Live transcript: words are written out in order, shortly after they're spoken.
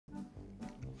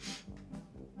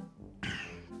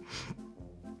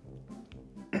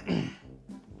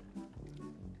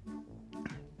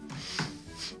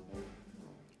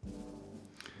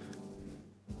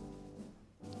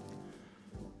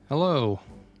Hello,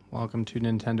 welcome to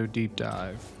Nintendo Deep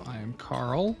Dive. I am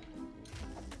Carl,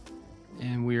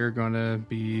 and we are going to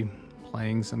be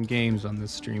playing some games on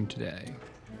this stream today.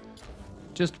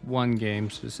 Just one game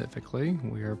specifically.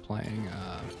 We are playing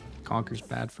Conker's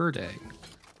Bad Fur Day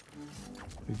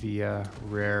via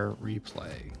Rare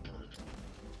Replay.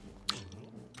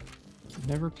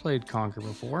 Never played Conker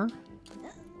before.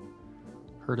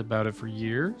 Heard about it for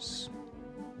years.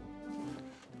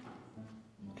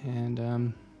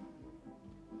 And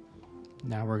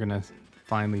now we're gonna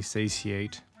finally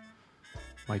satiate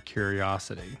my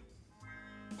curiosity.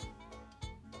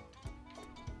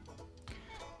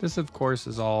 This, of course,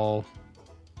 is all...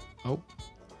 Oh.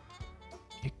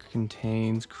 It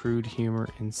contains crude humor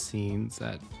and scenes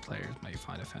that players may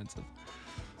find offensive.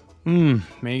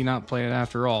 May not play it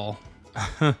after all.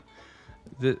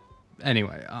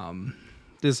 Anyway,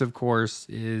 this, of course,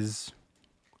 is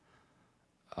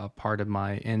a part of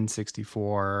my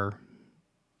N64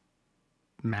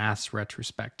 mass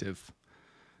retrospective.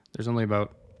 There's only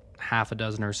about half a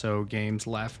dozen or so games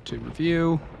left to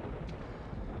review.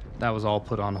 That was all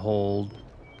put on hold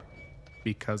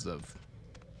because of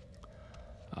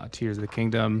Tears of the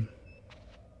Kingdom.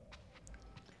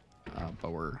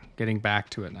 But we're getting back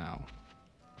to it now.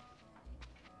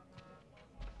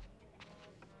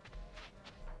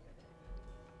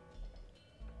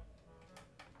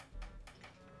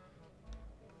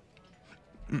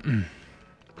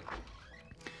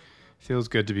 Feels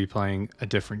good to be playing a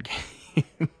different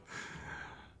game.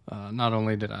 Not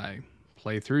only did I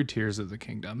play through Tears of the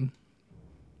Kingdom,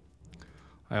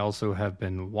 I also have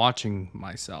been watching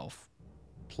myself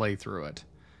play through it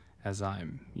as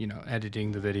I'm,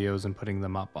 editing the videos and putting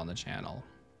them up on the channel.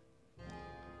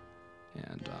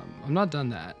 And I'm not done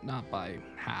that, not by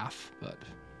half, but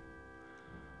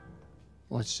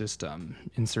let's just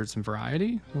insert some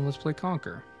variety and let's play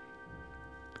Conker.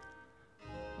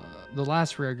 The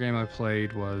last Rare game I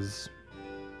played was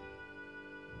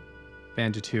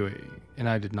Banjo-Tooie, and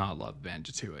I did not love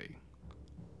Banjo-Tooie.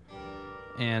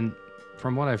 And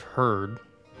from what I've heard,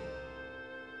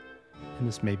 and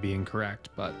this may be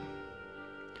incorrect, but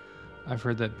I've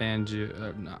heard that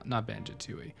not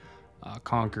Banjo-Tooie,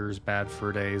 Conker's Bad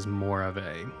Fur Day is more of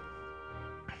a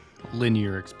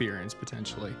linear experience,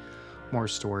 potentially. More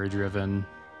story-driven,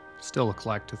 still a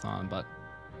collectathon, but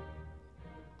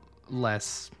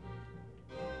less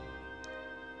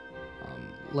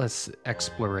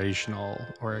explorational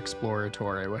or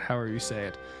exploratory, however you say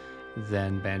it,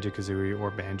 than Banjo-Kazooie or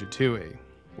Banjo-Tooie,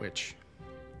 which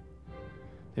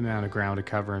the amount of ground to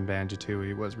cover in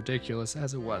Banjo-Tooie was ridiculous,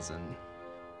 as it was in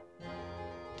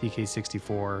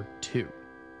TK64 2.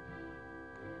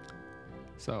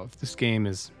 So if this game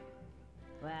is...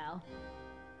 Well,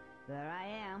 there I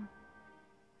am.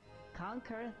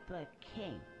 Conker the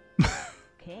King.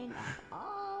 King of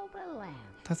all the land.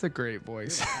 That's a great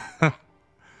voice.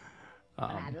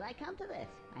 How did I come to this,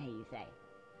 I hear you say?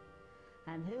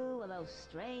 And who are those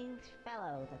strange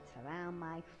fellows that surround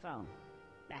my throne?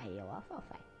 I hear you also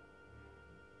say.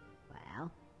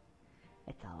 Well,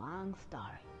 it's a long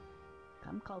story.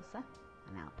 Come closer,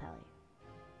 and I'll tell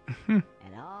you.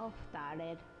 It all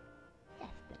started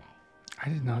yesterday. I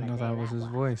did not know that was his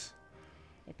voice.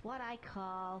 It's what I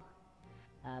call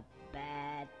a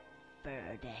bad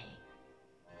fur day.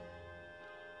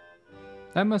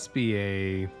 That must be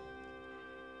a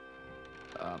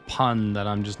pun that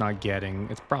I'm just not getting.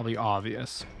 It's probably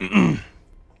obvious.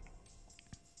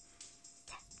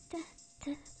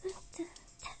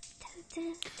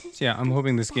 So yeah, I'm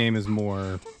hoping this game is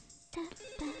more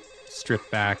stripped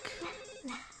back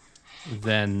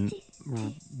than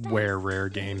where Rare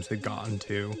games had gotten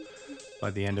to by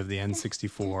the end of the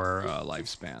N64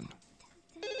 lifespan.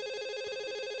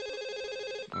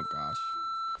 Oh gosh.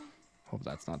 Hope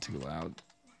that's not too loud.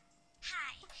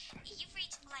 Hi, you've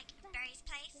reached, Barry's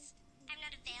place. I'm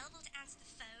not available to answer the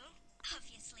phone,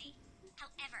 obviously.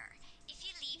 However, if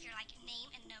you leave your, name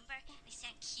and number and they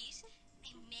sound cute,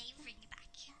 I may ring you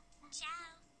back.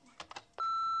 Ciao.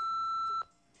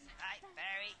 Hi,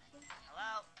 Barry.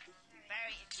 Hello?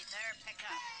 Barry, if you never pick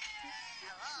up.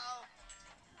 Hello?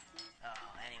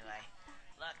 Oh, anyway.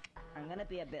 Look. I'm gonna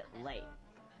be a bit late.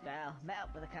 Well, met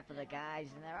up with a couple of the guys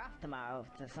and they're off tomorrow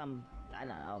to some, I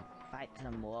don't know, fight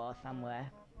some war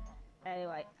somewhere.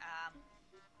 Anyway,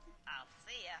 I'll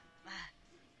see ya.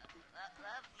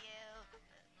 Love you.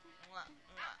 Mwah,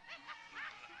 mwah.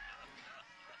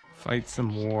 Fight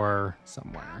some war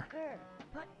somewhere. Conker,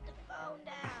 put the phone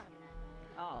down.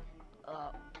 Oh,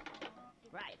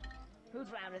 right. Whose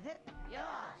round is it?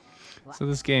 Yours. So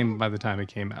this game, by the time it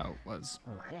came out, was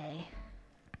Okay.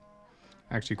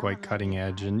 actually quite cutting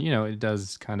edge, and you know, it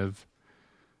does kind of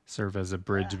serve as a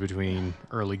bridge between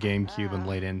early GameCube and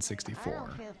late I N64.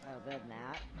 don't feel so good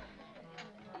now.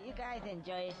 You guys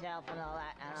enjoy yourself and all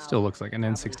that. And Still looks like an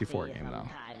I'll N64 see you game, though.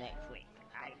 sometime next week.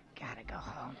 I gotta go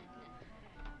home.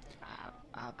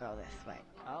 I'll go this way.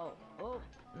 Oh,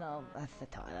 no, that's the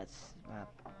toilets. No,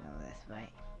 this way.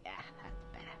 Yeah, that's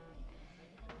better.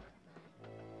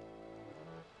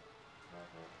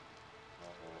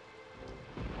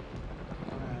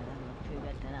 Doesn't look too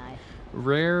good tonight.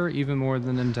 Rare, even more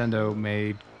than Nintendo,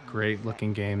 made great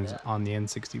looking games on the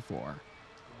N64.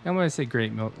 And when I say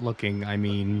great looking, I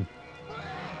mean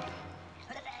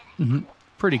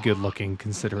pretty good looking,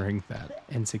 considering that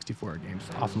N64 games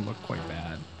often look quite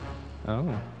bad.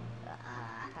 Oh.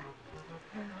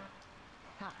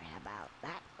 Sorry about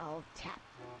that, old chap.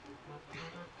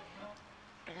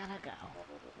 Gotta go.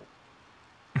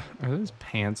 Are those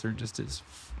pants or just his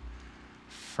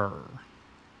fur?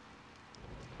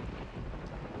 I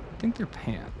think they're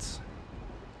pants.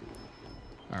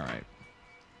 Alright.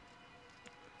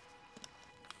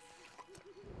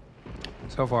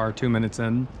 So far, 2 minutes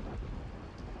in,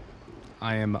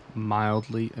 I am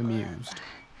mildly amused.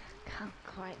 Can't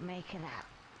quite make it out.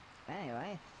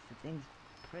 Anyway, the thing's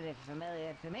pretty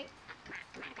familiar to me.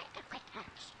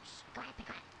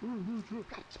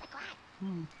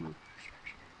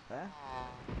 Huh?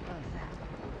 What was that?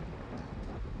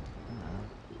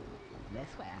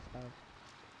 This way, I suppose.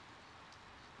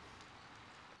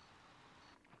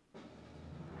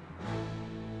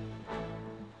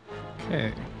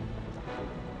 Okay.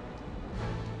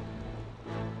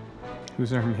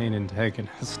 Who's our main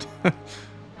antagonist?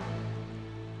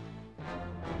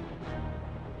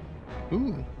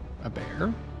 Ooh, a bear?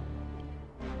 Or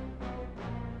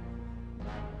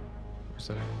is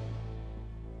that a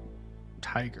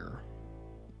tiger?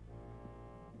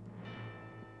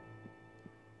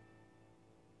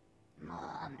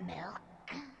 More milk,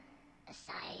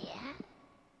 sire?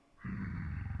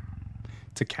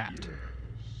 It's a cat.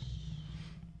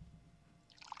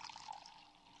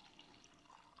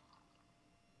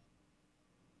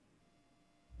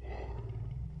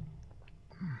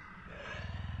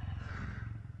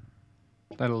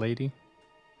 Is that a lady?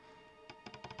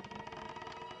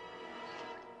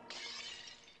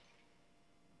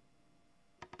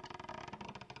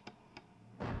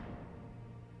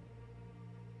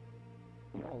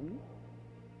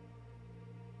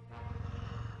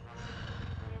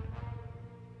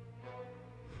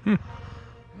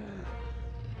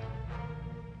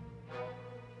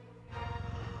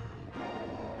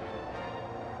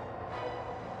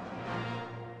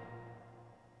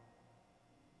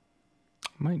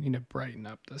 Might need to brighten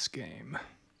up this game.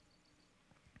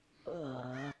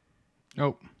 Oh.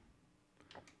 Oh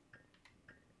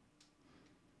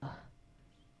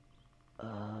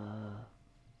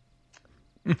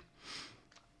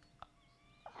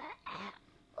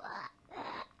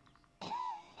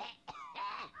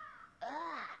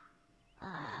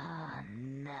no.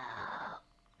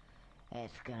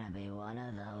 It's gonna be one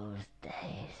of those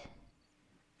days.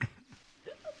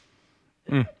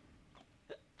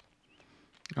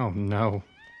 Oh no.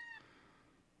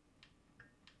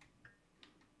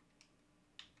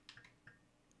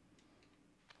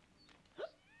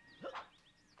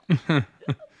 How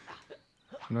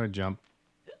do I jump?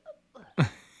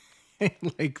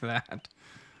 Like that.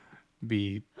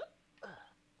 Be.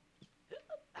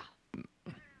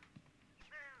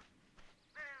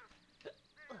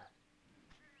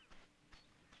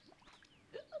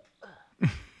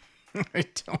 I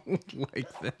don't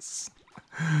like this.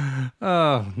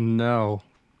 Oh no.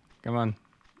 Come on.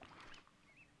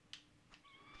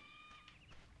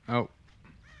 Oh.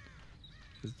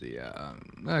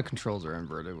 The controls are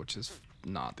inverted, which is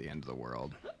not the end of the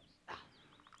world.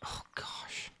 Oh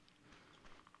gosh.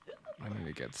 I need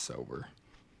to get sober.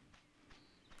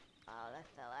 Oh,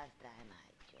 that's the last time I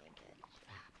drink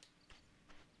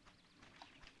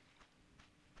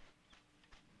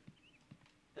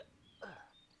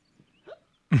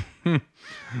it.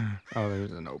 Oh,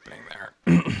 there's an opening there.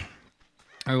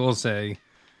 I will say,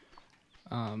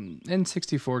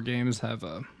 N64 games have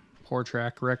a poor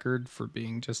track record for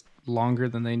being just longer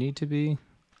than they need to be.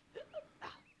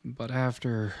 But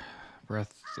after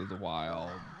Breath of the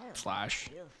Wild / Feels so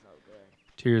good.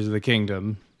 Tears of the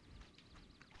Kingdom,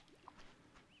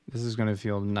 this is going to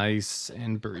feel nice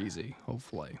and breezy,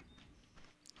 hopefully.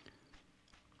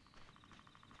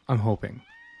 I'm hoping.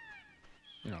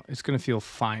 You know, it's going to feel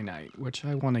finite, which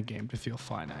I want a game to feel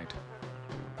finite.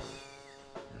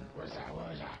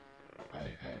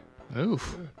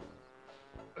 Oof.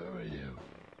 Who are you?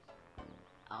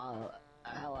 Oh,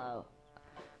 hello.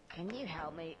 Can you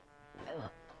help me?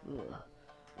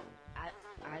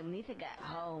 I need to get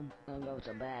home and go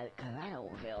to bed because I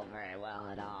don't feel very well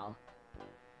at all.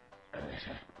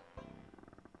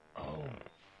 Oh,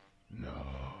 no.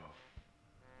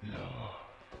 No.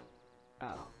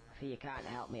 Oh, so you can't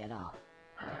help me at all.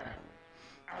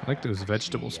 I like those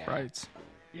vegetable sprites.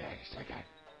 Yes, I can.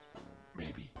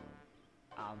 Maybe.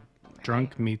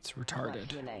 Drunk meets What's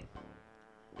retarded. your name?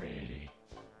 Beardy.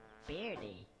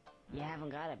 Beardy. You haven't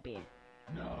got a beard.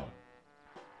 No.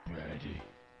 Birdie.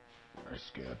 I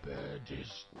scare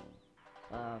birdies.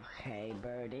 Okay,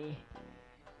 Birdie.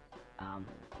 So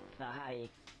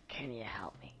can you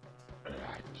help me?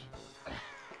 Right.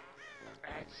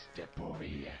 Let's step over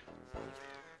here.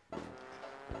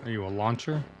 Are you a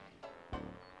launcher?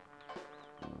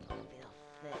 Feel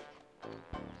sick.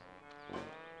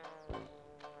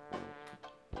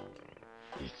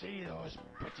 You see those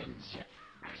buttons?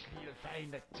 Actually, you'll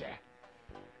find that they're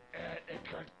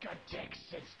context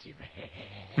sensitive.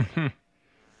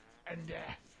 And,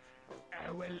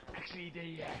 well, actually,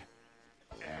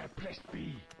 press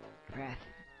B. Press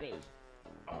B.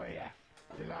 Oh, yeah.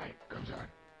 The light comes on.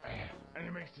 And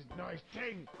it makes this nice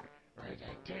ting. Right,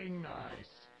 a ting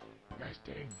noise. Nice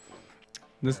ting.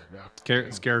 This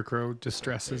Ting. scarecrow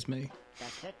distresses me.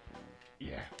 That's it?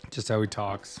 Yeah. Just how he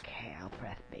talks. Okay, I'll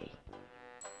press B.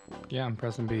 Yeah, I'm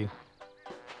pressing B.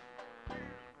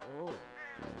 Ooh.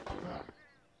 Well,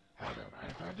 I don't mind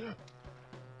if I do.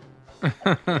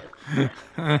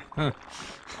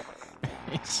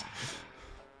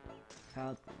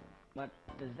 So, what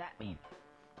does that mean?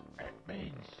 It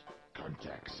means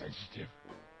context sensitive.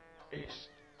 It's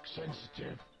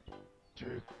sensitive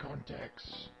to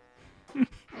contexts. Try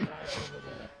over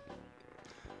there.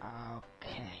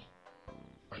 Okay.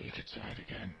 Or you could try it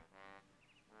again.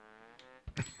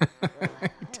 I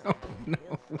don't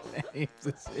know what any of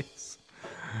this is.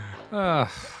 Ah.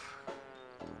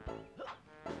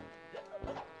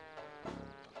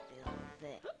 Feel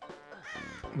sick.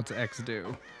 What's X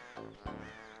do?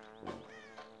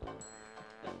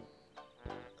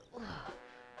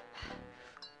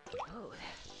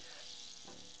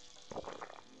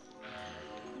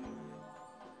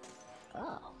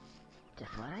 Oh,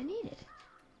 just what I needed.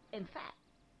 In fact,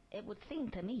 it would seem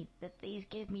to me that these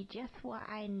give me just what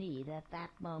I need at that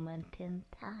moment in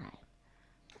time.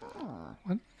 Oh,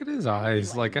 Look at his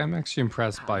eyes. Like, I'm actually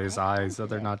impressed by his eyes that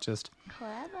they're not just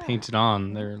clever. painted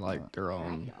on. They're like their I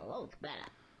own feel loads better.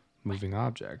 moving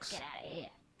objects. Get out of here.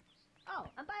 Oh,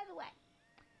 and by the way,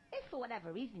 if for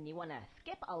whatever reason you want to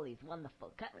skip all these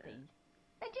wonderful cutscenes,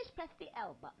 then just press the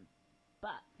L button.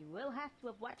 But you will have to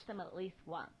have watched them at least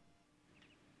once.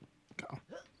 Go.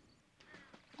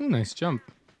 Oh, nice jump.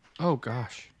 Oh,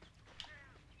 gosh.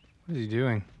 What is he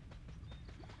doing?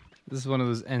 This is one of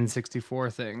those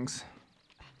N64 things.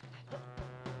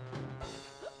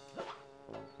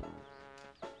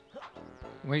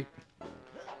 Wait.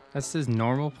 That's his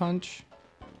normal punch?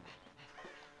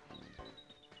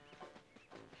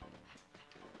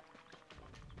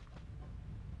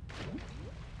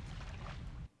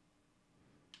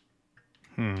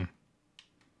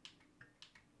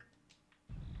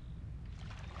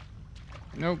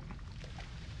 Nope.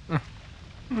 I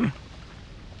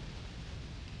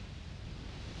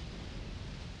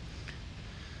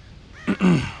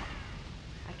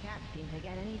can't seem to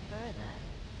get any further.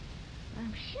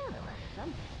 I'm sure there was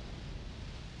something.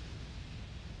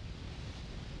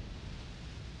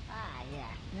 Ah,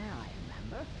 yes, now I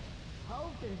remember.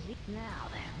 Hold the Z now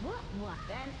then. What?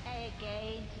 Then A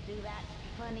again to do that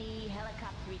funny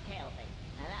helicopter tail thing.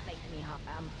 Now that makes me hop.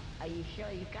 Are you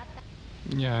sure you've got that?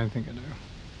 Yeah, I think I do.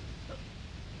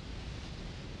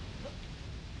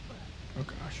 Oh,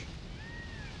 gosh.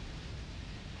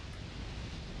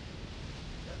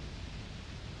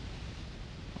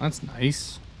 That's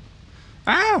nice.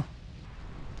 Ow!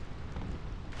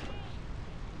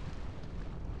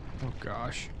 Oh,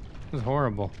 gosh. This is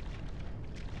horrible.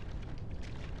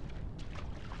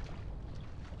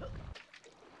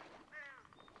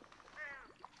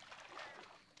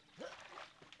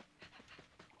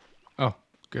 Oh,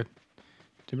 good.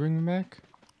 Did it bring me back?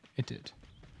 It did.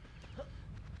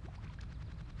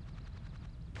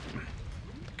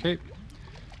 Okay.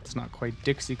 It's not quite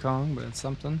Dixie Kong, but it's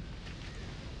something.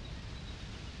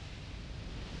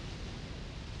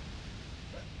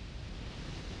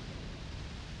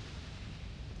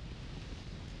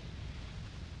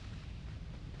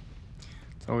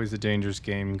 It's always a dangerous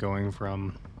game going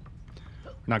from,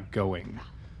 not going,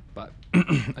 but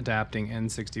adapting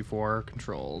N64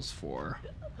 controls for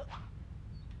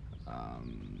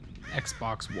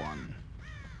Xbox One.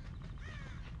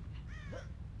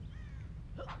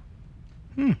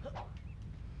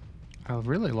 I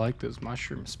really like those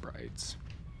mushroom sprites.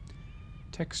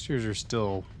 Textures are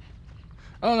still...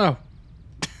 Oh no!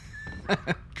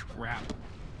 Crap.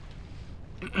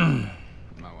 Oh,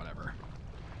 whatever.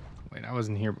 Wait, I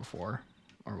wasn't here before.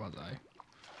 Or was I?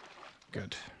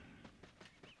 Good.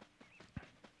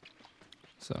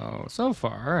 So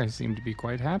far, I seem to be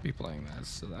quite happy playing this,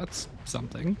 so that's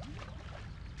something.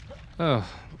 Oh,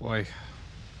 boy.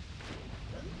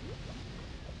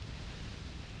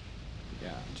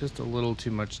 Yeah, just a little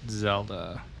too much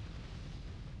Zelda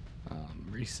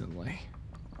recently.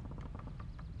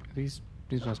 These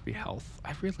must be health.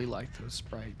 I really like those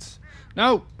sprites.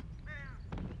 No!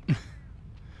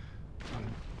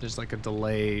 There's like a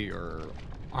delay, or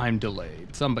I'm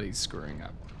delayed. Somebody's screwing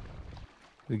up.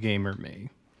 The game or me.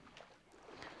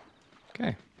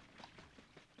 Okay.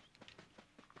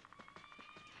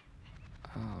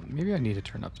 Maybe I need to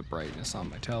turn up the brightness on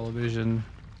my television.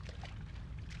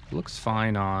 It looks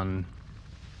fine on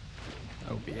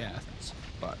OBS,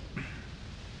 but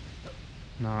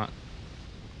not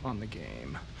on the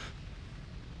game.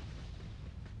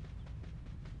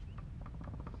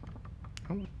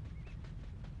 Oh.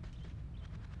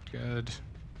 Good.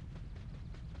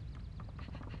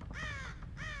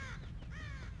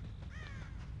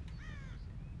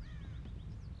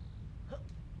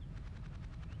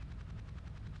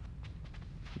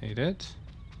 Made it.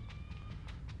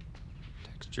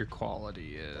 Texture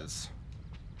quality is,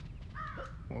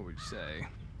 what would you say?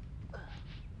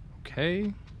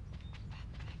 Okay.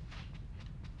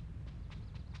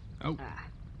 Oh. Ah,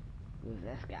 who's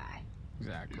this guy?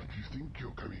 Exactly. If you think you're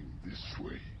coming this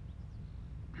way,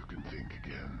 you can think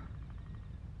again.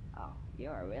 Oh,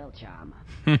 you're a real charmer.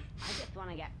 Hmm. I just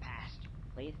want to get past you,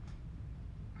 please.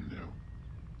 No,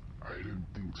 I don't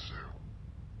think so.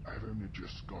 I've only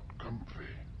just got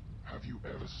comfy. Have you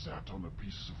ever sat on a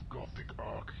piece of Gothic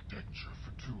architecture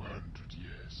for 200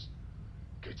 years?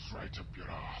 Gets right up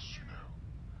your arse, you know.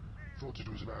 Thought it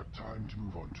was about time to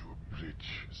move on to a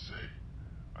bridge, say.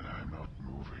 And I'm not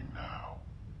moving now.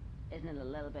 Isn't it a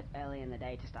little bit early in the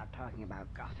day to start talking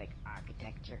about Gothic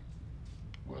architecture?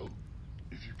 Well,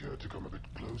 if you care to come a bit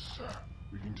closer,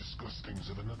 we can discuss things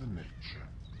of another nature.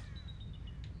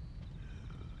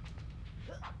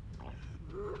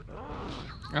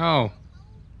 Oh.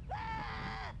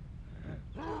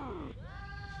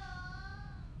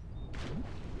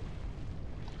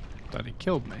 Thought he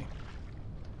killed me.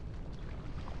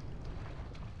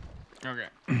 Okay.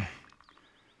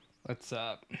 Let's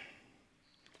try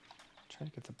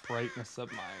to get the brightness of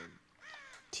my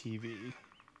TV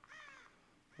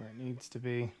where it needs to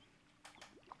be.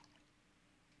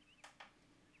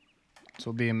 This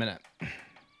will be a minute.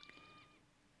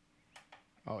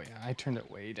 Oh yeah, I turned it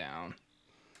way down.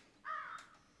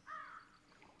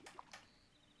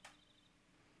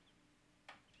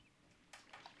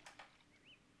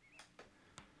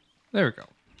 There we go.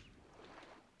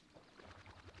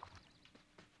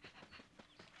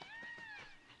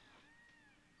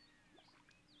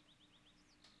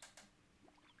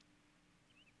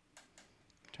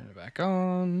 Turn it back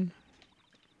on.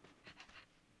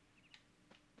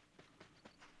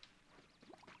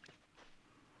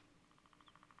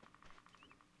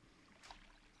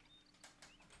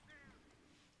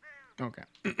 Okay.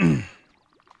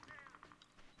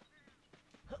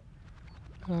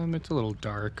 It's a little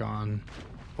dark on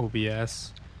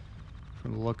OBS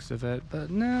from the looks of it, but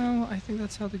no, I think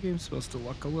that's how the game's supposed to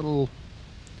look. A little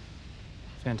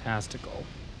fantastical.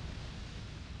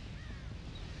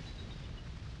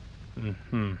 This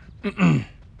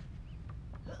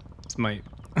might...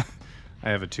 I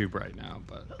have a tube right now,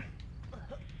 but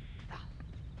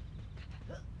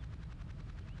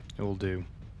it will do.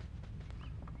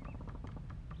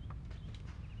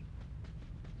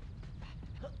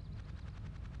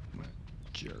 What a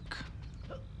jerk.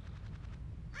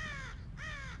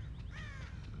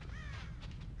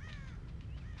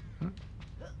 Huh?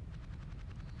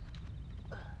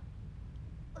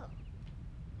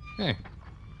 Hey.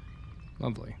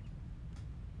 Lovely.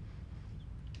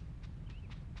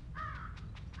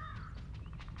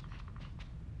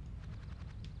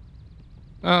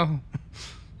 Oh.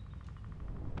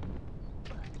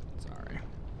 Sorry.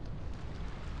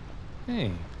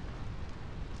 Hey.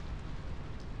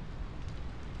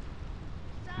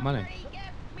 Money.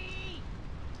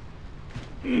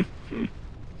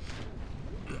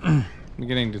 I'm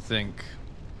beginning to think,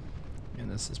 and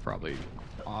this is probably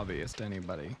obvious to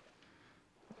anybody,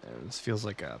 this feels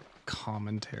like a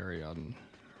commentary on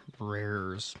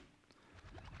Rare's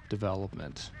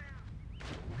development.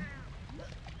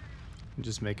 I'm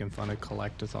just making fun of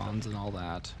collectathons and all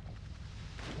that.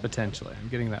 Potentially. I'm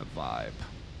getting that vibe.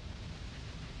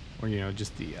 Or, you know,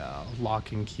 just the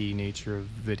lock and key nature of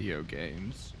video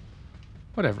games.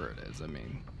 Whatever it is, I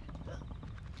mean.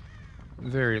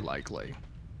 Very likely.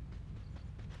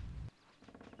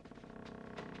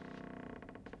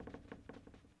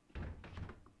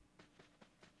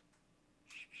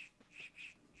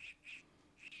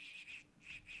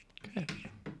 Okay.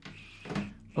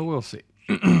 But we'll see.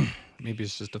 Maybe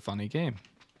it's just a funny game.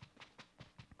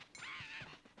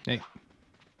 Hey.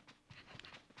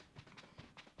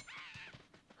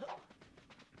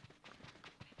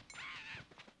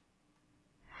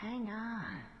 Hang on.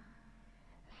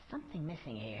 There's something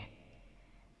missing here.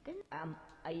 Didn't,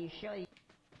 are you sure you...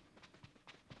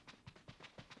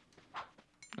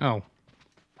 Oh.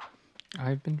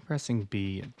 I've been pressing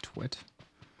B and twit.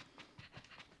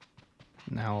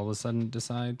 Now all of a sudden it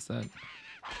decides that...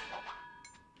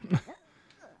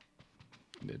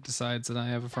 it decides that I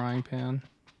have a frying pan.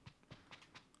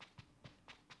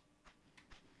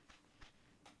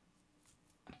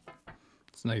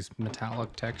 It's a nice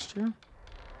metallic texture.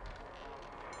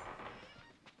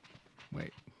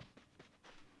 Wait.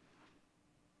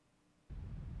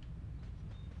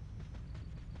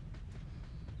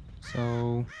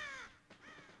 So,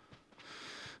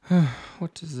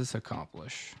 what does this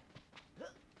accomplish?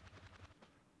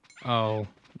 Oh,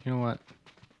 you know what?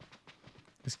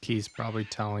 This key's probably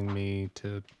telling me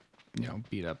to, you know,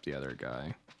 beat up the other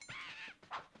guy.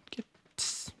 Get.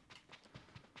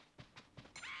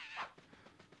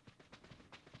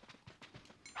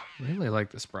 Really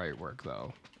like the sprite work,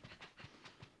 though.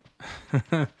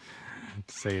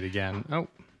 Say it again. Oh,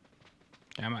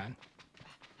 come on.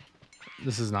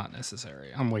 This is not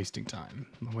necessary. I'm wasting time.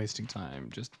 I'm wasting time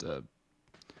just to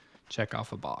check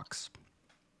off a box,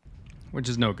 which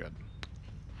is no good.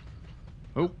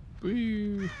 Oh,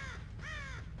 wee.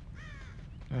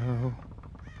 Oh.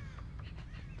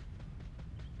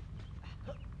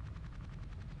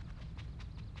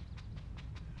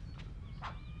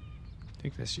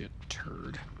 Take this, you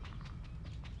turd.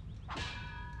 A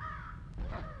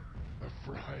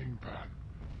frying pan.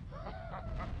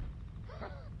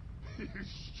 You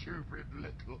stupid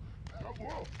little...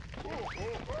 Whoa.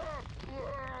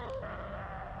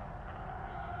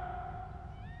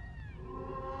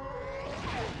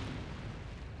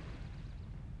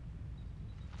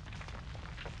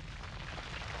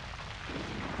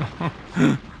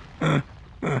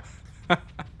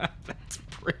 That's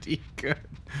pretty good.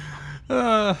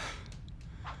 Yeah,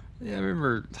 I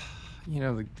remember, you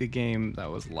know, the game that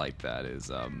was like that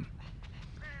is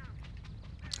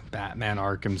Batman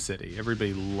Arkham City.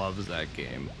 Everybody loves that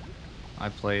game. I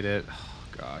played it. Oh,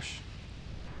 gosh.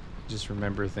 I just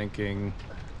remember thinking...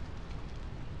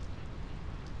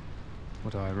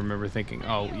 What do I remember thinking?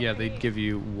 Oh, yeah, they'd give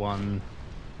you one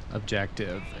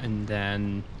objective, and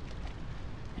then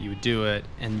you would do it,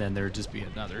 and then there would just be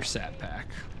another stat pack.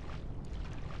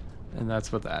 And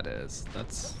that's what that is.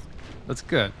 That's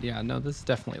good. Yeah, no, this is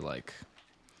definitely like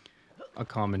a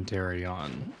commentary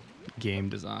on game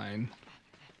design.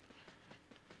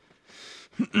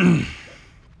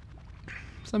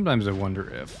 Sometimes I wonder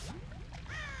if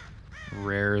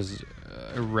Rare's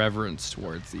irreverence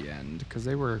towards the end, because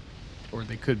they were, or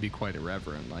they could be quite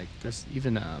irreverent. Like there's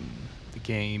even the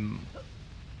game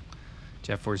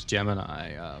Jet Force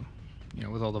Gemini, you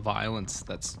know, with all the violence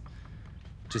that's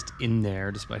just in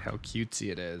there, despite how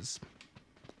cutesy it is.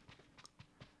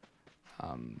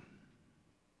 I'm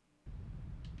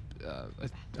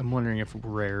wondering if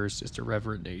Rare's just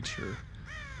irreverent nature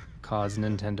caused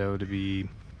Nintendo to be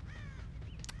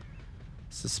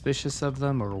suspicious of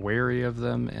them or wary of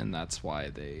them, and that's why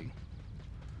they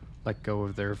let go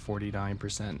of their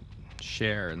 49%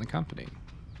 share in the company.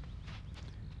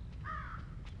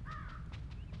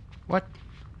 What?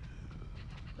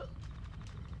 A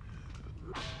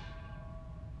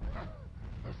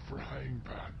frying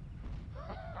pan.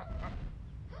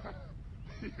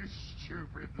 You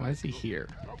stupid... Why is he here?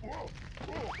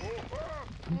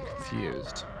 I'm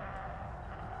confused.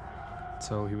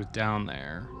 So he was down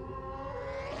there.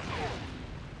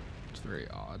 It's very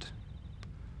odd.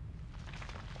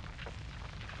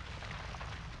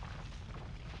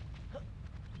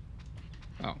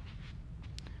 Oh.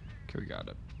 Okay, we got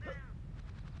it.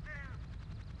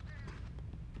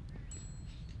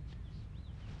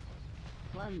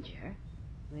 Plunger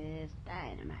with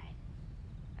dynamite.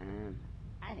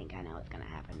 I think I know what's gonna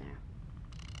happen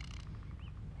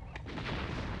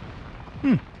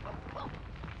now.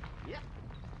 Yep.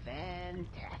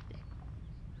 Fantastic.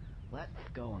 Let's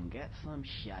go and get some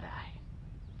shut-eye.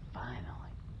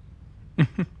 Finally.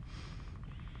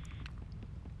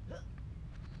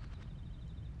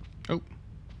 Oh.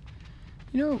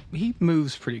 You know, he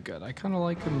moves pretty good. I kind of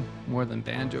like him more than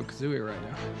Banjo-Kazooie right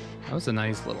now. That was a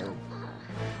nice little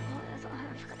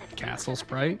castle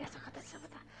sprite. What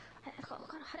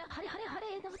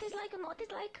is like? What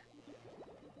is like?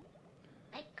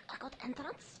 I got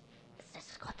entrance.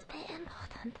 This is got to be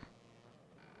important.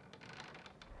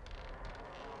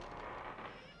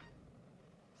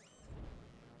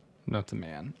 Not the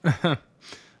man.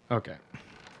 Okay.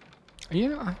 You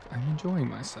know, I'm enjoying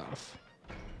myself,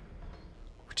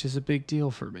 which is a big deal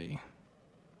for me.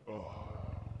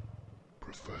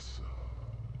 Professor.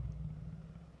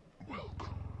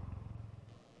 Welcome.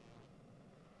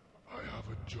 I have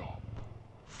a job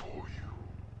for you.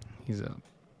 He's a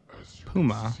As you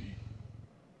puma can see,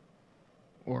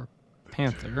 or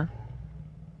panther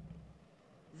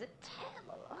The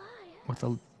table, with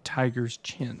a tiger's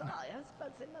chin. I have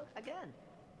spilled the milk again.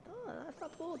 Oh, that's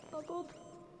not good, not good.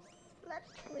 Let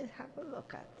me have a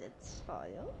look at it for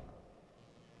you.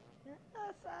 Yes,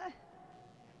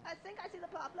 I think I see the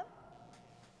problem.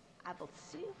 I will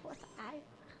see what I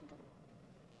can do.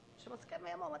 Just give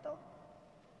me a moment, though.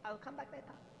 I'll come back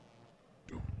later.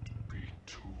 don't be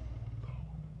too long.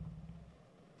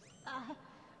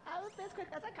 I will be as quick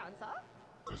as I can, sir.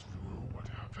 Because we know what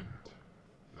happened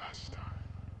last time.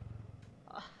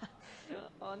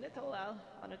 Only too well,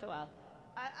 only too well.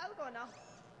 I'll go now.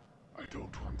 I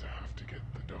don't want to have to get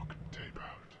the duct tape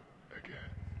out again.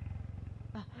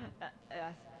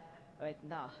 Yes. Wait,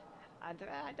 no. I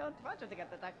don't want you to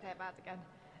get the duct tape out again.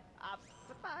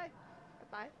 Goodbye.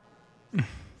 Goodbye.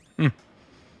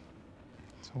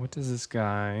 So what does this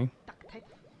guy... Duct tape.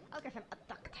 I'll give him a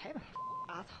duct tape.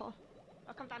 Asshole.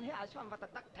 I'll come down here. I'll show him what the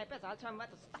duct tape is. I'll show him where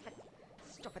to stuff it.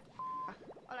 Stupid.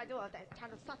 All I do all day is try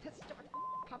to solve his stupid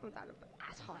problems out of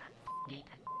asshole.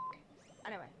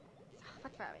 Anyway.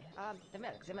 What were we? The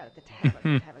milk, the table,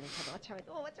 the table. What shall we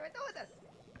do? What shall we do with this?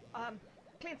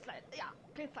 Clean slate. Yeah,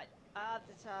 clean slate.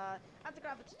 This,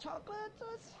 anti-gravity chocolate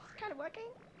is kind of working.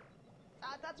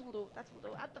 That's voodoo. That's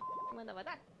voodoo. At the window with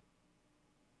that.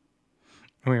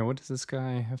 Oh yeah, what does this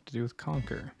guy have to do with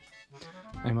Conker?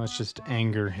 I must just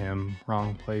anger him.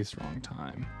 Wrong place, wrong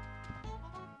time.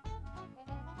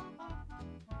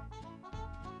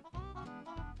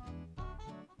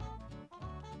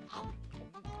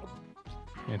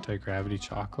 Anti-gravity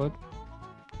chocolate.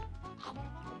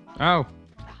 Oh!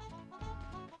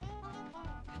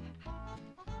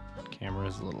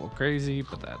 Camera's a little crazy,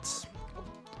 but that's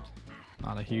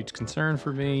not a huge concern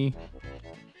for me.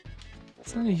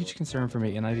 It's not a huge concern for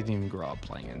me, and I didn't even grow up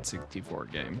playing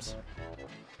N64 games.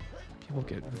 People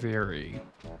get very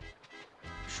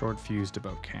short-fused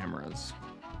about cameras.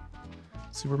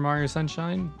 Super Mario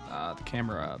Sunshine, the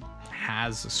camera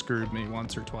has screwed me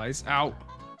once or twice. Ow!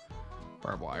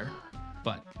 Barbed wire.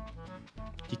 But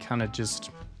you kind of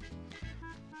just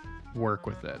work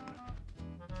with it.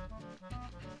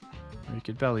 Or you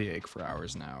could bellyache for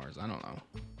hours and hours. I don't know.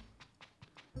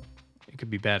 It could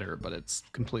be better, but it's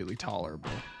completely tolerable.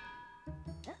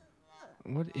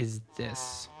 What is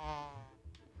this?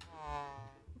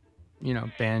 You know,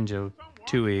 Banjo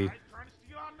Tooie.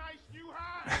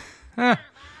 Let's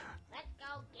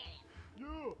go get him.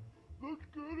 Yeah, let's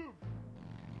get him.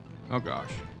 Oh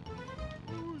gosh.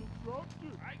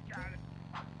 I got it.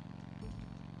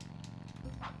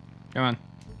 Come on.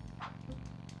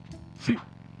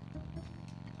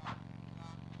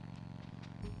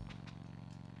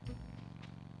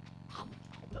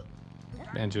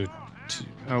 Banjo.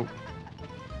 Oh.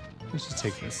 Let's just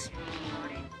take this.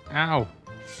 Ow.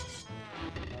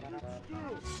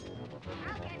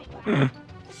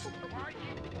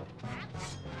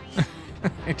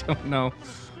 I don't know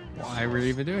why we're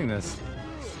even doing this.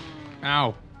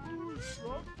 Ow.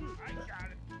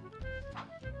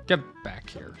 Get back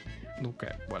here.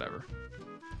 Okay, whatever.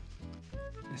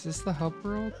 Is this the hub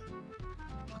world?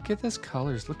 Look at this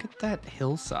colors. Look at that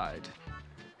hillside.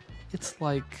 It's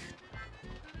like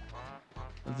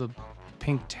the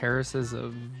pink terraces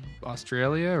of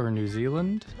Australia or New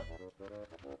Zealand.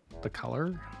 The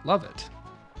color. Love it.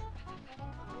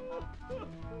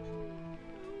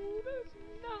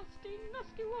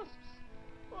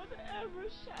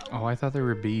 Oh, I thought they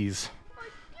were bees.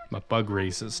 I'm a bug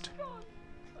racist.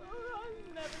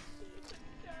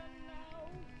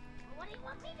 What do you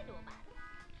want me to do about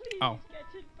it? Oh.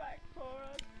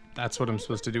 That's what I'm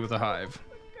supposed to do with a hive.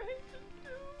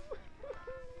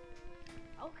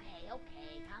 Okay,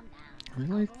 calm down. I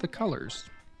really like the colors.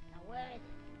 Now where is it?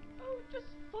 Oh, just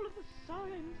follow the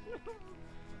signs.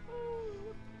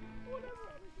 Oh,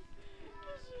 whatever.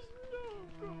 This is no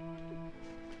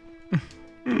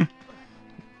good.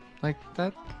 Like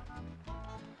that.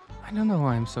 I I don't know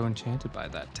why I'm so enchanted by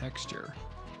that texture.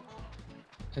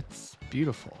 It's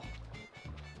beautiful.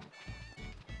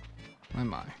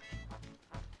 My.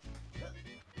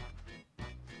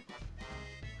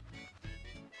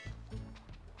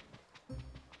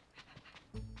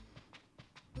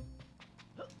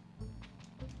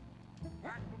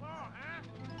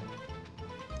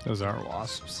 Those are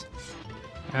wasps.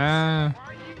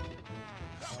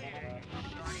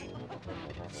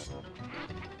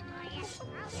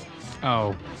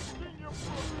 Oh.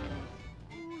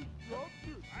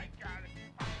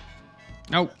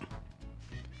 Nope.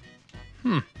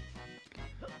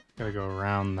 Gotta go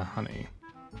around the honey.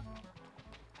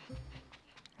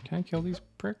 Can I kill these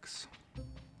pricks?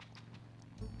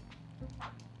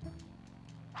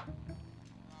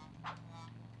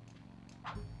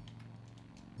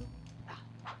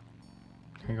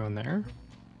 Can I go in there?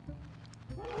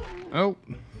 Oh.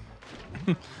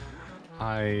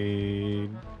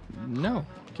 No,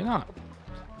 cannot.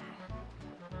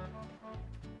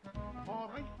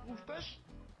 Alright, who's this?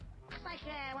 Looks like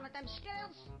one of them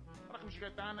skills. I reckon we should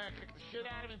get down there and kick the shit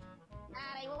out of him.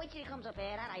 Alright, well, wait till he comes up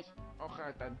here, alright.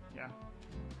 Okay then, yeah.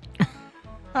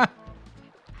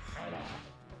 Hello,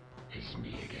 it's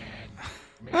me again,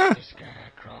 Mr.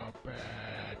 Scarecrow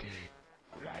Birdie.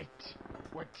 Right,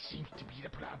 what seems to be the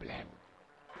problem?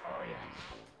 Oh yes,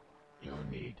 you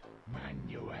need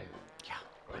manual. Yeah.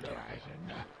 Otherwise,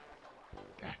 no,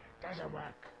 that doesn't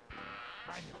work.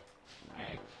 Manual,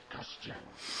 cost you.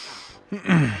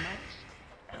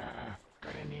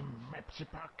 Got any Mepsi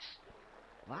packs?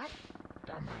 What?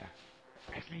 Don't matter.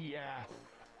 Actually,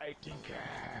 I think,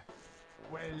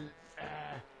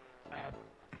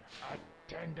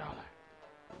 $10.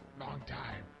 Long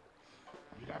time.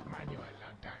 You have manual,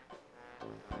 long time.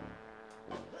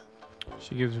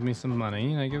 She gives me some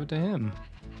money and I give it to him.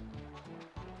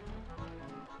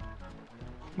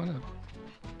 What up?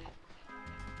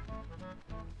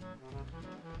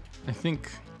 I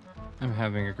think I'm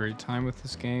having a great time with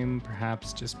this game,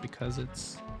 perhaps just because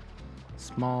it's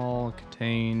small,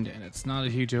 contained, and it's not a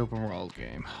huge open world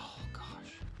game. Oh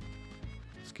gosh.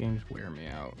 These games wear me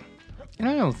out. And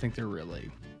I don't think they're really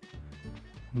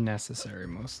necessary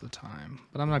most of the time.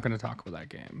 But I'm not going to talk about that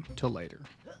game till later.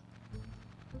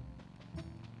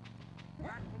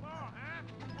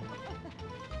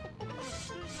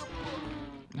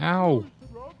 Ow!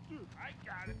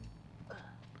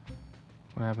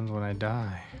 What happens when I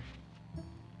die?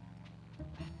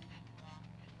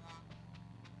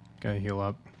 Gotta heal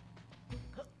up.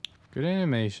 Good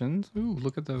animations. Ooh,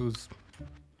 look at those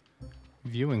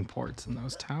viewing ports in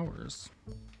those towers.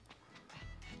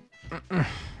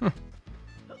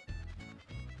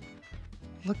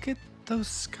 Look at those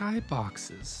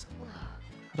skyboxes.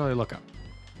 How do I look up?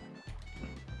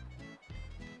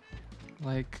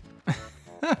 Like,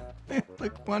 they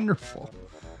look wonderful.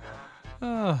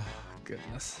 Oh,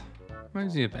 goodness.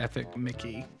 Reminds me of Epic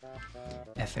Mickey.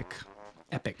 Epic,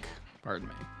 pardon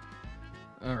me.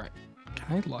 Alright,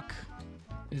 can I look?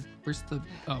 Where's the...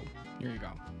 Oh, here you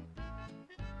go.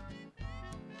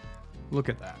 Look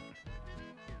at that.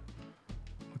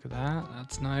 Look at that,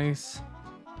 that's nice.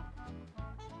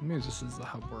 Maybe this is the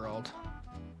hub world.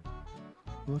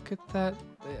 Look at that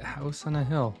house on a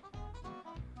hill.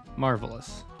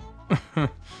 Marvelous.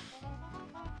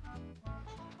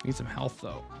 Need some health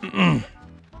though.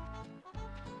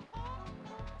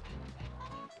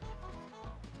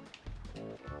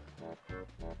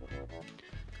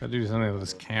 Gotta do something with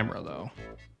this camera though.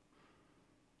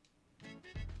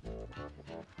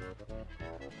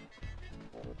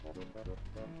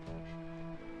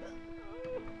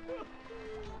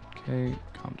 Okay,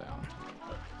 calm down.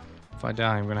 If I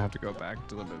die, I'm gonna have to go back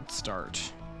to the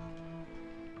start.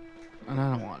 And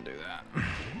I don't want to do that.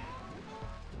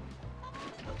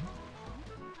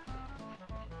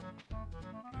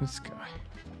 This guy.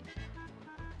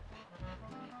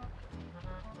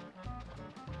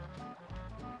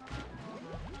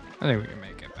 I think we can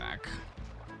make it back.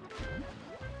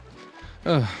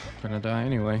 Ugh, gonna die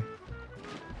anyway.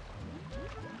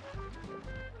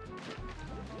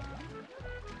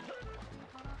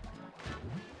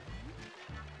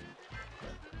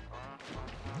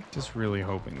 Just really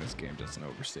hoping this game doesn't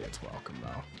overstay its welcome,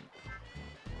 though.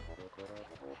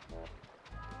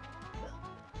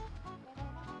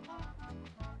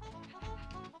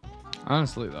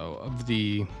 Honestly, though, of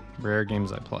the Rare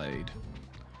games I played,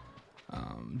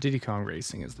 Diddy Kong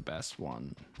Racing is the best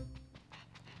one.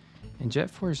 And Jet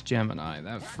Force Gemini,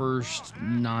 that first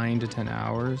 9 to 10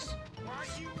 hours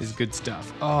is good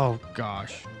stuff. Oh,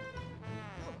 gosh.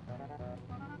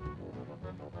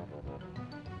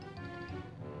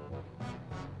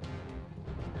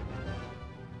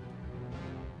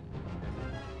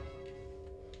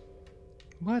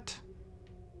 What?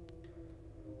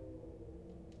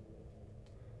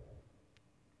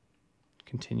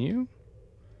 Continue?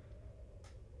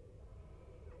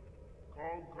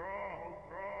 Conker!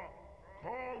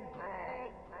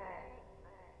 Conker!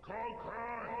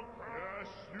 Conker! Yes,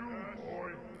 you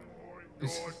boy!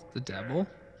 Is this the devil?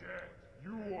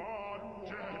 You are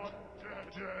dead!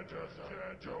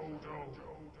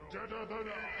 Deader than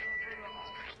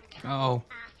Oh.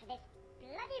 After this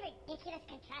bloody ridiculous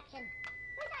contraption.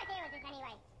 Whose idea was this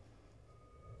anyway?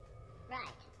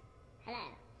 Right. Hello.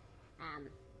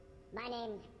 My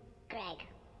name's Greg,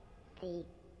 the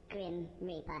Grim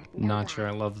Reaper. Not sure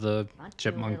I love the Aren't you a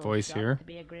chipmunk little voice shot here. to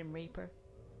be a Grim Reaper?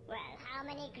 Well, how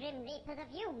many Grim Reapers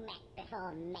have you met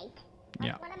before, mate?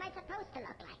 Yeah. What am I supposed to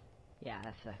look like? Yeah,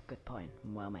 that's a good point.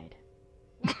 Well made.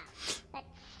 Now, let's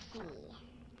see.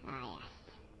 Ah, yes.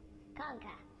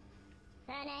 Conker.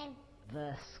 Surname?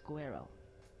 The squirrel.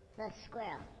 The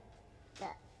Squirrel. The...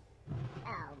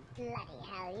 Oh, bloody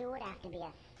hell, you would have to be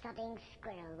a sodding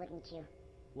squirrel, wouldn't you?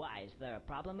 Why, is there a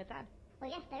problem with that? Well,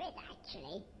 yes, there is,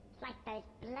 actually. It's like those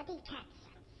bloody cats.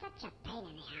 Such a pain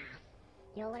in the ass.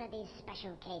 You're one of these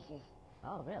special cases.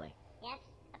 Oh, really? Yes,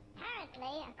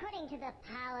 apparently, according to the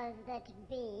powers that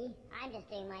be, I'm just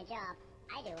doing my job.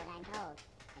 I do what I'm told.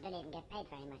 I don't even get paid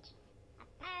very much.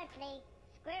 Apparently,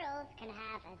 squirrels can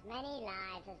have as many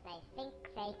lives as they think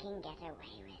they can get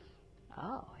away with.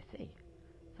 Oh, I see.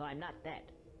 So I'm not dead.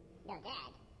 You're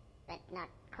dead, but not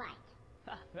quite.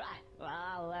 Right.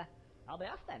 Well, I'll be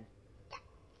off then.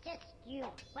 Just you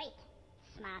wait,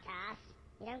 smart ass.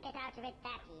 You don't get out of it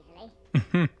that easily.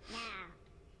 Now,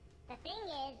 the thing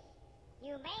is,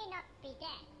 you may not be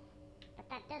dead, but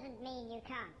that doesn't mean you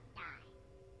can't die.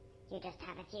 You just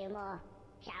have a few more,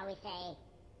 shall we say,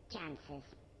 chances.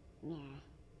 Yeah.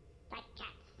 Like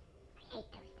cats. I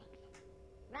hate those things.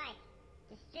 Right.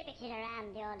 Distributed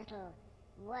around your little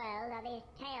world are these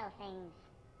tail things.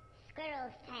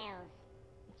 Squirrel's tails.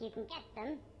 If you can get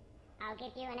them, I'll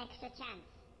give you an extra chance.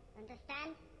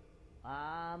 Understand?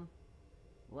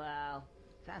 Well,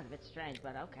 sounds a bit strange,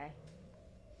 but okay.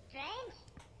 Strange?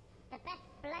 The best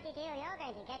bloody deal you're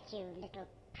going to get, you little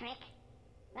prick.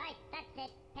 Right, that's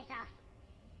it. Piss off.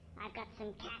 I've got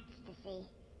some cats to see.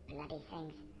 Bloody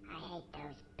things. I hate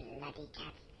those bloody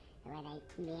cats. The way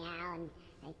they meow and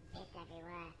they piss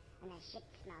everywhere. And their shit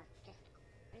smells just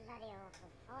bloody awful.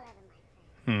 All over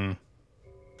my face.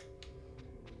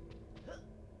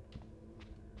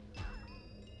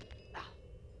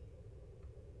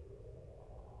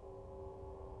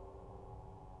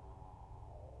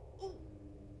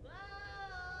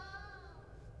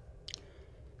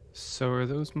 So are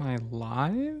those my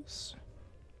lives?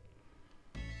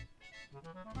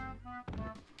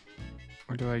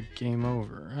 Or do I game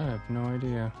over? I have no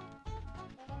idea.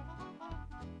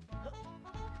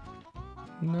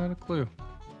 Not a clue.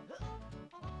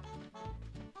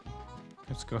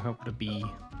 Let's go help the bee.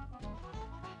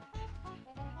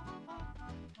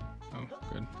 Oh,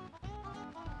 good.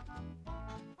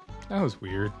 That was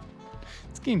weird.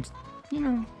 This game's, you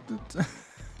know,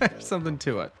 there's something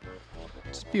to it.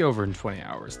 Just be over in 20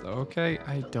 hours, though, okay?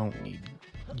 I don't need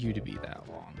you to be that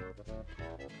long.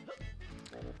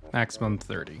 Maximum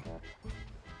 30.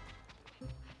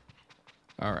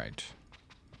 Alright.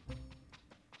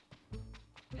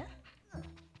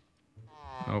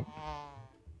 Oh.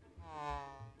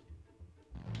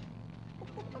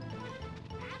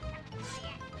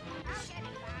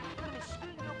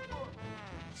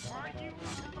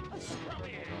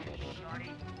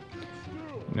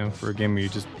 You know, for a game where you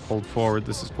just hold forward,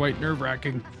 this is quite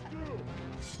nerve-wracking.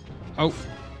 Oh.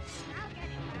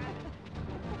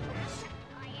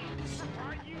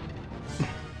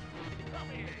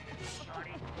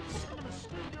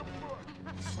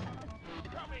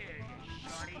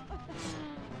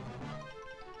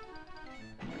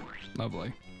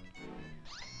 Lovely.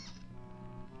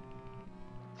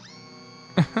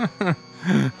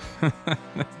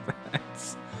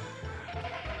 That's...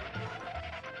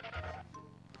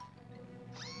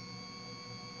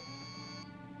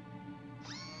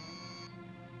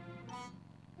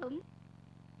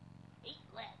 Eat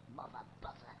that, mother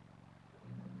butter.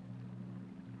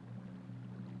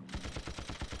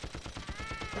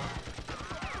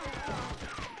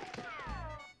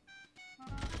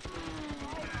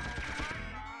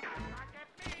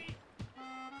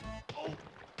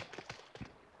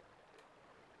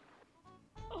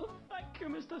 Oh, thank you,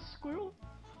 Mr. Squirrel.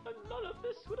 And none of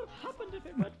this would have happened if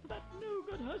it weren't for that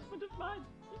no-good husband of mine.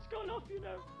 He's gone off, you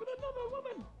know, with another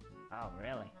woman. Oh,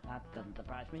 really? That doesn't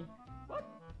surprise me. What?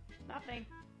 Nothing.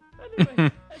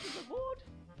 Anyway, as a reward,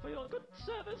 for your good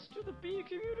service to the bee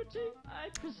community, I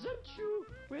present you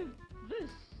with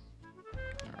this.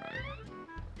 Alright.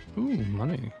 Ooh,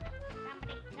 money.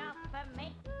 Somebody knock for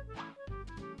me.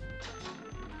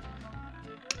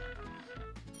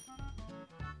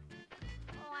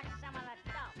 Who wants some of the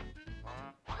dough?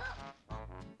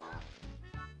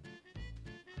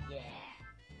 Yeah,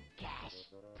 cash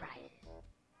prizes.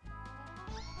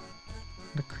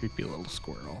 What a creepy little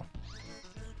squirrel.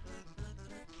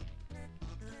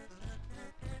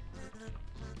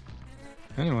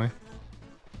 Anyway.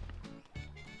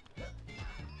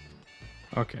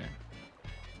 Okay.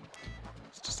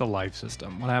 It's just a life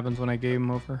system. What happens when I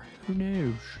game over? Who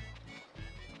knows?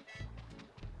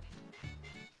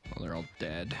 Well, they're all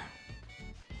dead.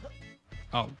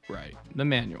 Oh, right. The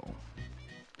manual.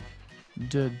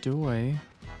 Doy.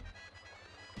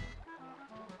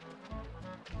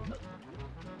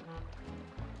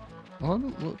 A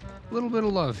little bit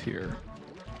of love here.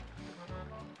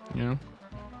 You know?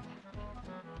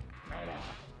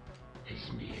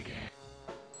 It's me again.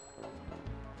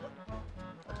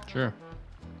 Sure.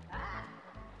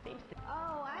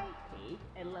 Oh, I see.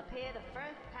 It'll appear the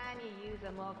first time you use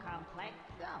a more complex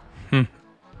zone. Hmm.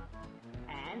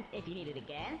 And if you need it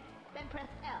again, then press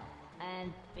L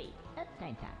and B at the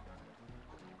same time.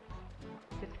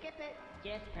 To skip it,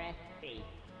 just press B.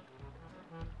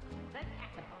 The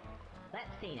catapult.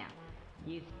 Let's see now.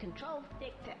 Use Control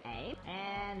Stick to aim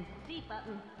and C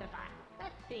button to fire.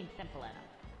 That seems simple enough.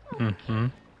 Mm-hmm.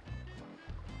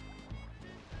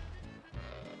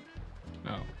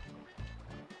 Oh.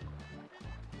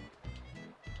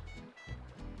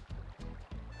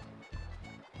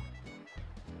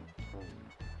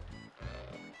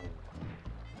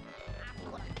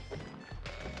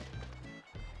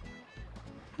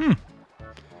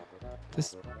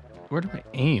 This... Where do I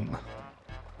aim?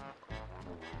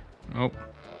 Oh.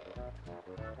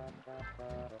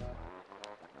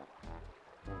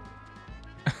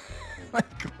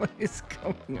 Like, what is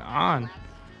going on?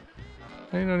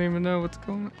 I don't even know what's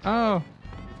going on.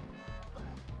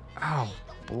 Oh. Ow.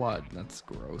 Blood. That's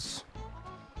gross.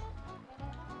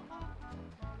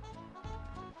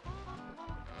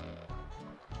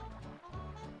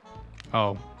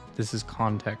 Oh. This is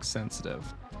context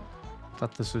sensitive.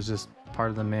 Thought this was just part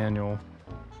of the manual.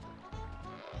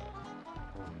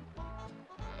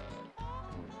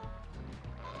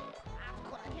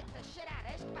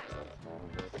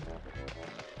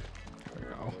 There we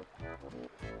go.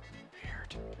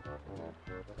 Weird.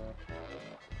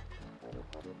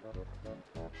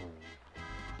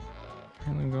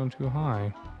 Apparently I'm going too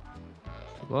high.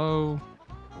 Too low.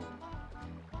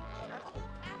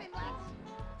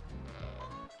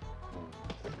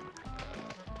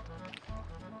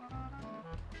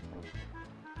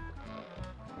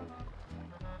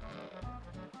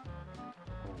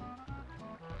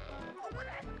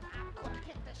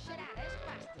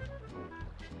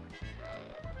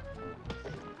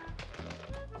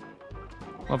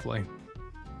 Lovely.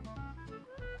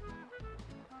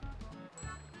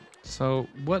 So,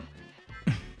 what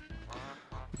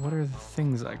are the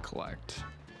things I collect?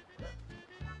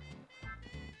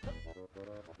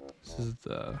 This is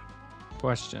the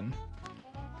question.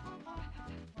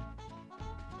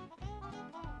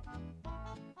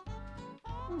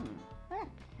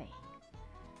 Let's see.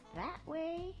 That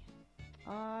way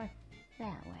or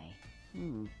that way?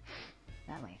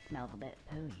 That way smells a bit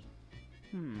pooey.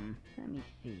 Let me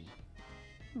see.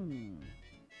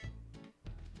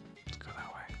 Let's go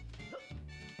that way.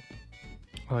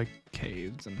 I like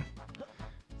caves and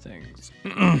things. So,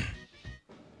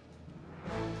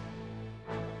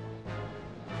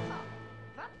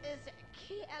 what is the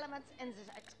key element in this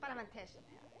experimentation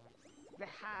here? We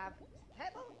have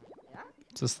table, yeah?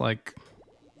 Just like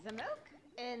The milk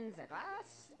in the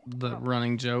glass. the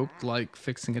running joke, like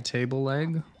fixing a table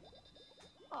leg.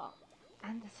 Oh,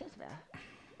 and the silver.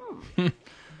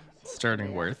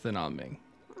 Starting worth it on me.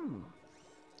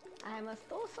 I must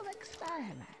do some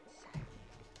experiments.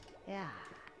 Yeah.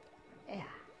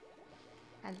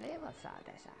 And we will sort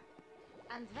this out.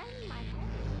 And then, my friend,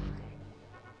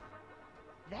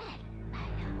 then, my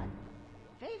lord,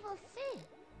 we will see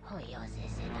who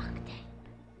uses the duct tape.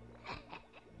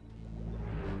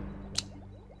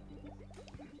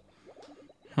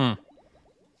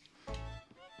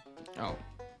 Oh.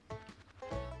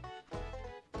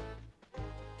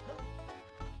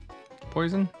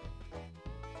 Poison?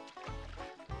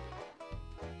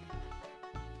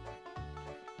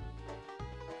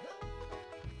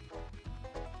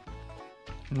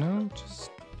 No,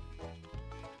 just...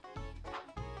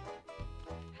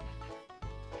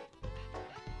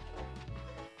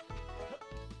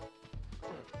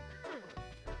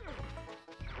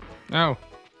 No.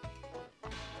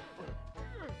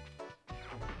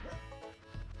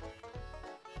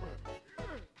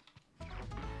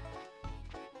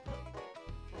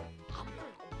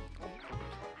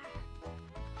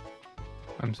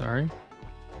 I'm sorry.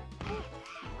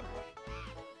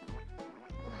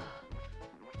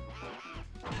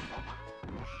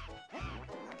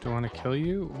 Do I want to kill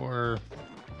you or...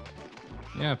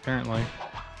 Yeah, apparently.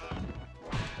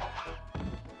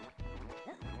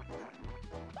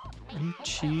 Are you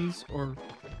cheese or...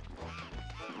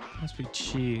 Must be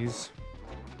cheese.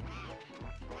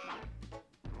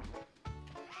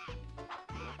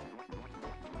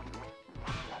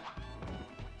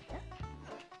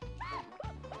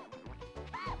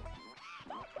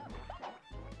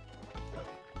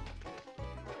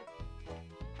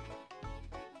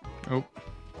 Oh.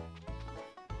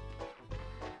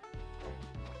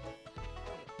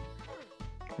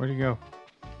 Where'd he go?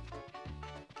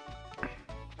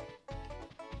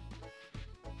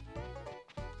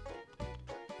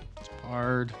 It's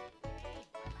barred.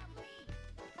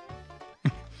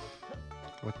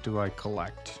 What do I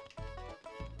collect?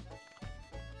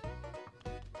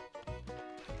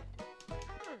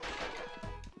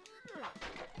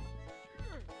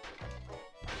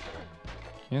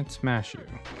 Can't smash you.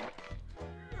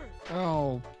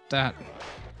 Oh, that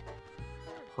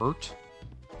hurt.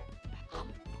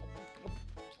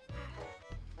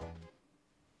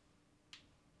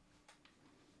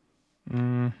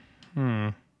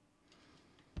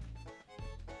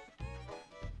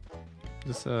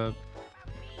 This oh,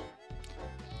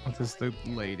 this is the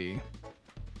lady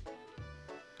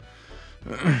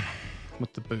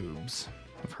with the boobs.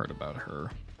 I've heard about her.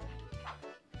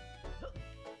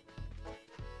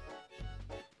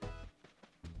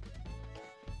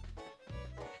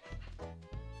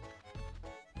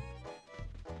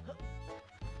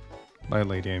 By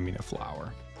lady, I mean a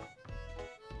flower.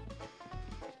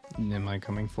 Am I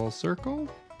coming full circle?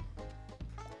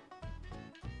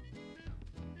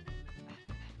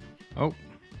 Oh.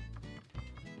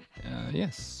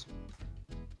 Yes.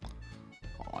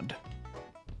 Odd.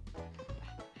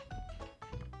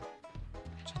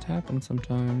 Just happens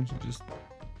sometimes. You just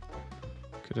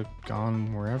could have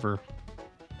gone wherever.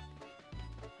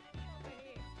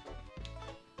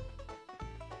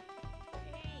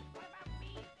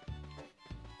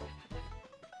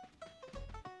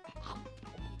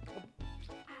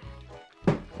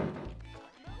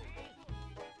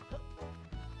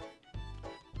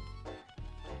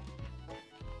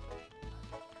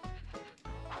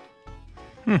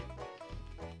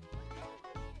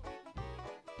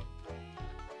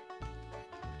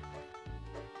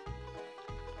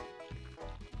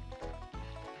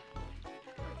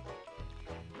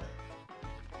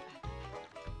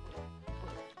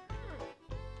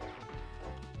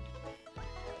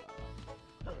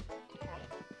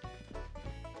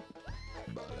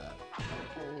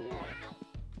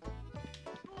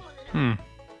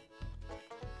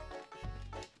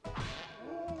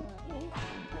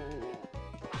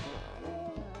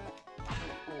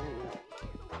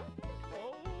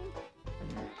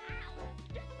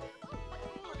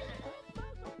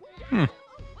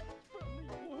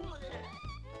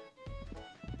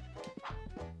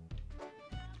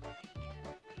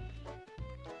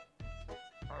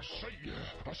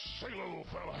 I say, little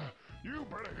fella, you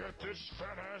better get this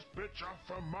fat-ass bitch off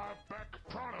from my back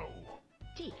pronto.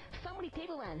 Gee, so many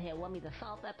people around here want me to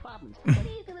solve their problems. What are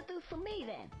you gonna do for me,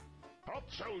 then? I'll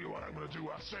tell you what I'm gonna do.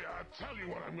 I'll tell you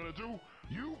what I'm gonna do.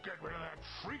 You get rid of that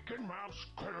freaking mouse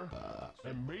critter,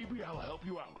 and maybe I'll help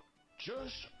you out.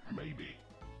 Just maybe.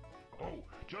 Oh,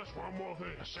 just one more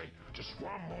thing. I say, just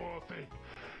one more thing.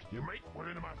 You might run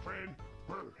into my friend,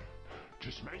 Bird.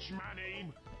 Just mention my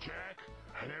name, Jack,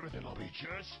 and everything will be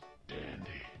just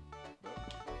dandy.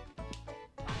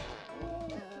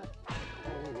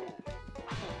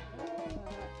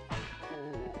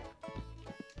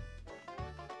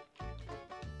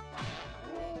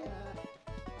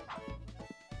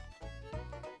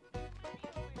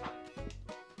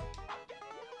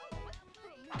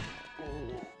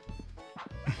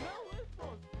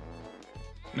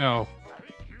 No.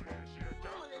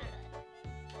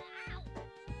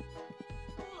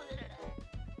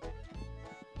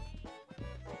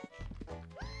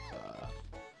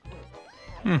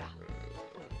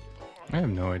 I have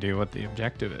no idea what the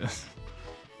objective is.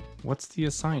 What's the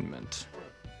assignment?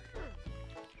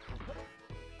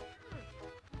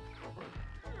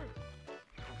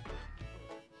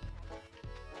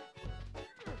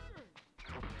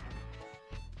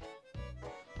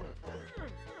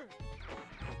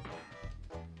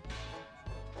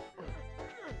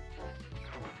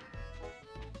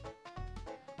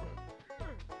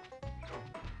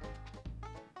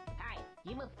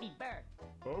 You must be Bert.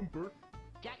 I'm Bert.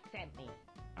 Jack sent me.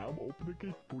 I'm opening the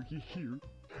gate for you here,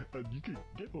 and you can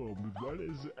get home as right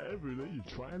as ever that you're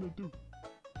trying to do.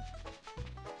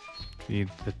 Feed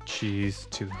the cheese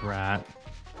to the rat.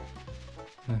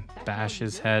 And bash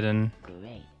his head in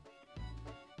Great.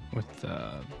 with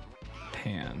the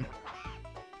pan.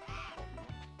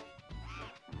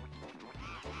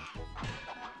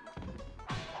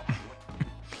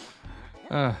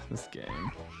 This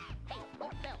game.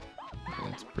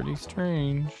 It's pretty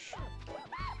strange.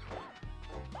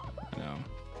 I know.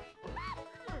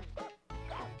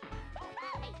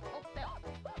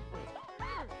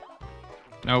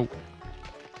 No.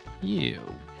 You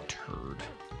turd.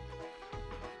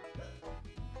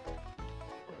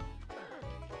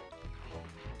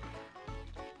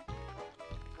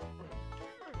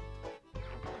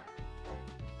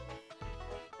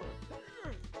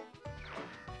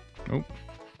 Nope.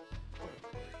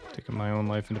 Taking my own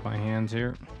life into my hands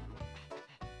here.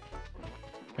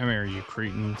 Come here, you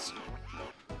cretins.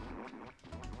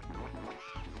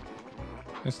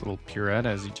 Nice little pirouette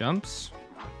as he jumps.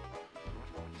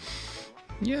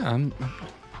 Yeah, I'm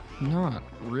not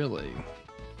really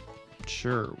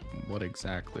sure what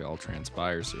exactly all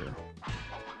transpires here.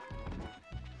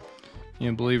 You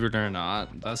know, believe it or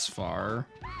not, thus far,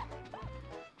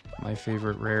 my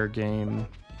favorite Rare game...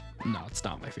 No, it's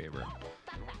not my favorite.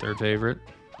 Third favorite.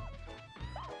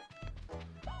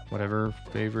 Whatever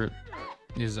favorite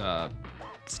is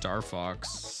Star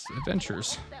Fox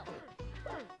Adventures.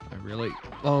 I really...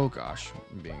 Oh gosh,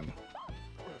 I'm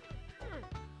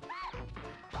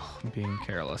being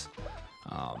careless.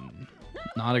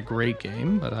 Not a great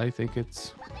game, but I think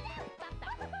it's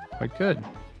quite good.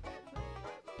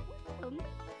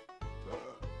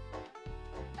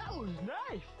 That was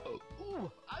nice.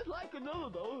 Ooh, I'd like another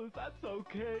though, if that's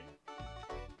okay.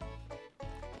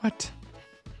 What?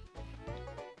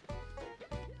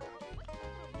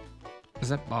 Is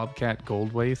that Bobcat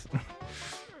Goldthwait?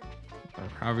 Or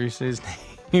however you say his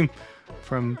name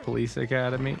from Police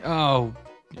Academy? Oh,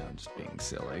 yeah, I'm just being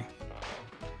silly.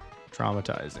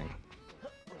 Traumatizing.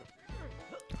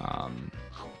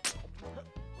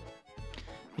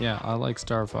 Yeah, I like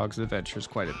Star Fox Adventures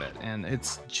quite a bit, and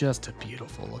it's just a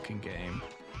beautiful looking game.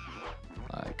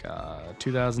 Like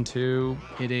 2002,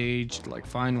 it aged like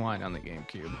fine wine on the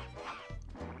GameCube.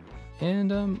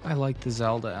 And I like the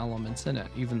Zelda elements in it,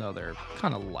 even though they're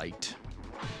kind of light.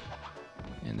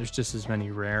 And there's just as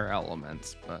many rare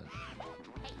elements, but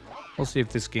we'll see if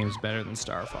this game's better than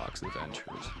Star Fox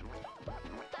Adventures.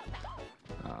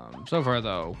 So far,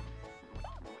 though,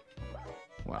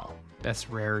 well, best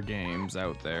Rare games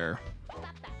out there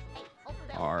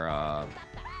are,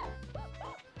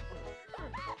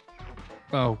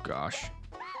 oh gosh.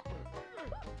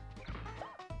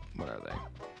 What are they?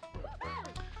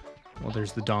 Well,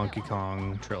 there's the Donkey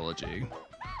Kong trilogy.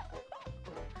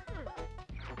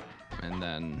 And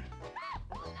then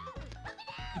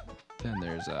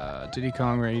there's Diddy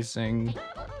Kong Racing,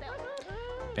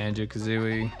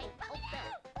 Banjo-Kazooie,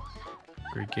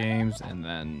 great games, and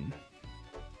then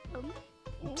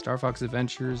Star Fox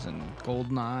Adventures and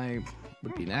GoldenEye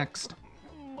would be next.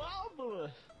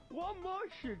 Marvelous. One more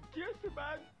should just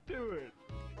about do it.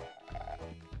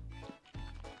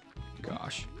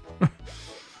 Gosh.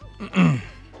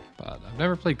 But I've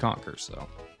never played Conker, so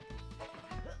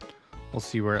we'll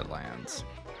see where it lands.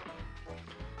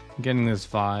 I'm getting this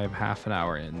vibe half an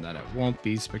hour in that it won't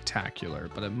be spectacular,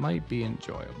 but it might be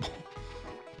enjoyable.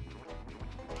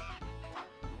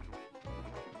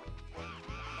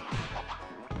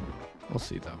 We'll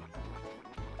see though.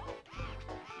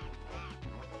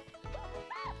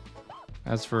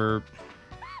 As for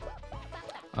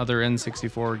other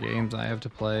N64 games I have to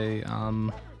play,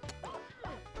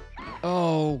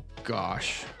 oh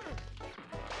gosh.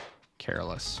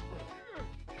 Careless.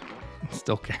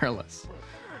 Still careless.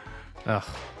 Ugh.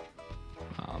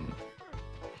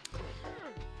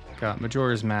 Got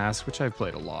Majora's Mask, which I've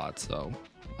played a lot, so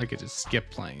I could just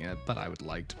skip playing it, but I would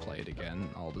like to play it again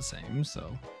all the same,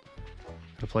 so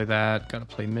gotta play that. Gotta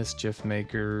play Mischief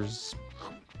Makers.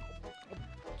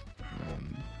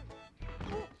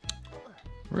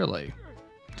 Really?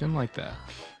 Didn't like that.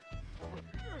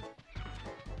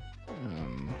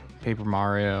 Paper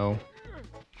Mario.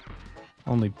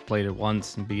 Only played it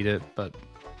once and beat it, but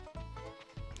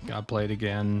gotta play it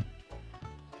again.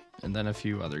 And then a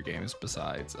few other games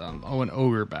besides. Oh, and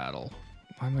Ogre Battle.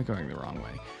 Why am I going the wrong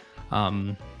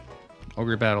way?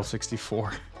 Ogre Battle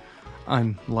 64.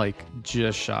 I'm like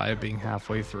just shy of being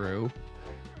halfway through.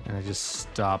 And I just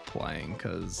stopped playing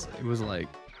because it was like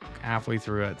halfway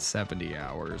through at 70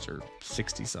 hours or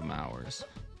 60 some hours.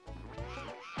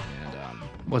 And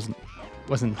wasn't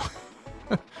wasn't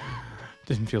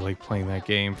didn't feel like playing that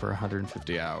game for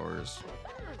 150 hours.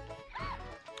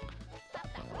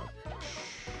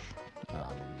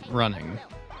 Running.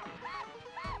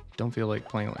 Don't feel like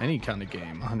playing any kind of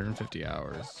game 150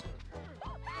 hours.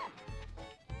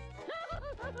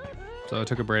 So I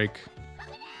took a break.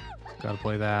 Gotta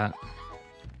play that.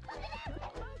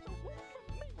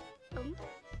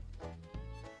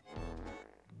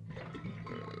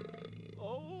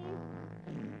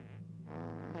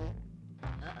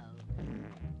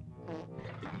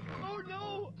 Oh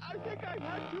no! I think I've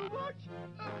had too much!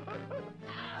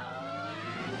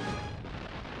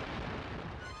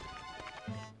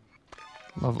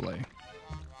 Lovely.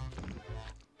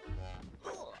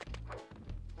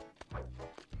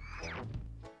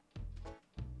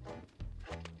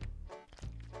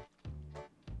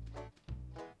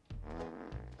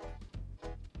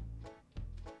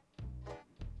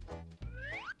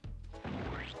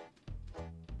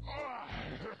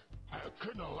 I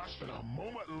couldn't have lasted a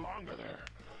moment longer there.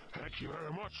 Thank you very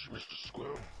much, Mr.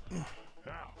 Squirrel.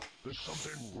 Now, there's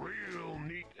something real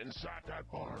neat inside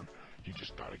that barn. You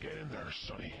just gotta get in there,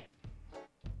 Sonny.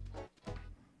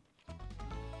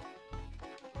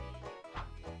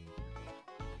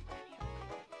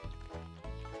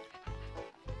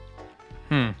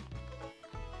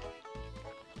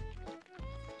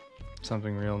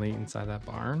 Something real neat inside that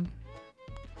barn.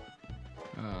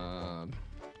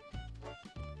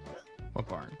 What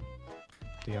barn?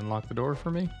 Did he unlock the door for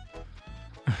me?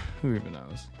 Who even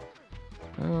knows?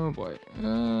 Oh boy.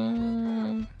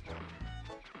 Oh.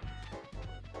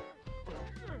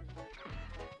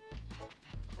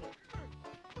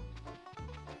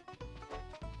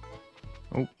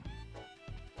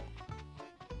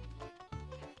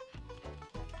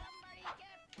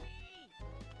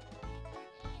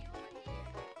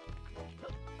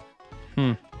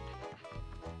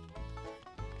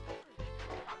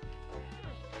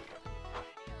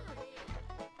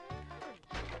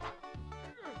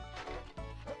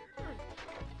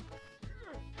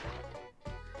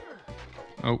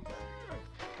 Oh.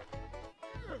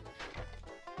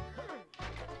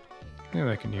 Yeah,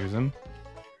 I can use him.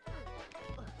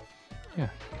 Yeah.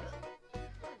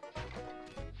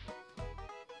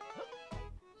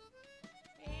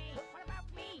 Hey, what about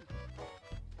me?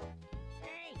 Hey!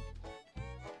 Hey!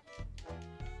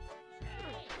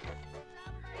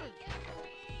 Somebody get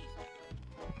me!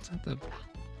 Is that the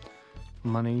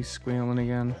money squealing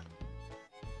again?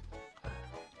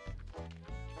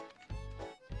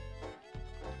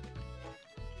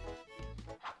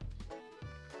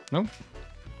 Nope.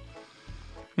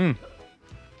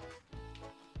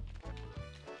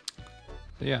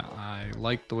 Yeah, I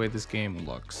like the way this game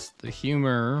looks. The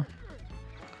humor,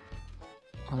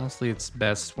 honestly, it's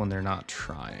best when they're not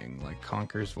trying. Like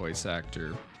Conker's voice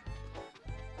actor,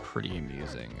 pretty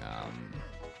amusing.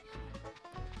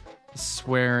 The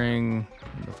swearing,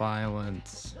 and the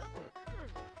violence,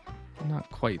 not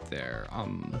quite there.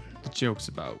 The jokes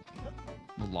about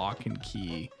the lock and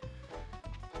key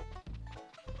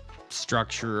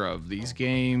structure of these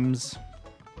games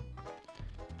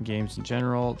in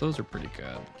general, those are pretty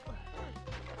good.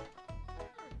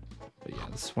 But yeah,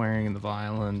 the swearing and the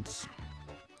violence,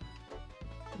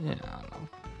 yeah, I don't know,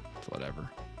 it's whatever.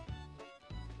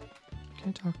 Can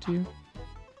I talk to you?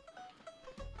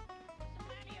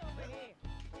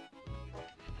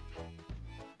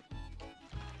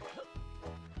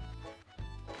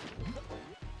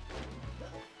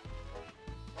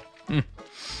 I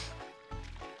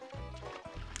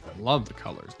love the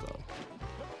colors though.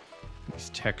 These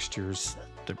textures,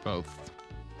 they're both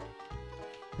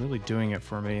really doing it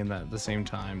for me, and at the same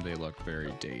time they look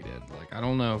very dated. Like, I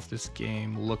don't know if this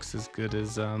game looks as good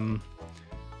as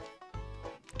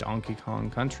Donkey Kong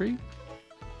Country,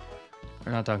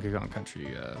 or not Donkey Kong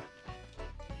Country. Am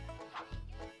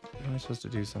I supposed to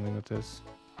do something with this?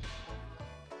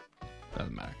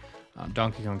 Doesn't matter.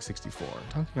 Donkey Kong 64.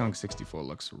 Donkey Kong 64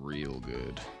 looks real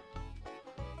good.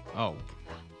 Oh.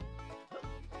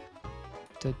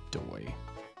 The doy.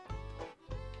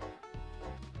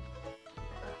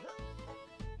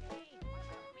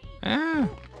 Ah!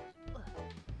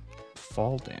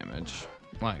 Fall damage.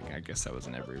 Like, I guess that was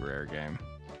in every Rare game.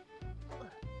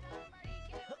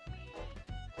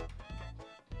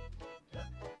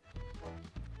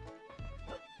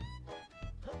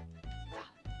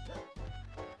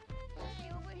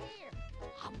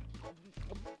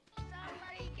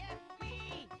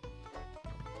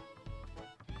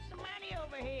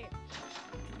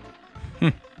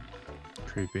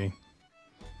 Creepy.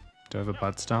 Do I have a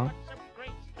butt stomp?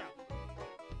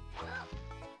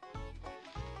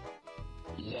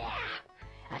 Yeah,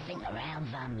 I think the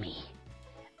round's on me.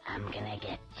 I'm gonna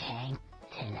get tanked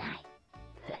tonight.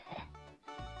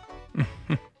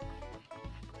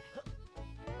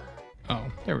 Oh,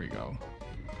 there we go.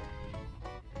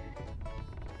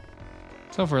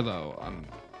 So far though,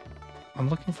 I'm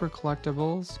looking for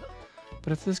collectibles,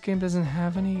 but if this game doesn't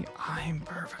have any, I'm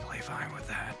perfectly fine with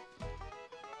that.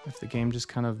 If the game just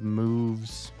kind of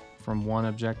moves from one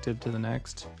objective to the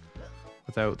next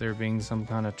without there being some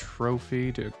kind of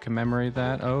trophy to commemorate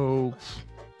that, oh,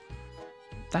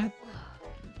 that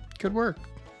could work.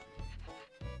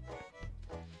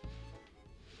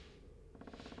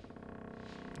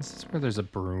 This is where there's a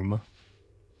broom.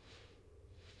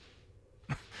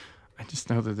 I just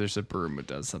know that there's a broom who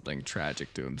does something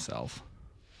tragic to himself.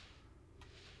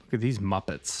 Look at these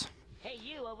Muppets. Hey,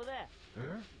 you over there.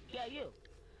 Huh? Yeah, you.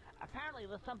 Apparently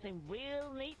there's something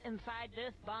real neat inside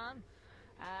this barn.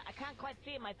 I can't quite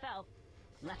see it myself.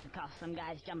 Unless, of course, some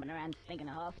guy's jumping around stinking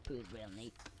a horse poo's real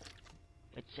neat.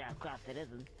 Which, of course, it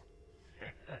isn't.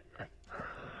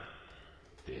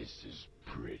 This is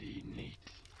pretty neat.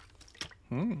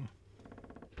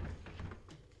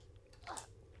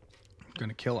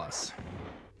 Gonna kill us.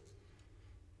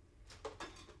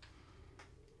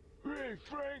 Hey,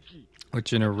 Frankie.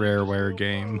 Which in a Rareware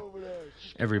game,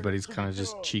 everybody's kind of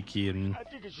just cheeky and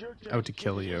out to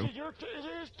kill you. Is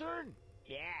it his turn?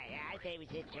 Yeah, I say it was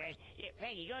his turn. Yeah,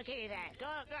 Frankie, go and kick his ass. Go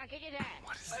on, kick his ass.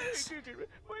 What is this?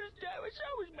 What is that? It's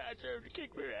always my turn to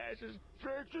kick their asses.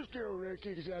 Frank, just get over there and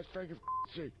kick his ass, Frankie,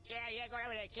 for sake. Yeah, go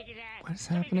over there, kick his ass. What is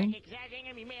happening? Kick his ass, ain't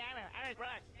gonna be me. I'm a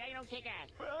grunt. I don't kick ass.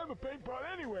 Well, I'm a paint pot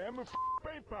anyway. I'm a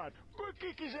paint pot. But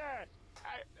kick his ass.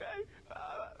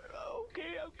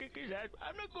 Okay, I'll kick his ass.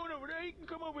 I'm not going over there. He can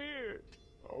come over here.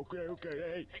 Okay.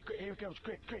 Hey, here it comes.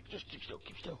 Quick. Just keep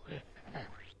still.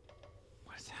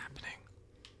 What is happening?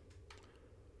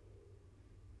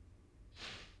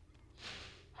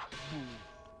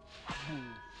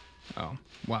 Oh,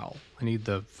 well, I need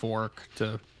the fork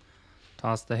to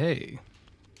toss the hay.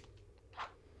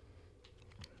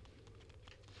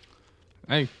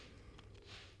 Hey.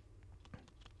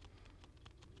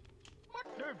 What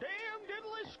the damn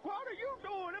diddly squat are you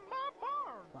doing in my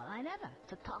barn? Well, I never.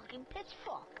 It's a talking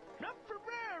pitchfork. Not from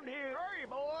around here, are you,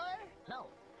 boy? No,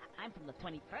 I'm from the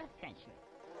 21st century.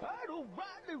 I don't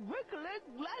rightly recollect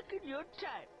liking your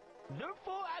type.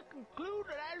 Therefore, I conclude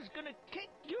that I was gonna kick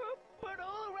your butt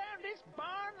all around this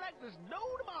barn like there's no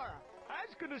tomorrow. I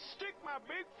was gonna stick my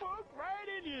big fork right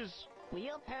in yours. Were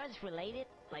your parents related,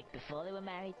 like before they were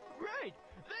married? Right,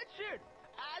 that's it.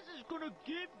 I was gonna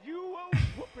give you a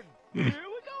whooping. Here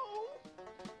we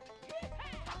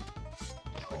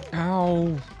go.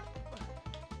 Ow.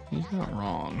 He's not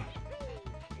wrong.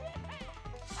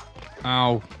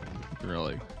 Ow.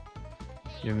 Really?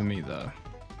 Giving me the...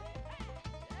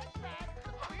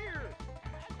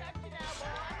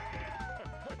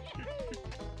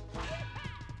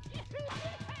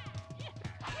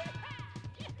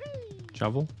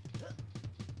 shovel?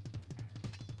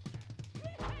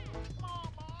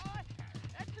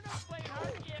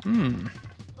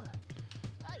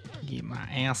 Get my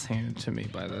ass handed to me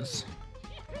by this.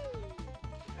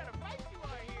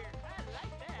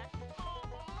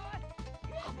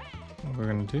 What we're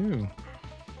gonna do?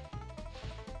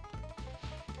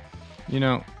 You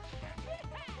know.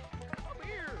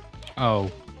 Oh,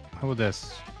 how about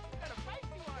this?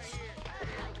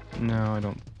 No, I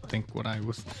don't think what I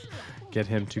was get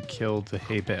him to kill the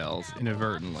hay bales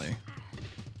inadvertently.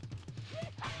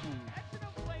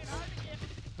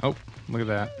 Oh, look at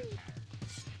that.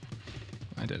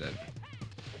 I did it.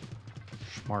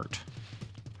 Smart.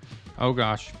 Oh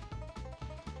gosh.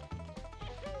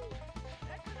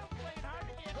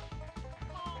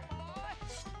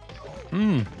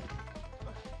 You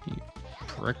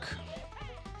prick.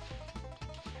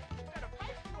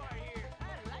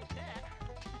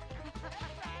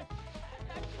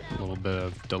 A little bit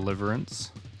of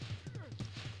deliverance.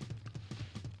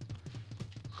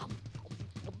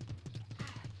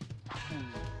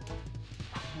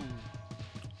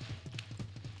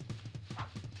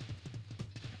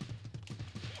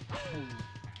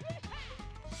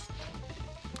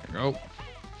 There we go.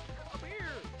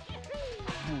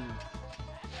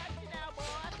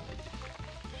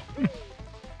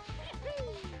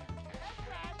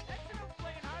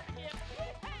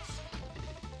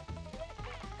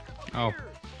 Oh.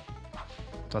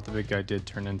 Thought the big guy did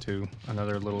turn into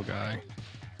another little guy.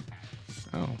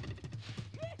 Oh.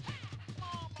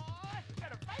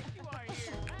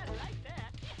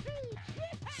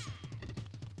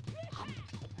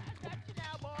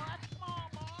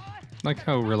 Like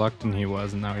how reluctant he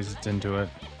was, and now he's just into it.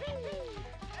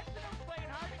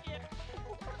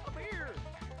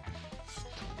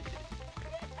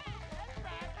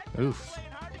 Oof.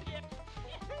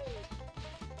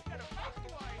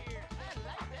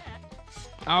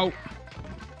 Ow.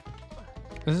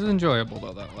 This is enjoyable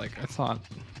though. Like I thought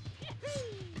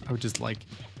I would just like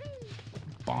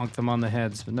bonk them on the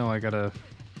heads, but no, I gotta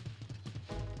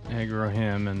aggro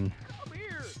him and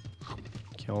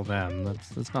kill them.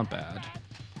 That's not bad.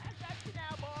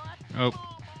 Oh.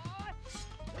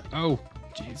 Oh,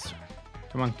 jeez.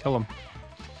 Come on, kill him.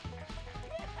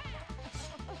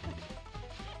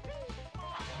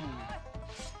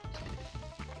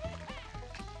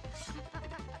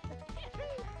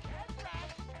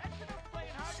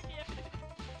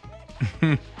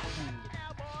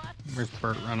 Where's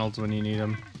Burt Reynolds when you need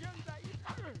him?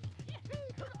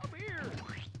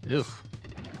 Ugh.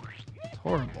 It's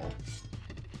horrible.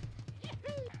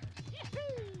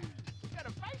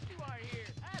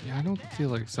 Yeah, I don't feel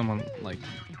like someone like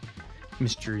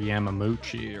Mr.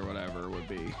 Yamamochi or whatever would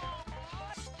be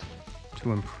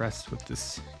too impressed with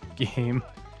this game.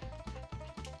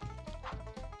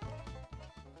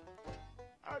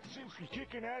 I've seen some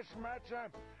kicking ass in my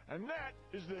time, and that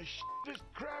is the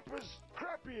crappiest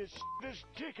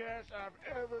kick-ass I've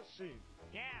ever seen.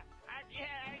 Yeah,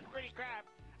 that's pretty crap.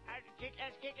 As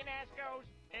kicking ass goes,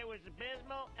 it was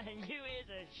abysmal, and you is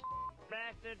a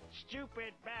bastard,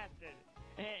 stupid bastard.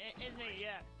 Isn't he?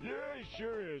 Yeah. Yeah, he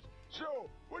sure is. So,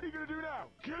 what are you gonna do now?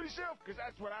 Kill yourself? Because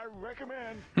that's what I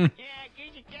recommend. Yeah,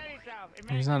 you should kill yourself.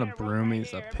 He's not a broom,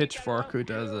 he's a pitchfork who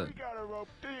does it. We got a rope.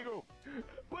 There you go.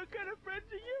 What kind of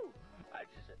friends are you?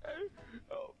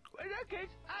 In that case,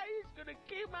 I is gonna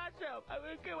kill myself. I'm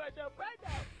gonna kill myself right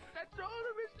now. That's all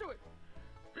there is to it.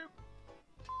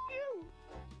 You.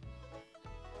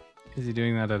 Is he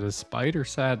doing that out of spite or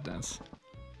sadness?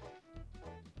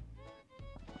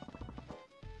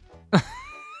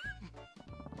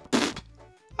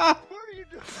 What are you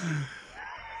doing?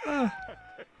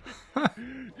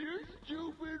 You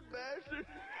stupid bastard.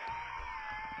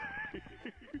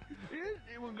 He hasn't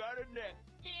even got a neck.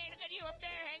 Yeah, look at you up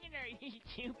there hanging there. You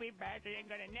stupid bastard ain't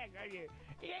got a neck, are you?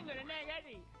 He ain't got a neck, has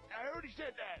he? I already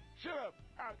said that. Shut up.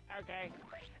 Oh, okay.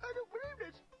 I don't believe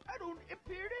this. I don't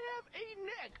appear to have a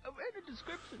neck of any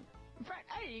description. In fact,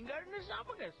 I ain't got an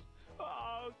esophagus.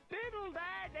 Oh, diddle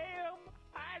die damn.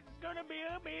 I was gonna be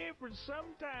up here for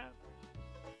some time.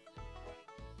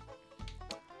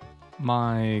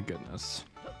 My goodness.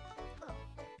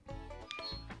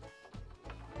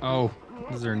 Oh,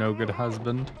 is there no good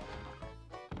husband?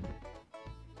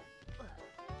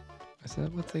 Is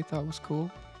that what they thought was cool?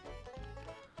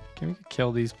 Can we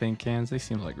kill these pink cans? They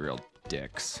seem like real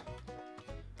dicks.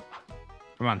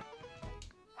 Come on.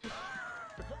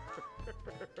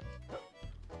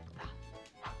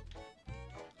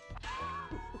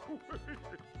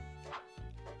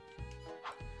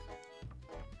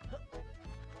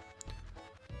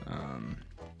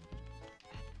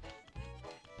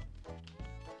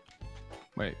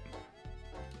 Wait.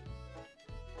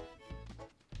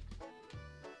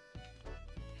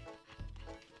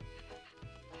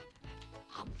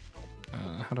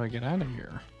 How do I get out of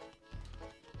here?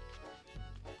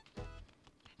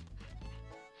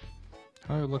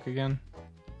 How do I look again?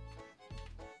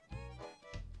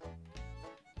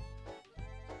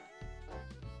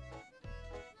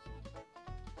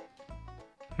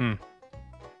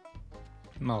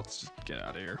 Well, let's just get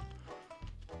out of here.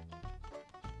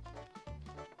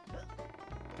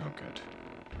 Oh, good.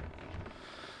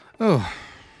 Oh.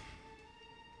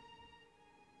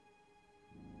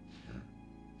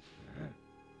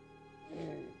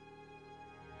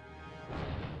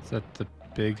 Is that the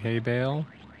big hay bale?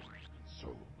 So,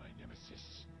 my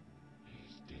nemesis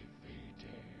is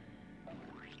defeated.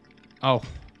 Oh.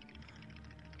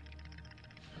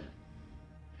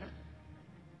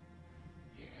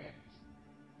 Yes,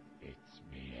 it's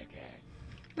me again.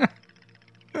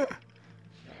 Right.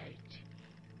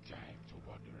 Time to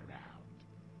wander around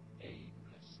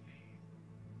aimlessly.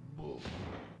 Move.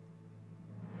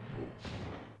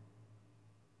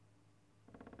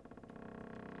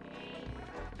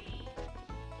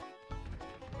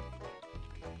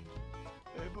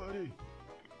 Hey, buddy.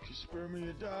 Can you spare me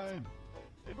a dime?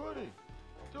 Hey, buddy.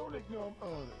 Don't ignore me.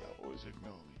 Oh, they always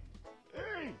ignore me.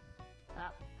 Hey!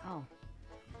 Oh.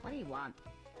 What do you want?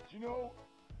 You know,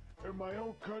 in my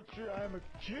own country, I'm a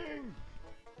king.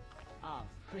 Oh,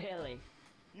 really?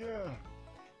 Yeah.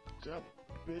 That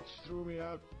bitch threw me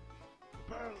out.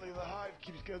 Apparently, the hive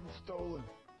keeps getting stolen.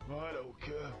 Well, I don't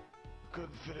care. I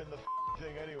couldn't fit in the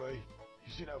thing anyway.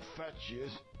 You seen how fat she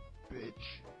is?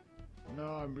 Bitch.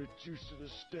 Now I'm reduced to the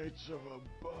states of a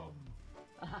bum.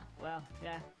 Well,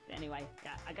 yeah. Anyway,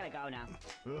 I gotta go now.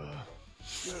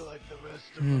 You're like the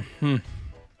rest of them.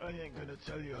 I ain't gonna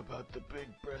tell you about the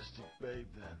big-breasted babe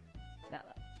then.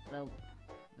 The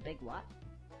big what?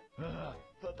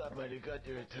 Thought that might have got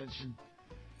your attention.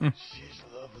 She's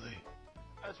lovely.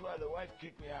 That's why the wife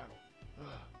kicked me out.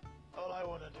 All I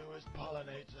want to do is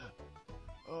pollinate her.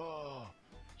 Oh,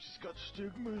 she's got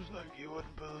stigmas like you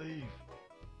wouldn't believe.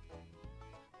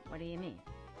 What do you mean?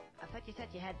 I thought you said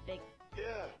you had big...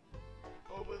 Yeah,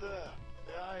 over there,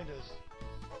 behind us.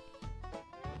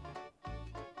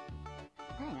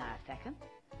 Hang on a second.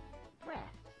 Breast.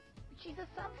 She's a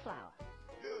sunflower.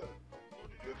 Yeah, what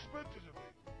did you expect her to be?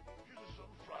 She's a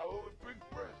sunflower with big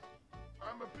breasts.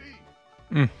 I'm a bee.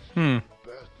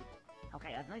 Bastard.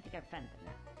 Okay, I don't think I'm offended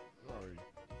now. Sorry.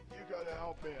 You gotta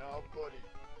help me out, buddy.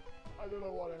 I don't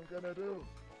know what I'm gonna do.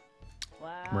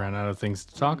 Well... Ran out of things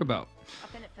to talk about.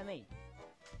 What's in it for me?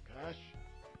 Cash?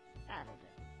 That'll do.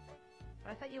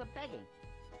 But I thought you were begging.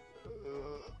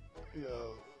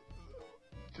 Yeah.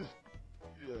 Just,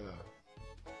 yeah.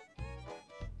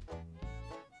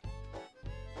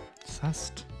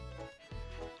 Sussed.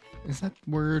 Is that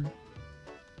word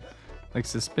like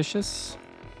suspicious?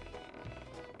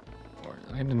 Or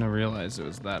I didn't realize it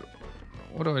was that.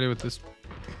 What do I do with this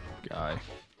guy?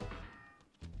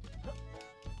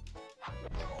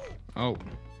 Oh.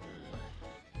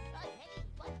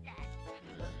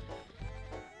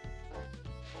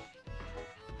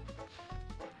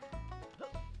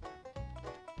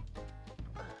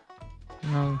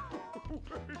 No.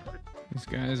 These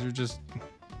guys are just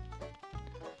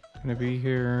gonna be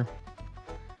here.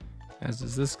 As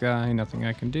is this guy, nothing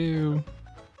I can do.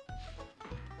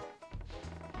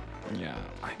 Yeah,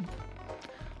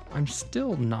 I'm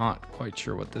still not quite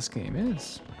sure what this game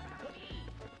is.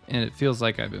 And it feels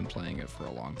like I've been playing it for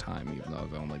a long time, even though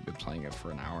I've only been playing it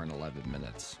for an hour and 11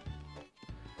 minutes.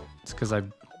 It's because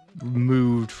I've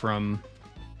moved from...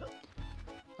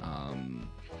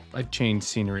 I've changed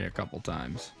scenery a couple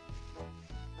times.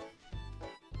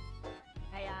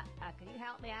 Hey, can you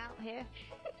help me out here?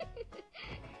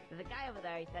 There's a guy over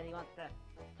there, he said he wants to...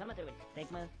 Something to do with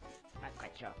stigmas. Not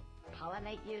quite sure.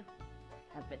 Pollinate you?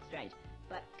 That's a bit strange,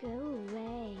 but... Go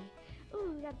away.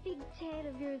 Ooh, that big tail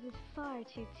of yours is far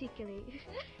too tickly.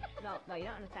 No, you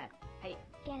don't understand. Hey...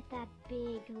 Get that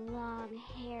big, long,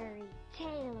 hairy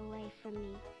tail away from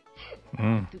me.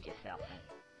 Do it yourself,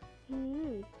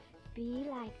 then. Be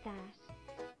like that.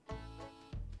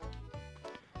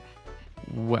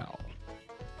 Well.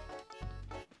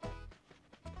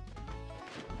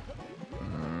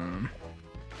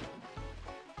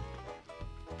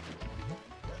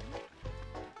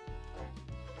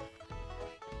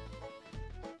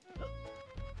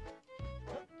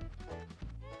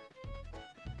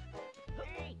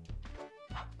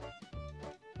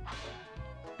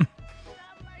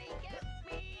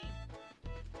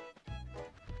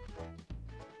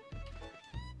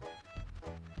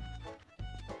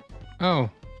 Oh.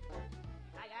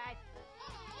 Hi, guys.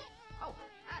 Oh,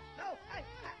 no.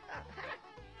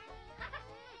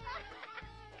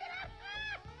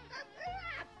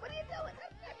 What are you doing?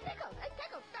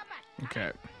 Tickle, stop it.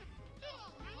 Okay.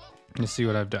 Let's see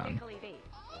what I've done. Tickly bee.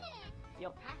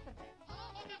 You're pacifist.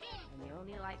 And you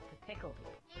only like to tickle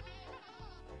people.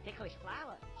 Ticklish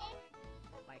flowers.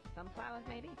 Like sunflowers,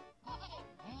 maybe?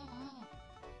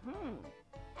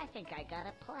 I think I got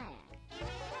a plan.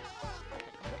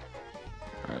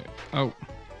 Alright. Oh.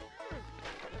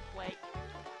 This way.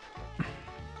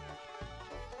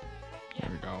 There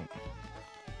we go.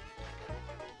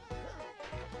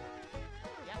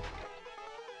 Yep.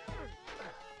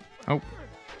 Oh.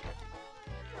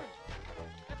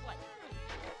 This way.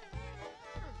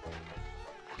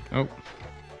 Oh.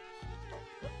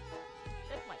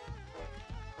 This way.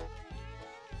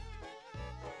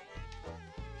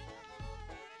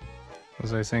 What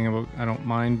was I saying about I don't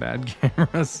mind bad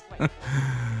cameras?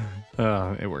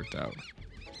 It worked out.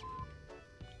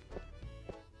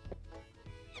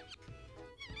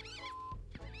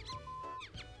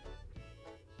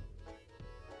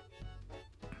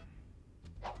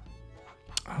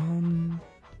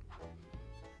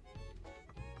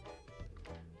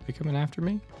 They coming after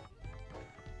me?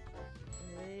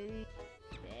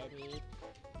 Steady.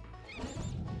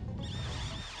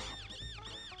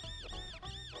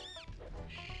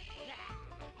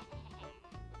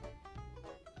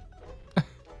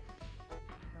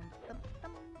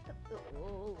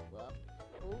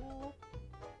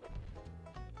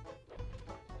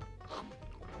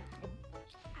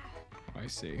 I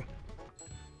see.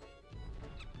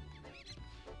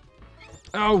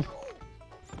 Oh!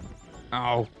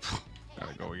 Oh!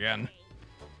 Gotta go again.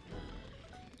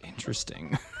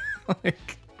 Interesting.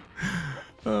 Like,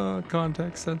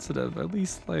 context sensitive. At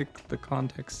least, like, the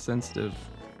context sensitive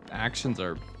actions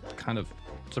are kind of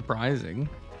surprising.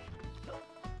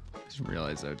 I didn't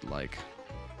realize I'd like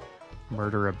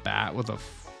murder a bat with a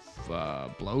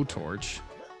blowtorch.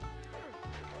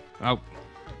 Oh.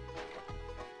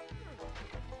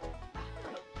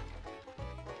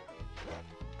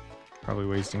 Probably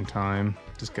wasting time.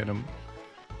 Just get him.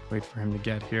 Wait for him to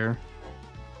get here.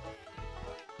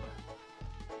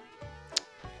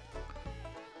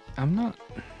 I'm not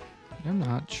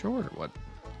sure what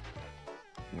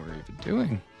we're even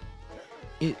doing.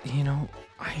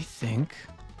 I think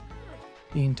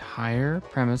the entire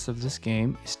premise of this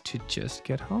game is to just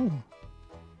get home.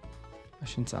 I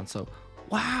shouldn't sound so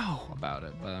wow about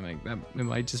it, but I mean, it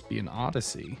might just be an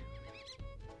odyssey.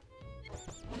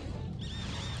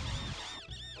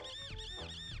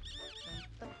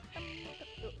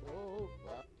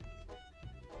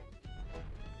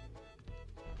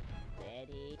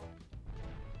 Ready.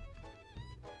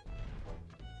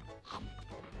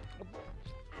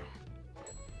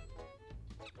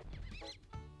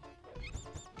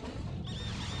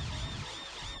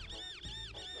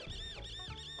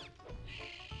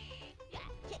 Yeah,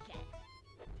 kick it.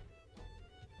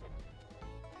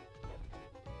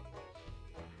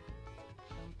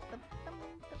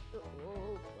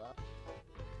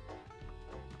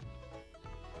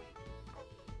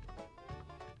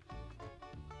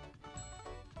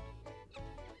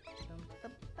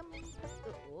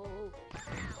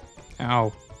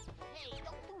 Ow. Hey,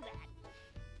 don't do that.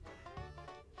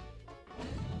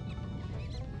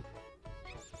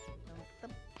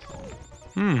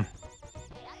 Hmm. Hey,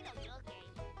 I know your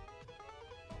game.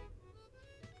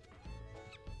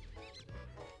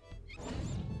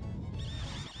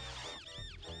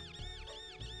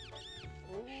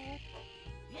 Oh,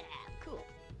 yeah, cool.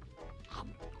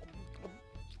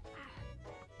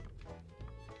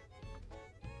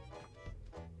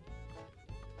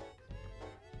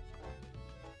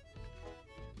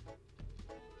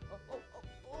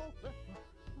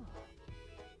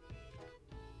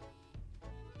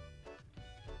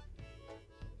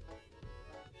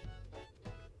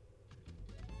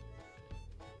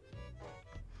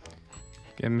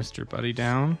 Get Mr. Buddy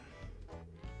down.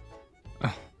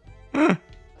 Oh.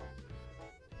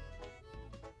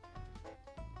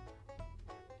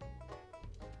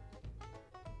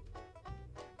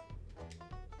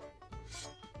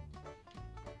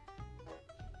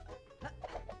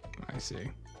 I see.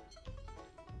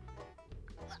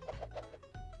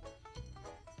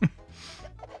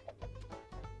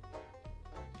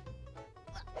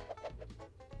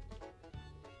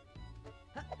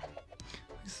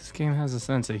 This game has a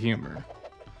sense of humor.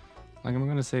 Like, I'm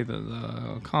gonna say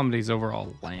the comedy's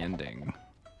overall landing.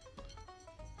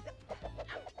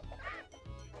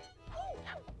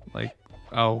 Like,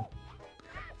 oh,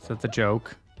 is that the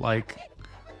joke? Like,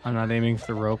 I'm not aiming for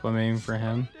the rope, I'm aiming for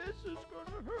him. This is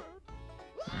gonna hurt.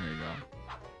 There you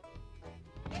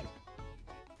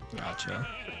go. Gotcha.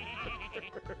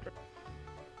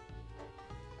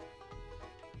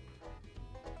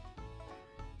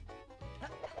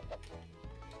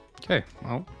 Okay,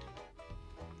 well,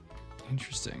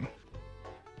 interesting.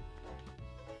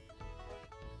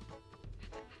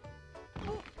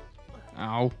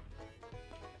 Ow.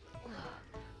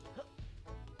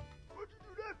 What'd you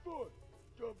do that for?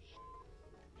 Dumb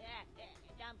Yeah,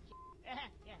 dumb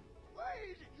yeah. Why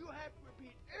is it you have to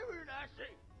repeat everything I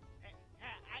say?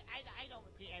 I don't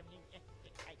repeat everything.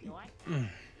 Do I?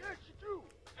 Yes, you do,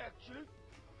 actually.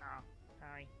 Oh,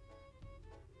 sorry.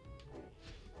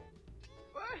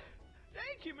 What?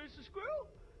 Thank you, Mr. Squirrel.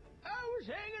 I was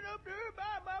hanging up there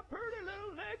by my pretty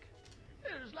little neck.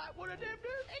 It was like one of them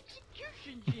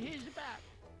executions you hears about.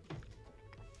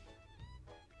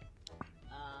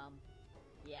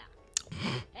 Yeah.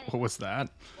 What was that?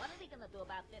 What are they gonna do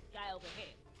about this guy over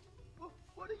here? Well,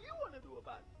 what do you want to do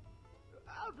about it?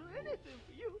 I'll do anything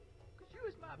for you, because you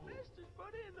is my bestest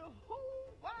buddy in the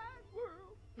whole wide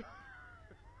world.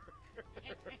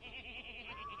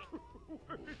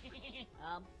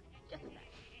 Just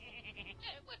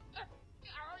a sec.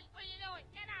 What are you doing?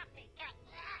 Get off me!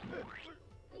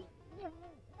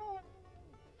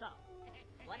 So,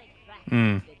 what exactly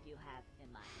did you have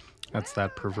in mind? That's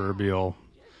that proverbial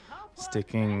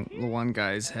sticking the one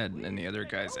guy's head in the other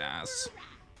guy's ass.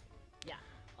 Yeah,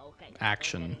 okay.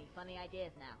 Action. Don't get any funny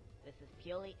ideas now. This is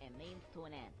purely a means to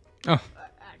an end. Oh,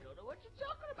 I don't know what you're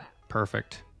talking about.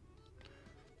 perfect.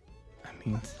 I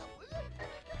mean,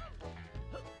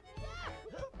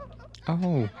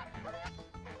 oh.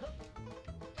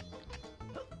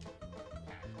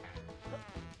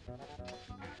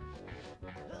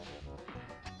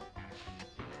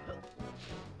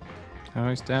 How do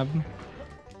I stab him?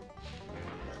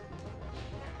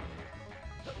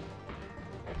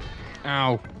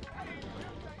 Ow.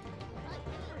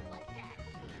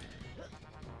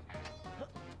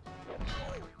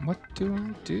 What do I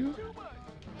do?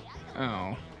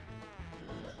 Oh.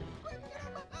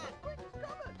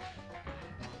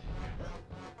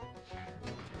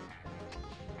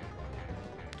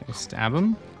 Do I stab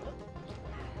him?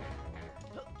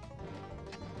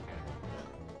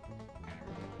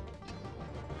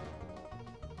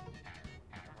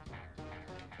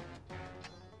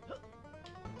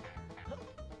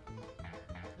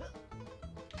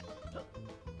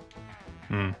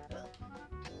 Hmm.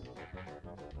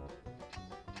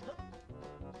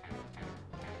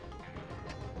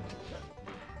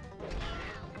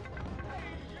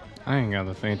 I ain't got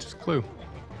the faintest clue.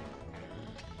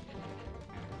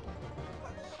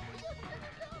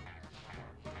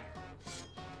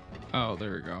 Oh,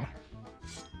 there we go.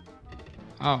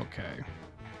 Okay.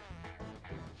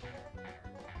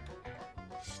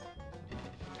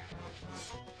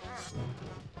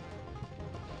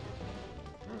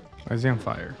 Why is he on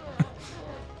fire?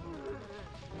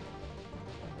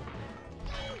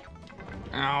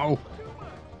 Ow.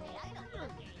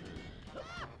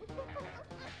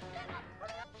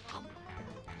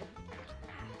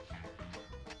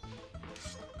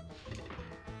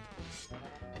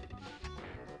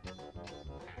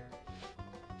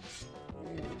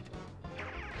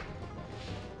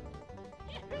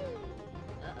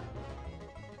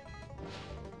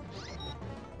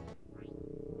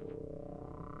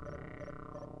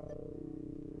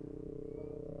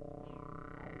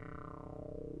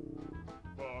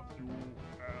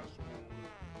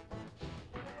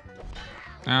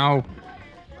 Ow.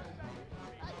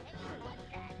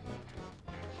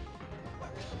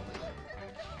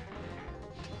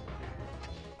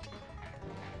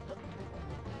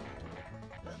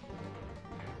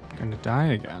 I'm gonna die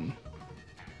again.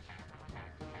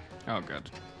 Oh, good.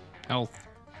 Health.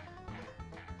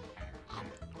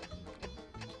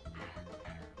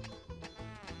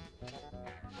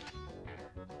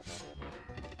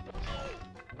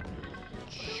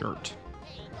 Shirt.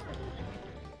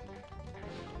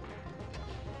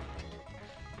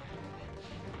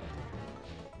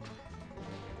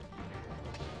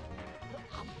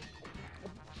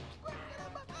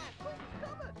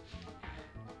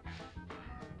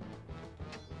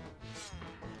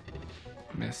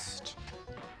 Missed.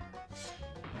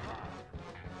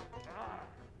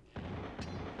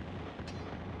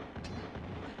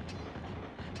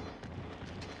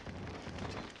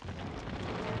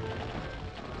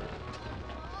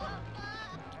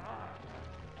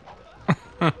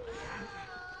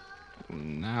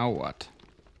 Now what?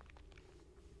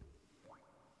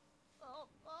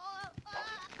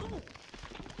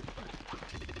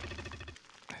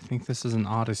 I think this is an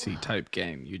Odyssey type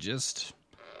game. You just...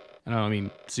 I don't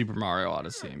mean Super Mario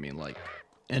Odyssey. I mean like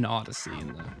an Odyssey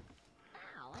in the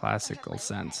classical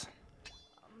sense.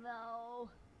 No.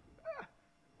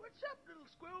 What's up, little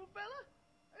squirrel fella?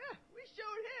 We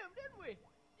showed him, didn't we?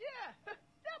 Yeah,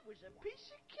 that was a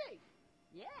piece of cake.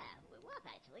 Yeah, it was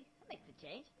actually. That makes a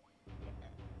change.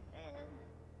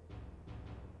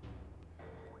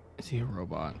 Is he a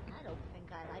robot? I don't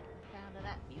think I like the sound of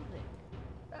that music.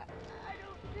 I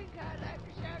don't think I like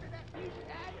the sound of that music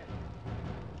either.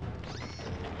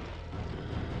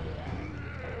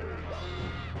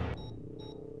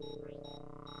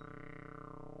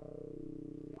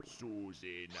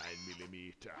 Susie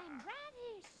 9mm. I'm right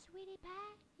here, sweetie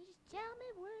pie. You just tell me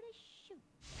where to shoot.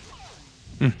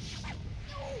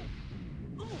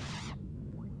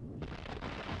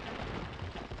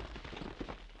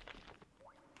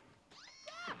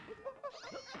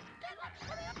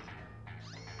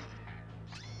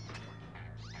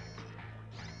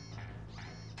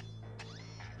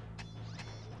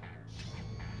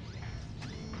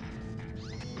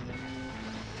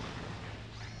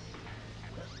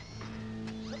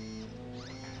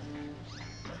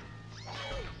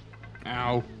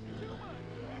 Ow.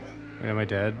 Wait, am I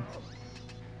dead?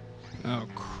 Oh,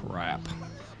 crap.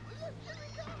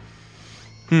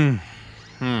 Oh,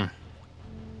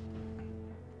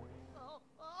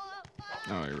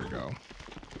 here we go.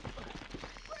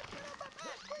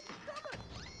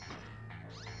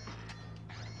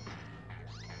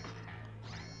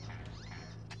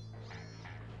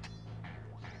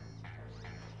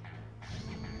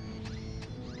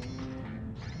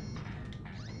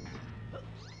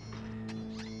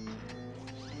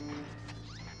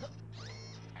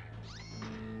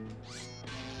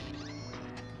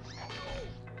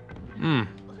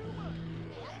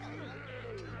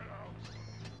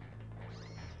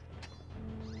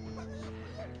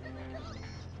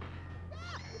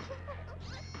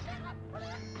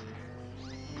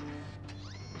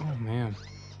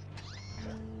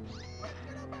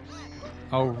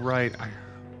 Oh, right.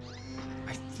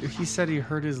 He said he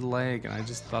hurt his leg, and I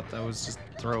just thought that was just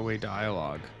throwaway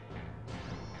dialogue.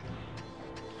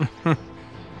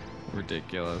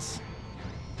 Ridiculous.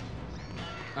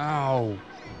 Ow.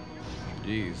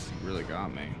 Jeez, he really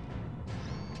got me.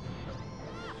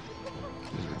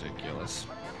 This is ridiculous.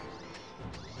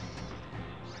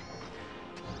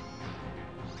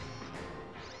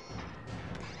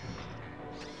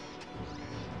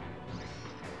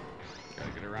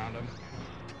 Gotta get around him.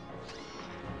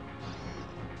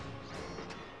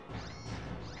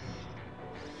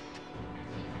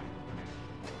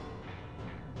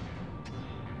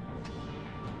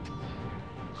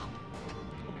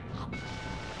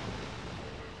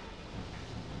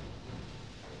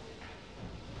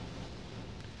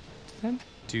 Did that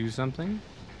do something?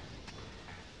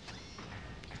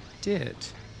 It did.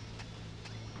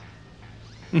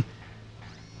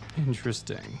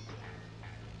 Interesting.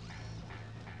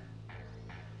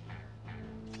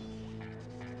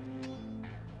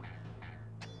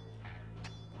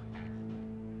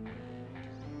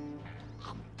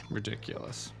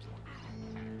 Ridiculous.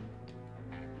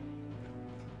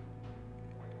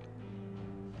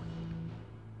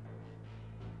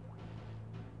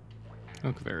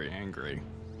 Look very angry.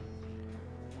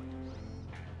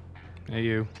 Hey,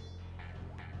 you.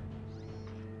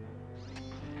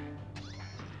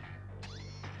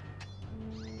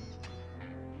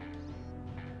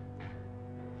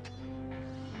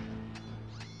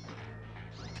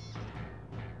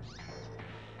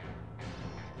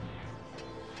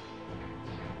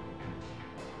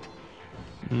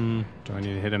 Do I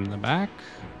need to hit him in the back?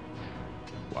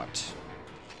 What?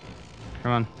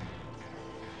 Come on.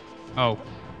 Oh.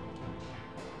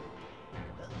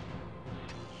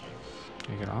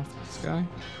 Can I get off this guy?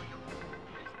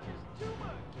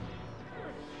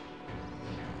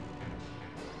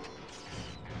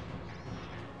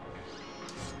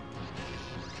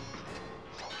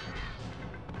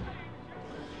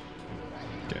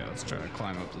 Okay, let's try to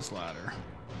climb up this ladder.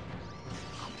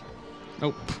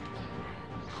 Nope.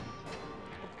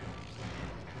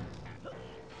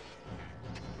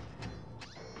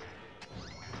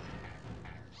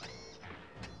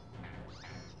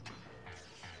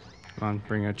 Come on,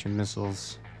 bring out your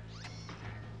missiles.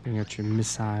 Bring out your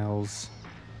missiles.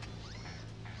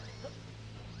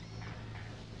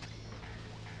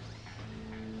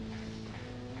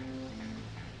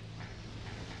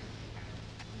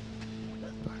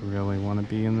 Do I really want to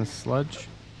be in this sludge?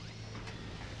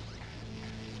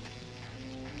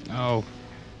 Oh.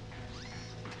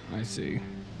 I see.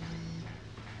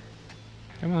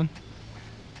 Come on.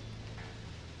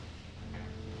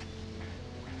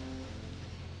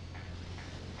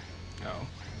 Oh.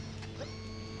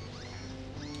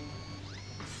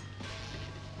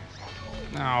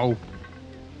 Ow.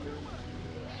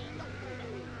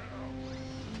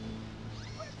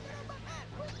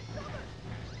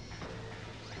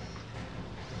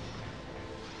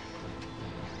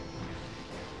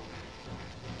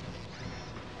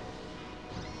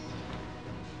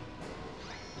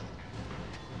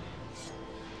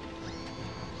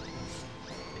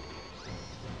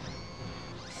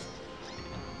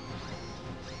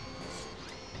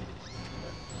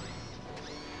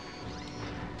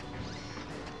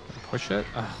 Push it?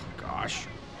 Oh, gosh.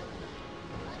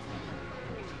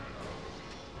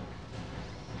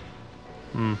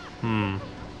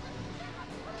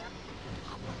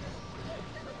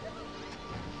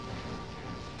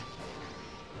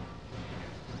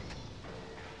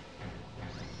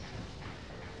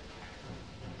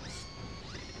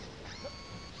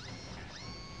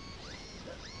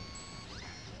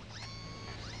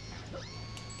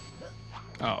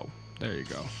 Oh, there you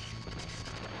go.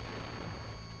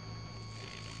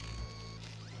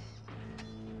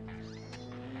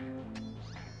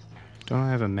 Don't I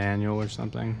have a manual or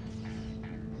something?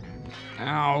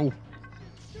 Ow!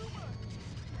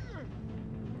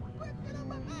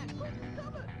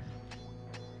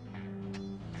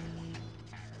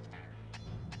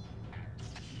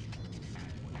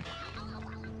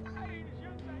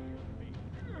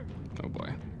 Oh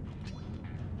boy.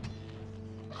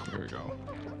 There we go.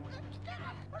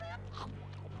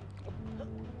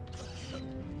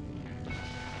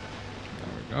 There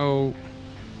we go.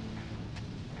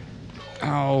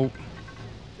 Ow. Here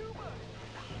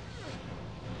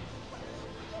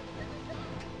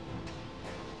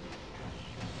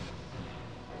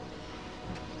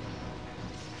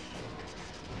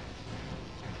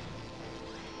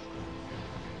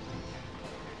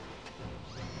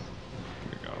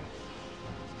we go.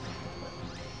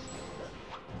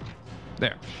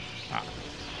 There. Ah.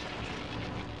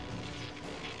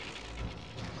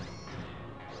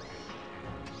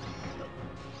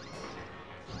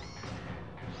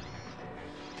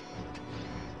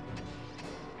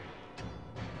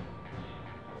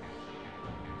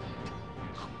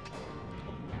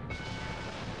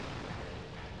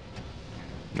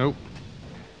 Nope.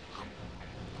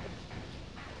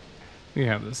 We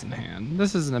have this in hand.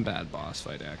 This isn't a bad boss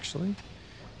fight, actually.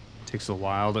 Takes a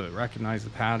while to recognize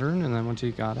the pattern, and then once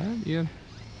you got it, you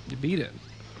beat it.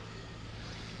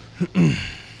 And,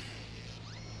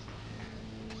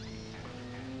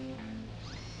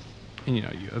 you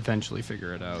know, you eventually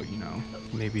figure it out, you know.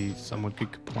 Maybe someone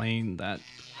could complain that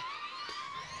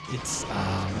it's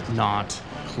not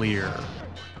clear.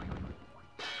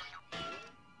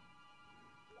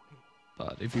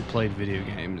 But if you played video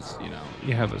games, you know,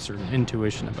 you have a certain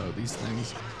intuition about these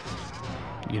things.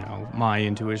 You know, my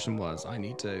intuition was I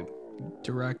need to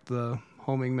direct the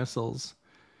homing missiles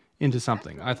into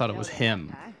something. I thought it was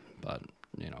him, but,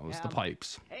 you know, it was the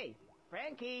pipes. Hey,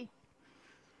 Frankie!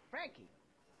 Frankie!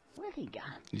 Where's he gone?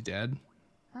 You dead?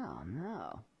 Oh,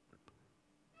 no.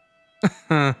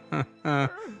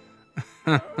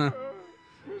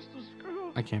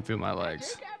 I can't feel my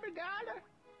legs.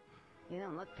 You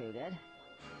don't look too good.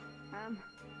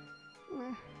 You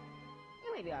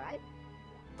may be alright.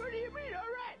 What do you mean, all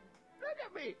right? Look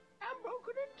at me. I'm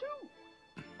broken in two.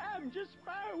 I'm just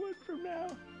firewood from now.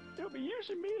 They'll be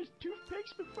using me as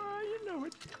toothpicks before you know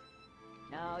it.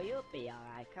 No, you'll be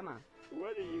alright. Come on.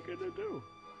 What are you gonna do?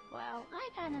 Well, I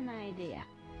got an idea.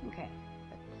 Okay,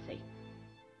 let's see.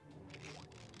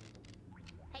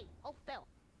 Hey, hold still.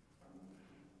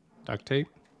 Duct tape?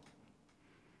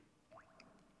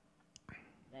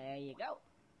 There you go.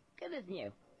 Good as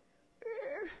new.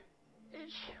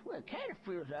 Well, it kind of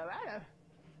feels all right.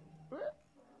 Well,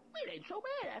 it ain't so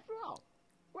bad after all.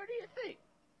 What do you think?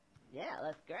 Yeah,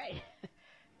 that's great.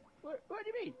 What do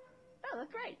you mean? Oh,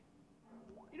 that's great.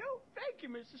 You know, thank you,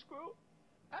 Mr. Squirrel.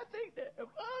 I think that of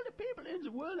all the people in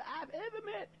the world I've ever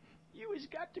met, you has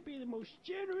got to be the most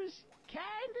generous,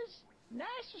 kindest,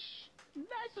 nicest,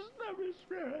 loveliest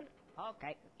friend.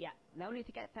 Okay, yeah, no need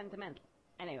to get sentimental.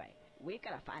 Anyway, we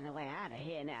gotta find a way out of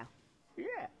here now.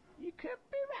 Yeah, you could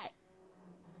be right.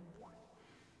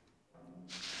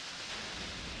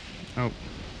 Oh.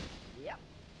 Yep.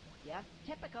 Yep,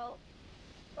 typical.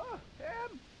 Oh,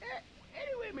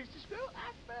 anyway, Mr. Squirrel,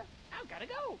 I've gotta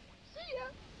go. See ya.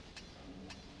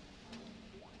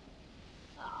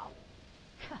 Oh.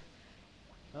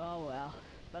 Oh, well.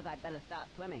 Suppose I'd better start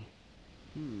swimming.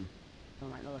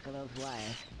 Don't like the look of those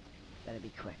wires. Better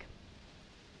be quick.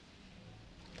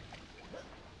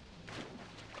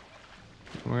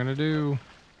 What we're gonna do?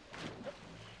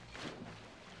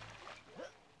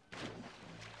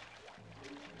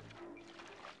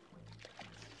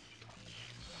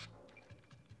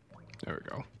 There we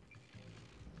go.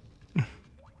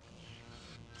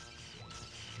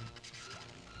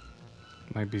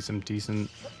 Might be some decent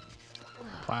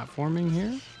platforming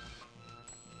here.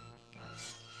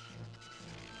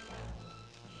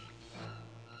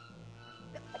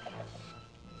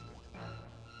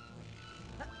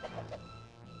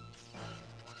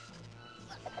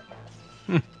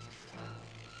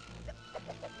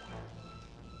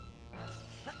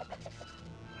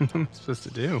 What am I supposed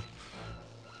to do?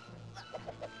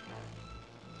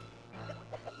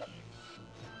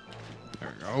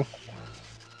 There we go.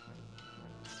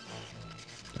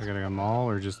 I gotta get them all,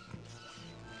 or just...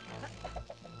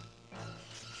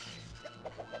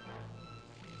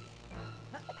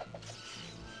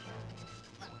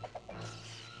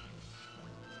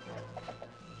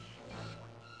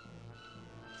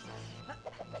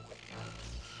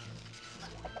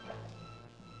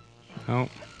 Oh.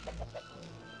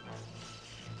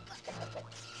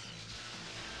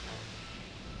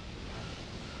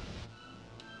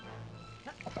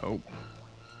 Oh.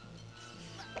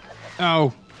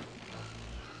 Oh.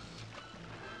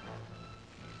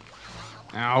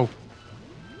 Ow.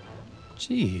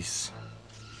 Jeez.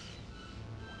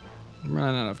 I'm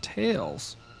running out of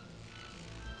tails.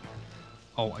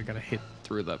 Oh, I gotta hit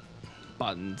through the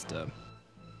buttons to...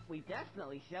 We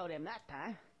definitely showed him that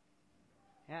time.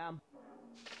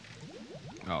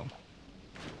 Oh.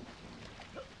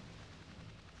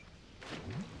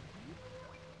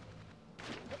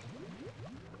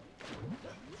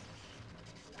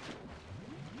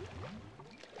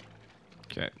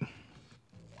 Okay.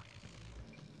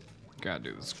 Gotta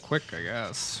do this quick, I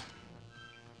guess.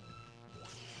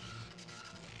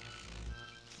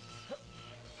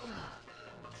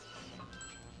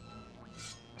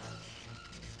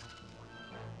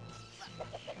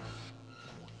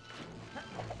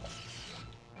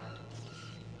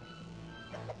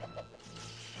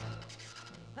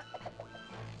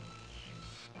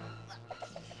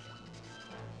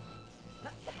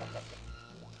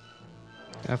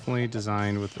 Definitely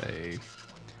designed with a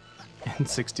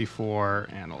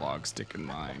N64 analog stick in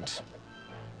mind.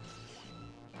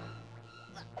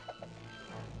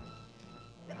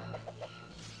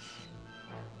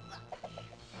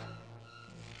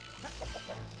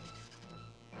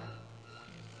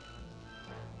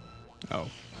 Oh.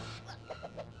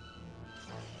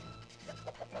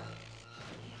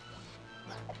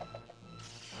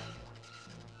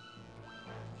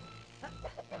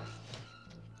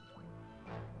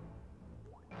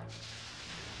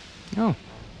 Oh.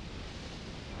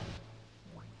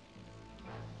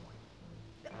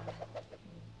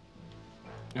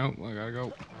 Oh, I gotta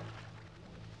go.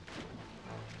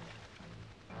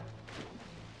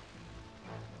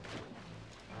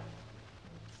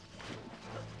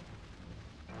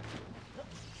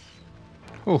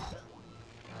 Oh.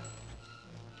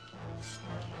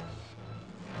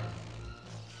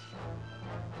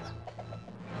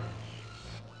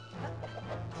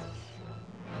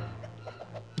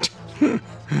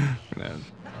 Man.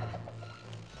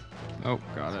 Oh,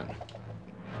 got it.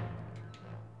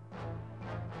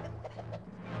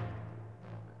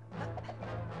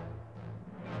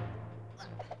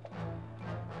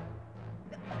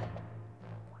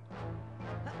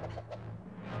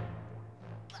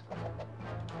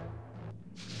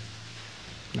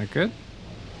 That good?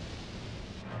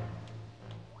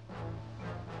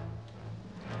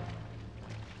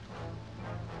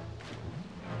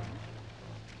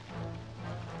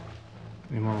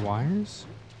 Any more wires?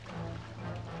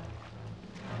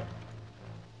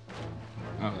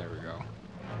 Oh, there we go.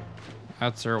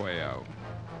 That's our way out.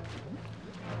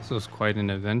 This was quite an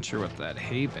adventure with that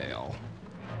hay bale.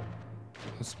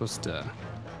 I was supposed to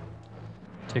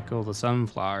tickle the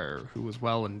sunflower, who was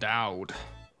well endowed.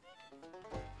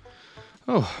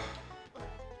 Oh.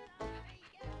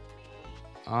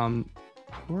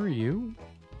 Who are you?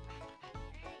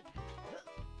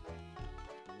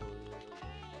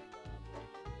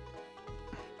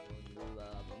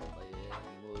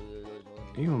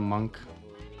 Are you a monk?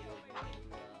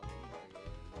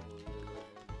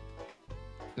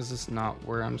 Is this not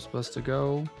where I'm supposed to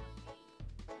go?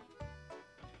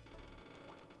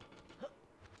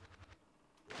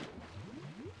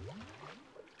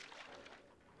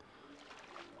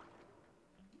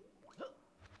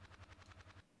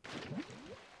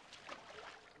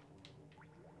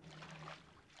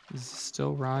 Is it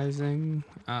still rising?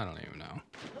 I don't even know.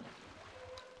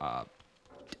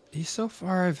 So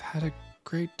far I've had a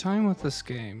great time with this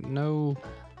game. No,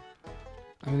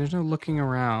 I mean, there's no looking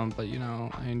around, but you know,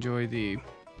 I enjoy the...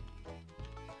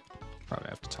 Probably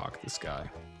have to talk to this guy.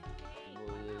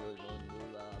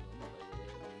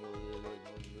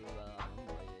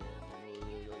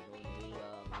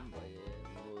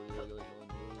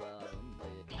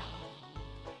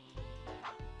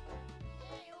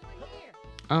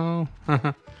 Oh,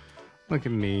 look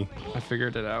at me. I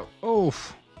figured it out. Oh,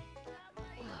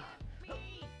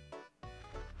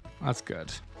 that's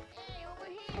good.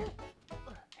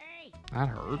 That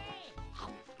hurt.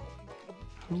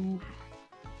 Ooh.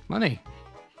 Money.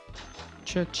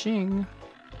 Cha-ching.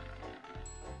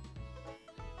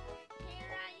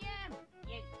 Here I am,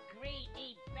 you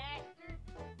greedy bastard.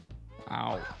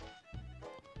 Ow.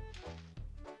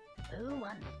 Who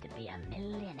wants to be a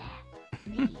millionaire?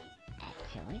 Me,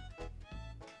 actually.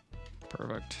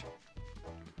 Perfect.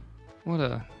 What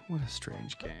a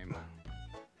strange game.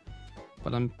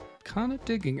 But I'm kind of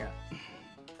digging it.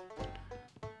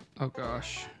 Oh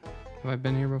gosh. Have I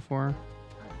been here before?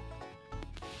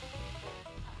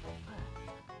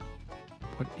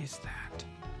 What is that?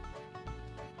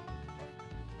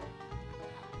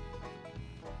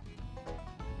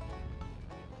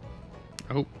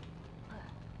 Oh.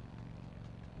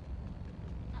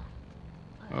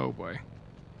 Oh boy.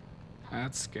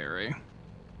 That's scary.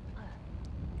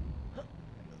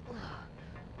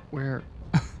 Where?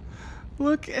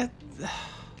 Look at,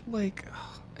 like,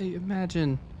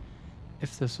 imagine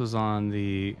if this was on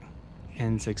the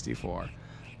N64.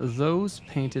 Those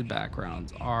painted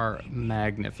backgrounds are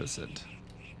magnificent.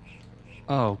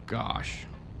 Oh gosh.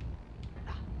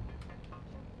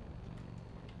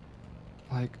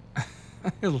 Like,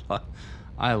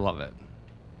 I love it.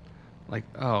 Like,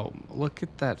 oh, look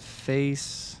at that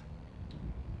face.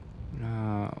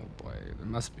 Oh boy, there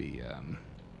must be,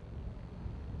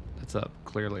 it's up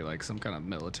clearly like some kind of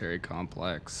military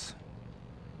complex.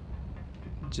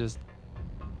 Just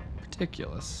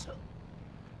ridiculous.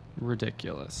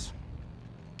 Ridiculous.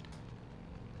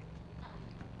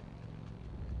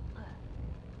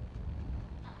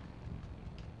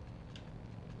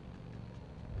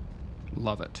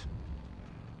 Love it.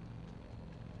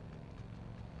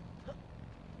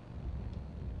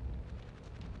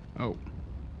 Oh.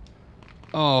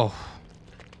 Oh.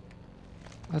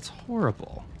 That's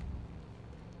horrible.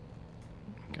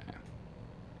 Okay.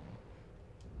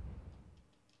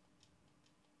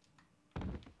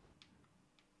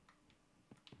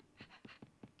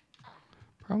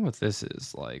 Problem with this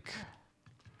is, like,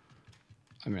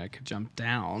 I mean, I could jump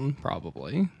down,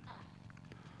 probably.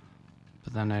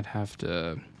 But then I'd have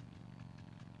to...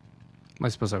 I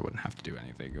suppose I wouldn't have to do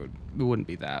anything. It wouldn't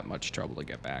be that much trouble to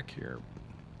get back here.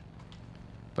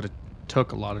 But it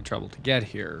took a lot of trouble to get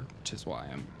here, which is why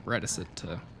I'm reticent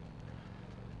to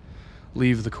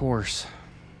leave the course.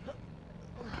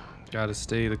 Gotta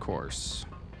stay the course.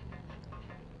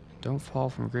 Don't fall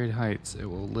from great heights. It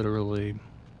will literally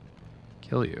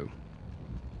kill you.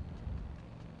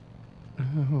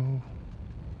 Oh.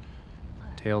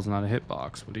 Tail's not a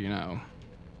hitbox. What do you know?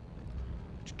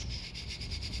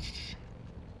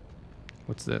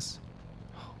 What's this?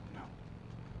 Oh,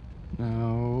 no.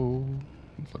 No.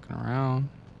 I'm looking around.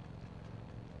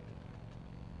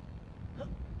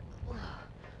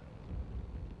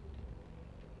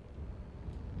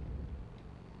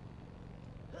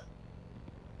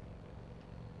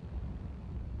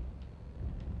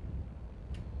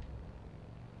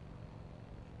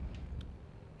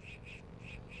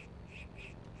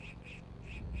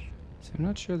 See, I'm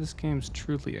not sure this game's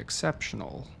truly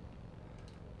exceptional.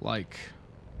 Like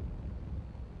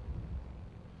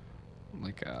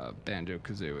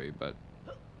Banjo-Kazooie, but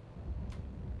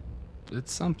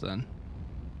it's something.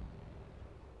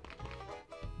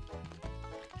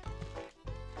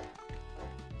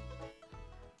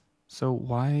 So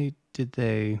why do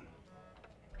they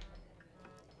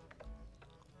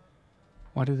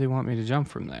want me to jump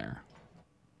from there?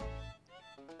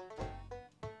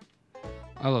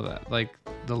 I love that. Like,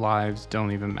 the lives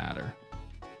don't even matter.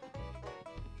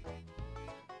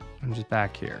 I'm just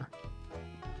back here.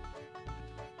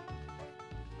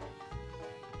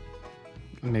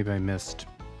 Maybe I missed.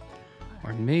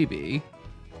 Or maybe...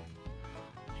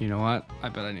 You know what? I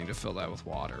bet I need to fill that with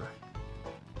water.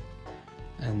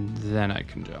 And then I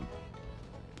can jump.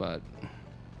 But...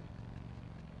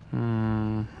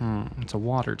 It's a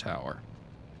water tower.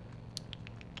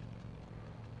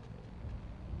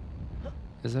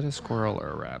 Is that a squirrel or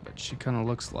a rabbit? She kind of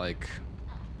looks like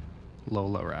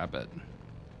Lola Rabbit.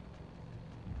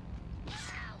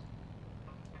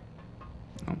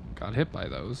 Oh, got hit by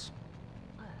those.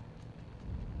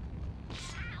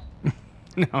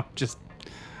 No, just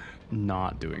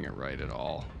not doing it right at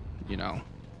all. You know,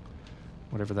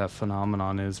 whatever that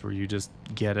phenomenon is where you just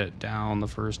get it down the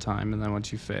first time and then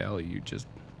once you fail, you just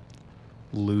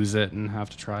lose it and have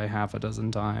to try half a dozen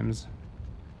times.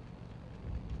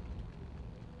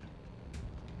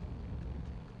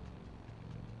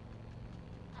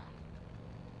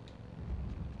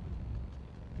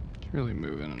 It's really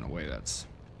moving in a way that's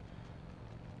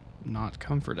not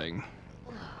comforting.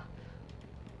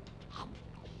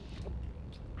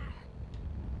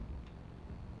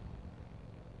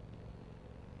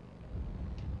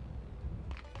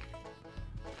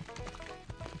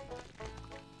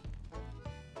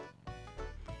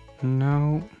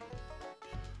 No.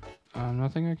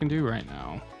 Nothing I can do right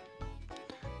now.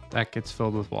 That gets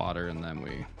filled with water and then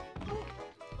we...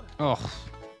 Oh.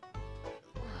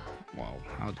 Well,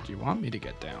 how did you want me to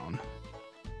get down?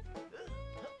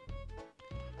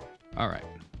 Alright.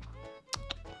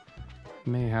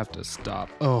 May have to stop.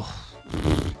 Oh.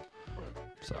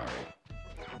 Sorry.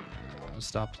 I'll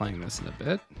stop playing this in a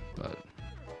bit, but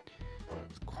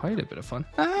it's quite a bit of fun.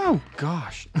 Oh,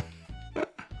 gosh.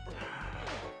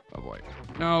 Oh boy.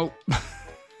 No.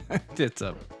 It's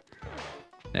a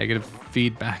negative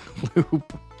feedback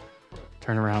loop.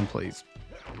 Turn around, please.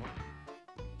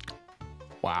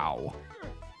 Wow.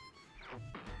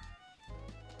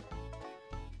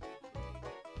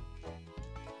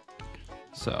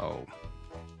 So,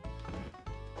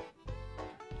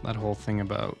 that whole thing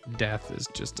about death is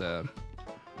just a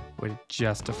way to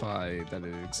justify that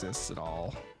it exists at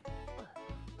all.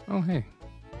 Oh, hey.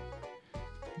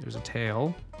 There's a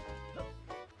tail.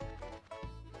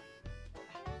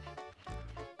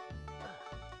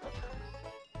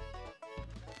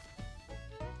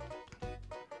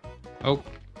 Oh.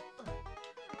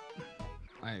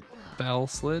 I fell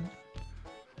slid.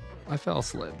 I fell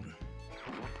slid.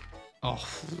 Oh.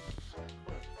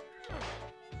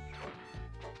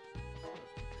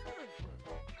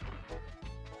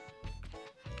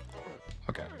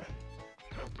 Okay.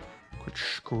 Quit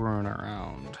screwing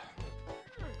around.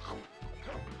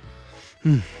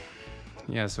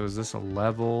 Yeah, so is this a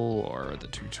level or the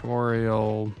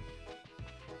tutorial?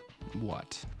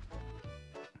 What?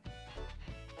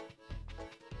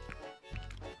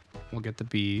 We'll get the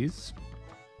bees.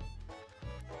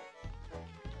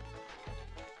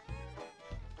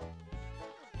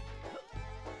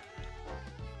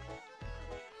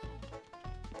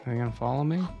 Are you gonna follow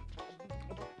me?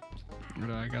 Or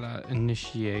do I gotta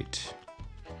initiate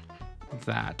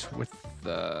that with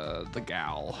the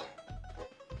gal?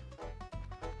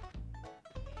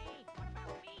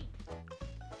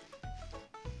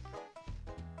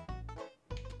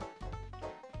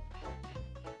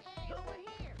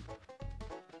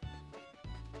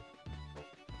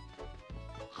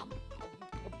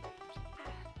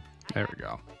 There we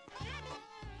go.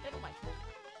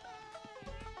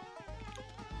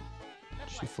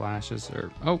 She flashes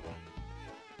her. Oh,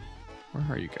 where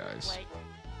are you guys?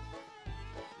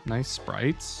 Nice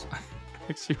sprites. I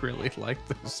actually really like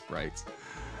those sprites.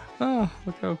 Oh,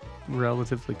 look how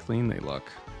relatively clean they look.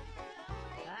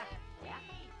 Yeah,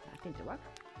 that seems to work.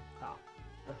 Oh,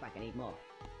 looks like I need more.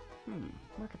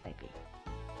 Where could they be?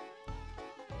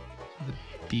 The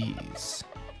bees.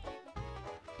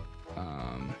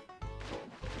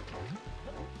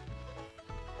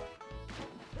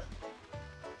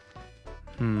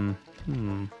 No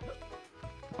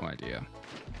idea.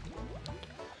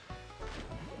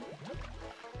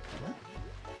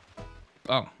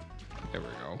 Oh, there we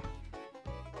go.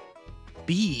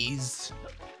 Bees?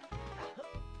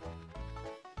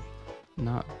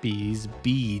 Not bees,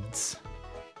 beads.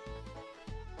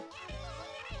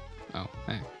 Oh,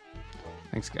 hey.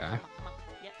 Thanks, guy.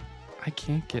 I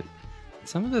can't get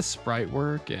some of the sprite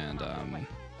work and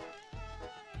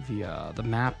the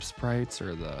map sprites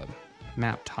or the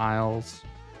map tiles.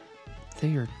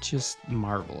 They are just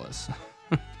marvelous.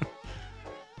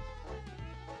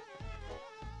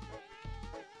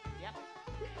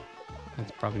 I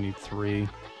probably need 3.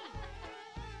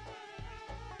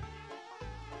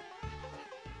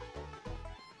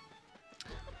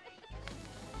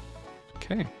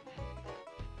 Okay.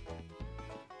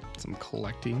 Some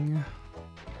collecting.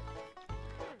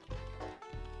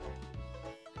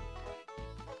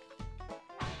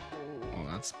 Oh,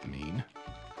 that's mean.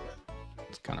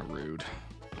 It's kind of rude.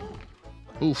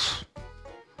 Oof.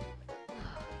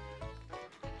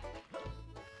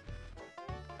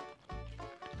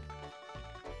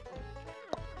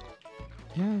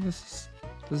 Yeah, this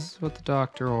is what the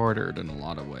doctor ordered in a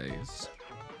lot of ways.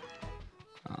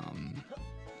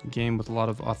 A game with a lot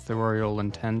of authorial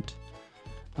intent.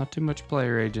 Not too much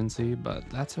player agency, but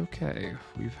that's okay.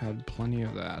 We've had plenty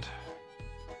of that.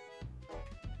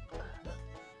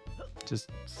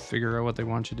 Just figure out what they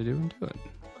want you to do and do it.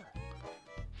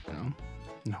 You know?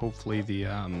 And hopefully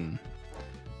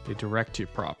they direct you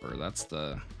proper. That's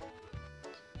the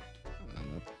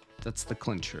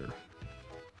clincher.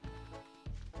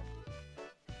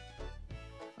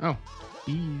 Oh,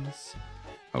 bees.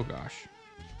 Oh gosh.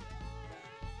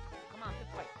 Come on,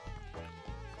 this way.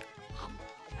 Come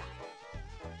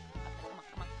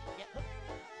on. Yep.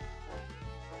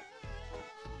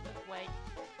 This way.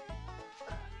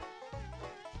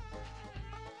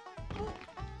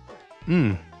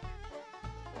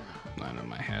 Landed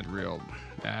my head real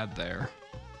bad there.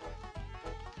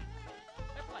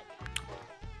 This way.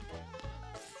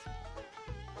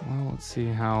 Well, let's see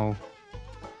how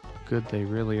good they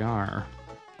really are.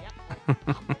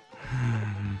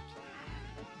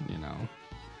 You know,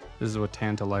 this is what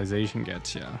tantalization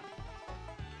gets you.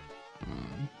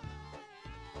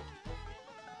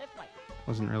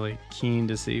 Wasn't really keen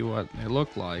to see what it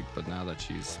looked like, but now that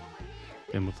she's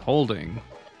been withholding.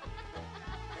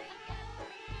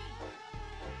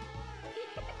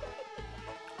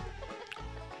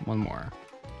 One more.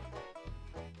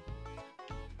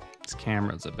 This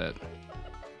camera's a bit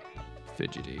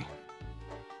fidgety.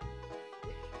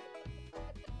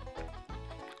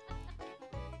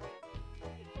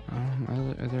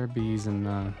 Are there bees in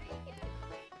the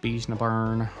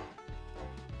barn?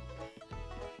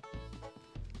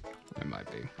 There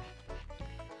might be.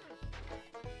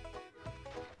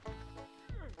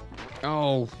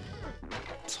 Oh,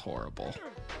 it's horrible.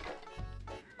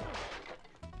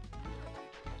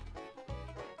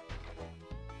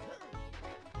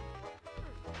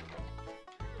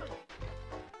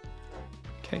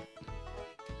 Okay.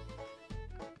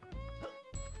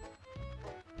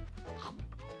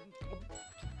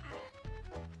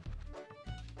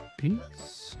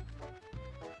 Bees.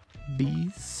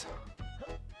 Bees.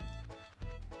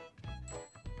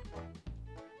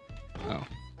 Oh.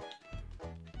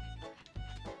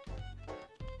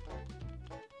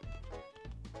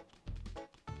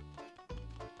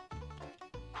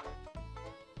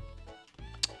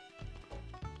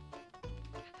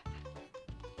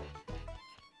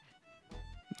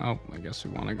 Oh, I guess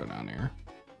we want to go down here.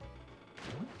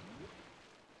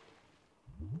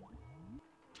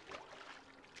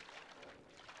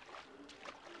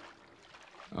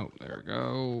 Oh, there we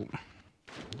go.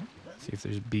 See if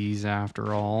there's bees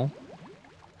after all.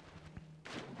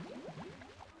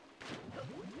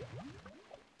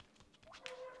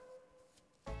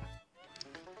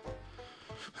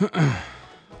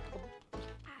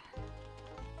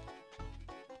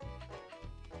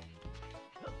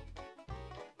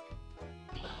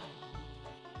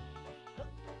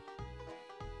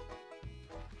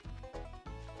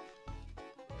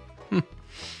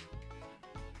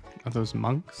 Are those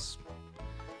monks?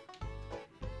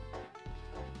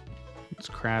 Those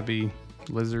crabby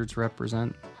lizards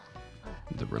represent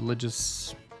the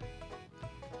religious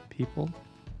people.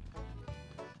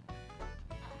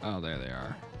 Oh, there they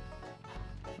are.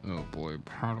 Oh boy,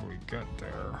 how do we get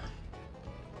there?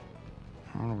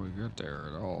 How do we get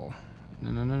there at all? No,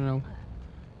 no, no, no.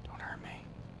 Don't hurt me.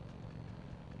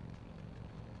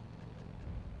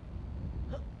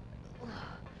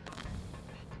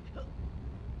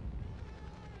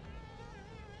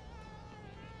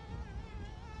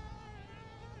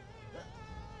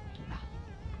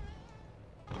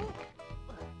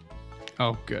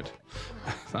 Oh, good.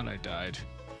 I thought I died.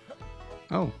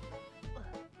 Oh.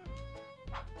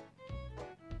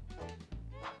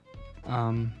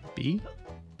 B?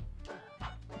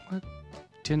 What?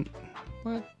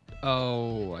 What?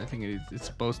 Oh, I think it's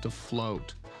supposed to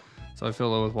float. So I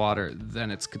fill it with water,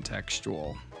 then it's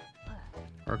contextual.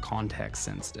 Or context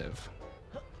sensitive.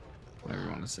 Whatever you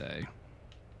want to say.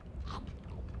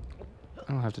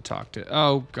 I don't have to talk to...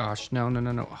 Oh, gosh. No, no,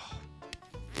 no, no.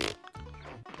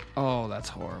 Oh, that's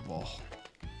horrible.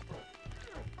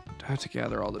 Do I have to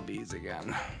gather all the bees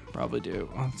again? Probably do.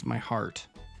 Oh, it's my heart.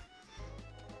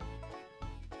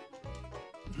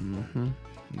 Mm-hmm.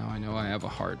 Now I know I have a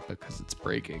heart because it's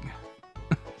breaking.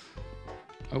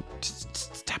 Oh,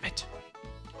 stop it.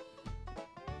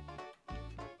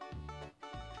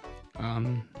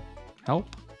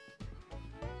 Help?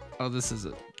 Oh, this is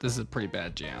a pretty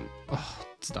bad jam. Oh,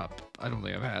 stop. I don't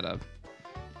think I've had a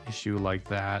issue like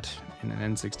that in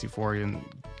an N64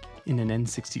 in an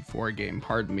N64 game,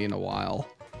 pardon me, in a while.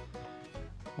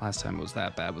 Last time it was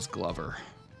that bad was Glover.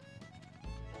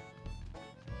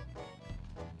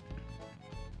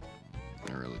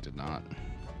 I really did not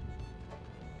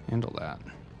handle that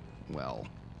well.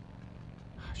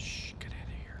 Shh, get out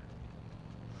of here.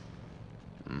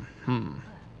 Mm-hmm.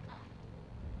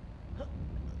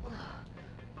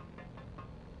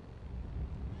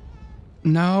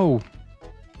 No!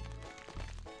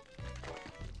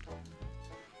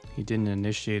 He didn't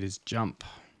initiate his jump.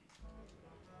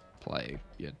 Play,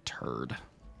 you turd.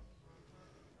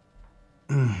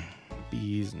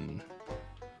 Bees and...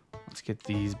 Let's get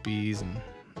these bees and...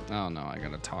 Oh no, I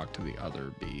gotta talk to the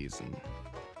other bees and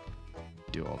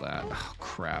do all that. Oh,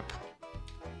 crap.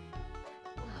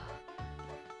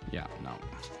 Yeah, no.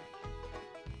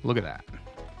 Look at that.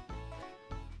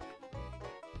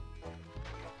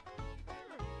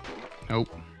 Nope.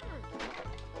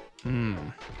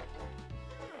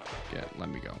 Yeah, let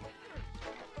me go.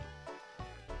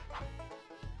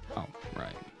 Oh,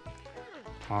 right.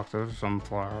 Talk to the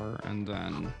sunflower and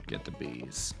then get the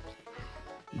bees.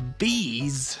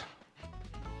 Bees?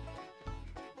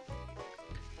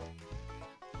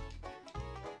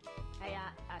 Hey,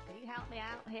 can you help me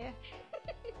out here?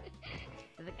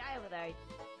 There's a guy over there.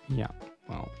 Yeah,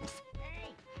 well...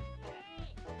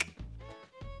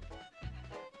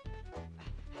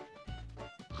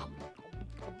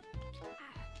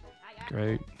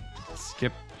 Great.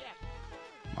 Skip.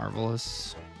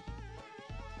 Marvelous.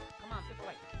 Come on, this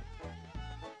way.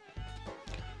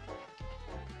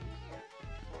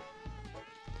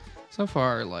 So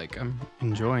far, like, I'm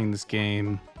enjoying this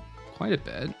game quite a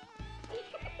bit.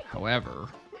 However,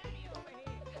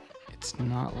 it's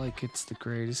not like it's the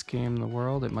greatest game in the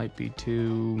world. It might be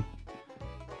too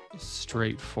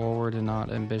straightforward and not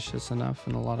ambitious enough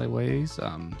in a lot of ways.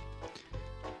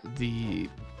 The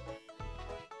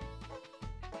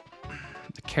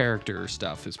character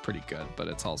stuff is pretty good, but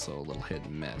it's also a little hit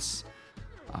and miss.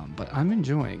 But I'm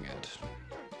enjoying it.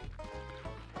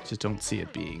 I just don't see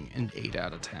it being an 8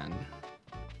 out of 10.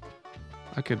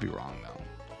 I could be wrong though.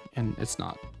 And it's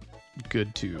not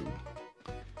good to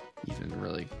even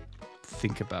really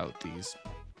think about these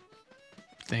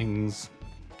things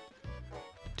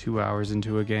 2 hours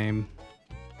into a game.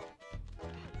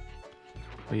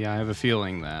 But yeah, I have a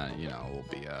feeling that, you know,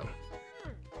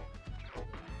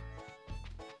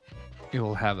 it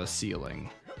will have a ceiling.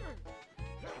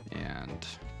 And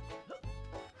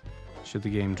should the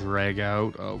game drag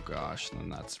out, oh gosh, then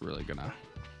that's really gonna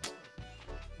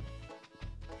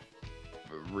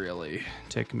really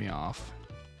tick me off.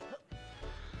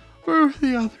 Where are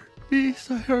the other bees?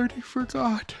 I already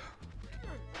forgot.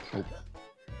 Oh.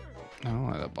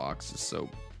 Oh, that box is so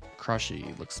crushy.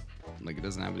 It looks like it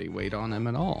doesn't have any weight on him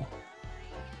at all.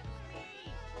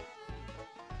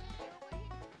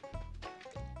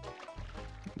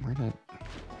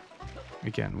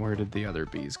 Where did the other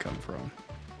bees come from?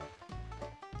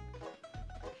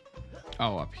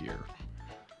 Oh, up here.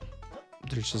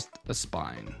 There's just a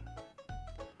spine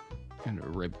and a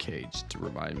rib cage to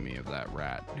remind me of that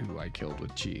rat who I killed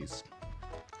with cheese.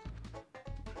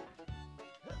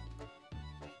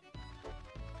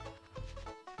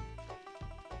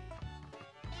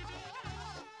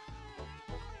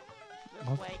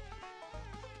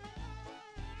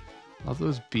 Love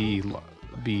those bees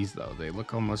though. They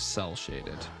look almost cell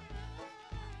shaded.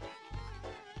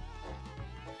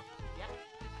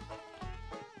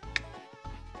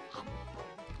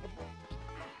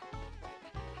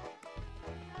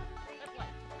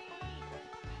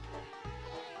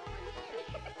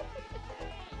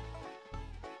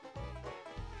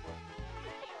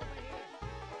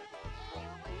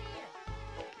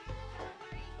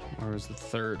 Where was the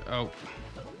third? Oh.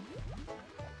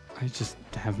 I just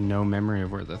have no memory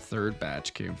of where the third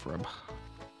batch came from.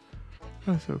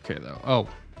 That's okay though. Oh,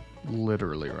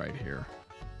 literally right here.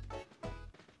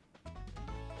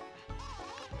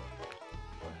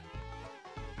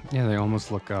 Yeah, they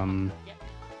almost look, they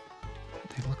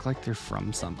look like they're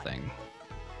from something.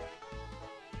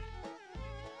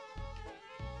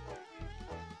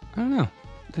 I don't know.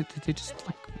 They just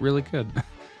look really good.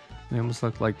 They almost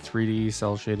look like 3D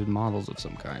cel-shaded models of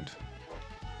some kind.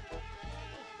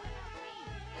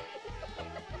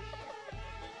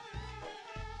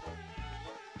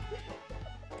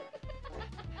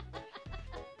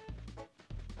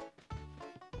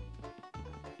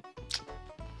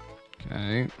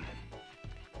 Okay.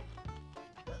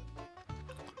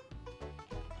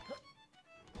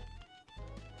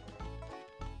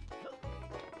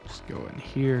 Just go in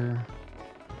here.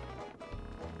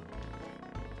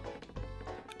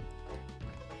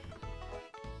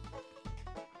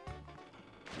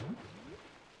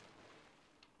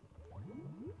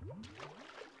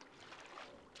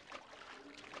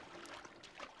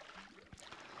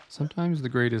 Sometimes the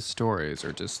greatest stories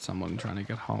are just someone trying to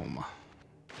get home.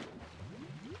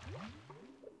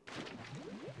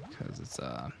 Because it's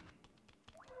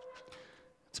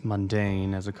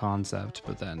mundane as a concept,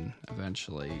 but then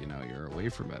eventually, you know, you're away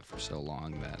from it for so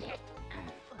long that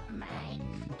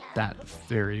that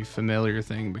very familiar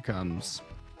thing becomes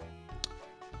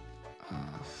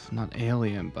not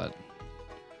alien, but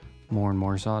more and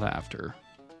more sought after.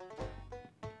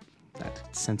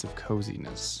 That sense of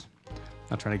coziness.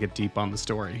 Not trying to get deep on the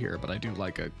story here, but I do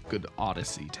like a good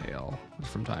Odyssey tale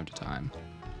from time to time.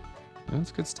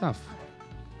 That's good stuff.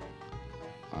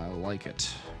 I like it.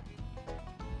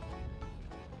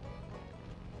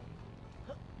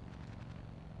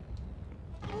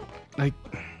 Like,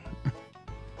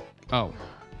 oh.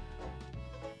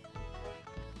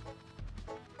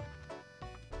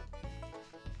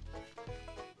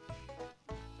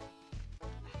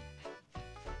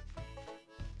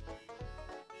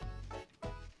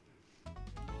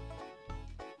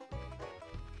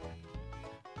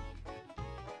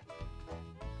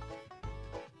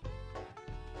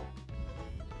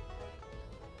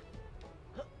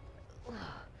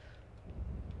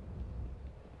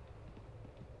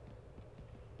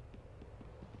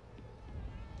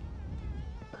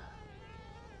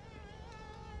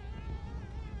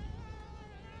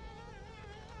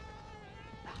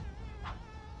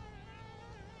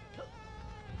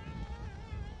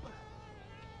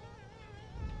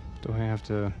 Do I have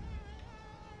to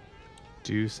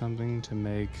do something to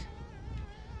make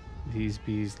these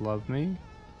bees love me?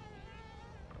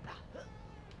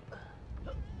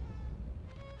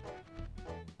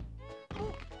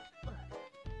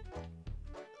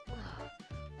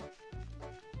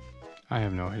 I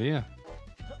have no idea.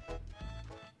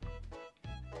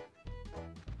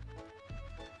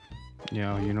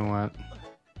 Yeah, you know what?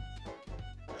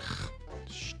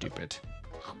 Stupid.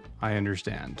 I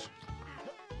understand.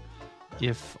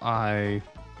 If I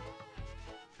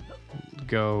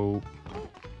go,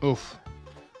 oof,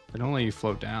 they don't let you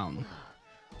float down.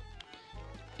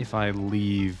 If I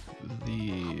leave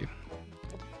the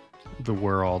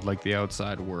world, like the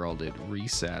outside world, it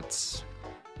resets.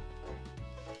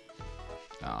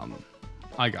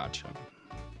 I gotcha.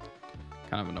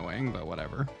 Kind of annoying, but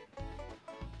whatever.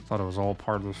 Thought it was all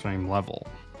part of the same level,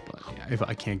 but yeah, if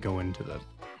I can't go into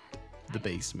the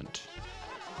basement,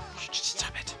 just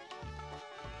stop it.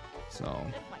 So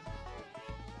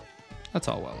that's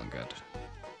all well and good.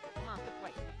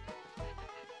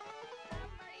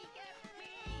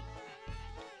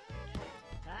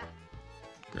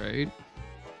 Great.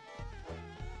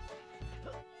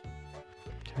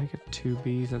 Can I get 2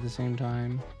 bees at the same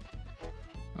time?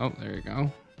 Oh, there you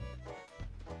go.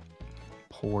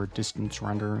 Poor distance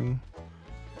rendering.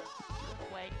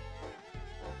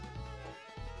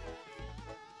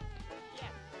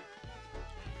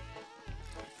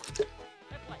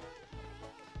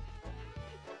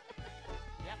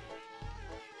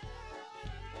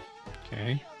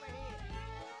 Okay.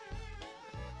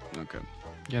 Okay.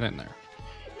 Get in there.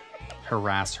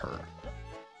 Harass her.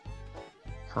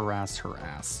 Harass her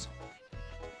ass.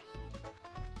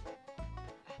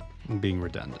 being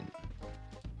redundant.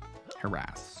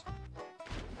 Harass.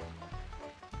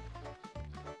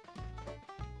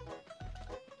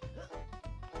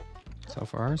 So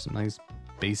far, some nice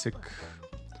basic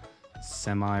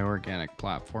semi-organic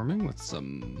platforming with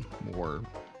some more,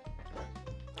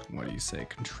 what do you say,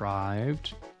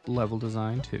 contrived level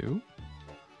design too.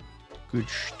 Good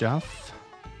stuff.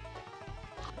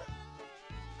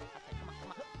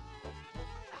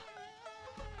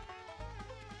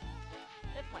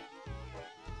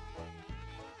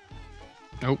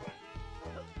 Nope.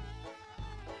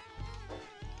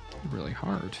 Really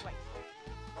hard.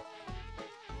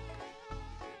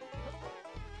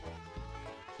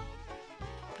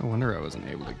 No wonder I wasn't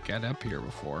able to get up here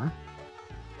before.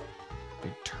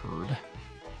 Big turd.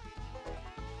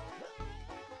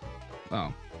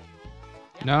 Oh.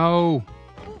 No!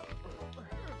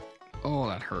 Oh,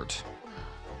 that hurt.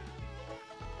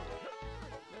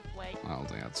 I don't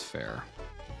think that's fair.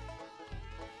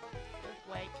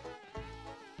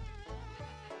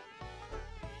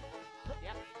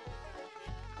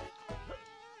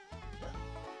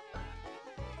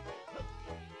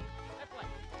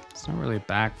 It's not really a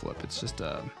backflip, it's just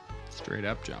a straight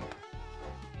up jump.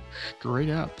 Straight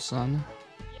up, son.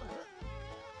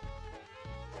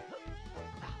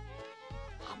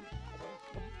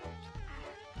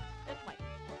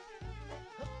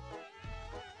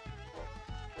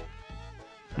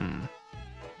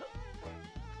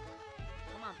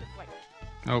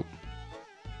 Oh.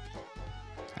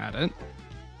 Had it.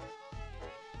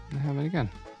 I have it again.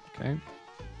 Okay.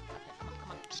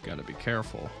 Just gotta be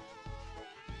careful.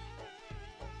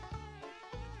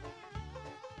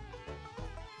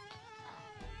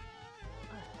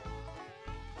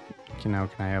 Okay, now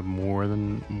can I have more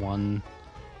than one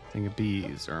thing of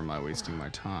bees, or am I wasting my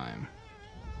time?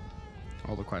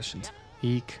 All the questions.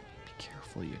 Eek. Be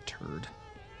careful, you turd.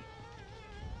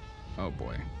 Oh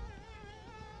boy.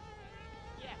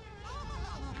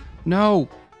 No!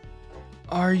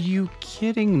 Are you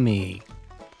kidding me?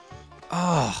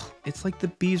 Oh, it's like the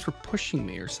bees were pushing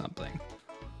me or something.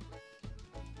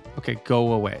 Okay,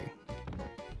 go away.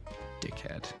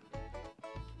 Dickhead.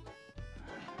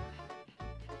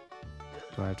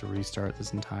 Do I have to restart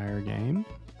this entire game?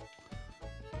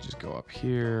 Just go up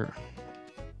here.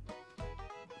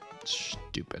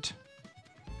 Stupid.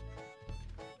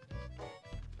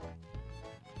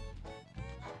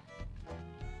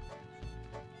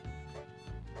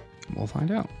 We'll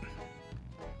find out.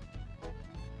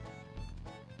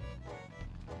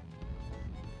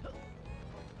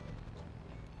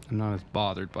 I'm not as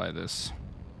bothered by this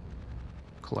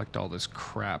collect all this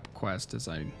crap quest as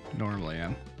I normally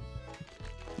am.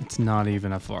 It's not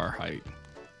even a far height.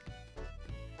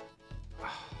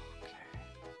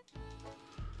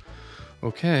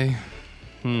 Okay.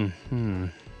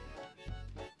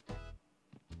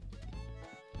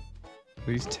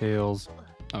 These tails,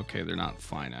 okay, they're not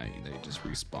finite. They just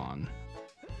respawn.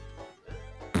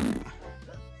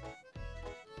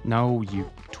 No, you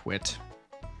twit.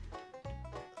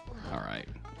 All right.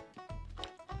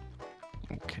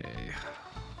 Okay.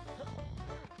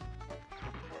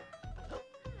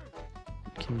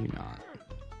 Can you not?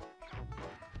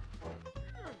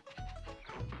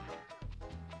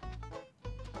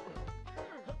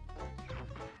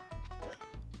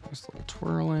 This little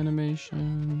twirl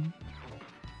animation.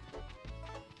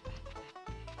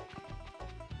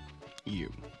 You.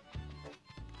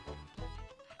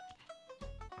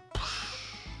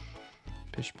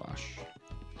 Pish posh.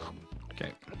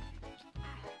 Okay.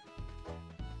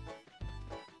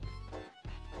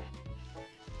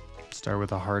 Start with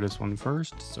the hardest one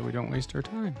first, so we don't waste our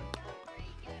time.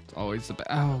 It's always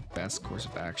the best course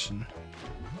of action.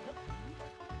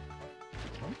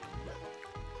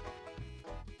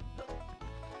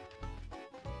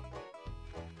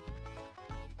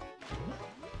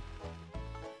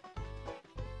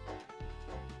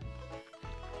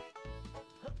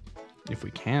 If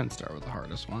we can start with the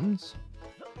hardest ones.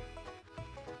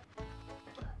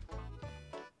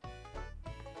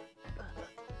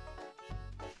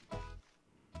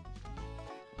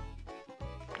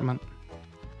 Come on.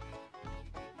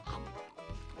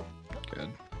 Good.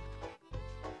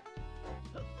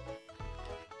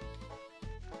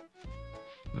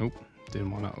 Nope.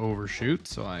 Didn't want to overshoot,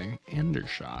 so I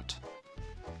undershot.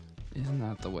 Isn't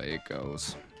that the way it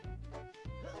goes?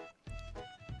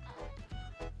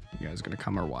 You guys gonna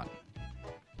come or what?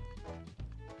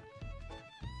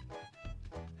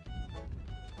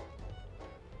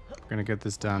 We're gonna get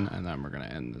this done and then we're gonna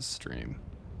end this stream.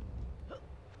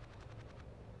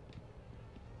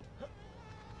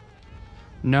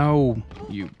 No,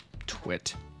 you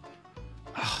twit.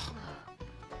 Ugh.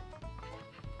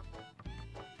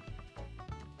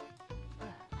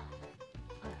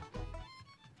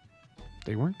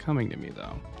 They weren't coming to me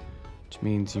though, which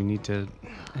means you need to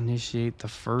initiate the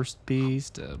first bees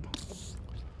to... I'm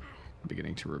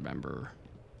beginning to remember.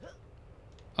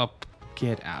 Up,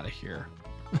 get out of here.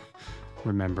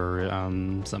 Remember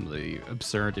some of the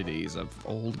absurdities of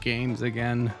old games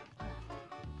again.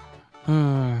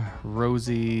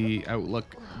 Rosy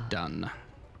outlook done.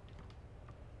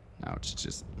 Now it's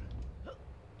just...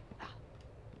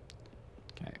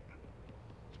 Okay.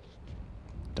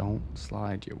 Don't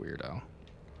slide, you weirdo.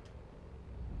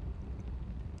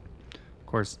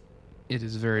 Of course, it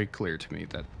is very clear to me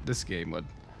that this game would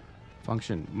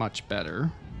function much better.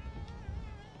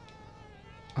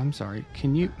 I'm sorry,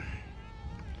 can you...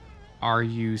 Are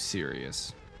you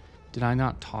serious? Did I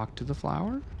not talk to the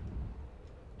flower?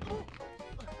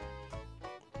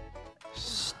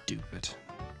 Stupid.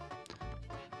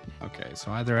 Okay,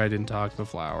 so either I didn't talk to the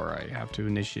flower, I have to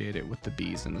initiate it with the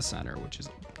bees in the center, which is...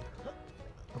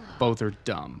 Both are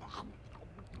dumb.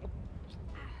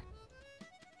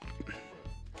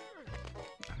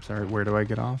 I'm sorry, where do I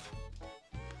get off?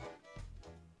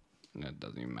 It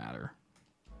doesn't even matter.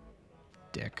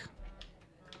 Dick.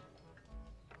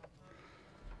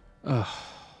 Ugh,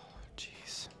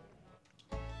 jeez.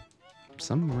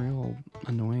 Some real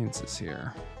annoyances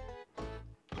here.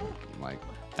 Like,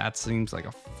 that seems like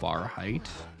a far height.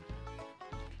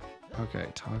 Okay,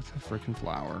 talk to the freaking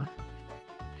flower.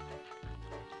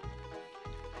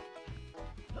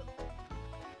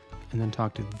 And then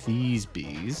talk to these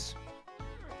bees.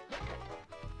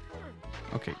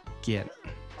 Okay, get.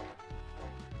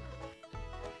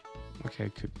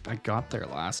 Okay, I got there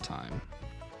last time.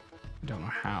 I don't know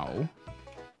how.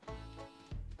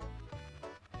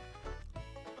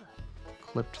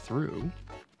 Clipped through.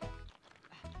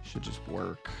 Should just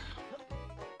work.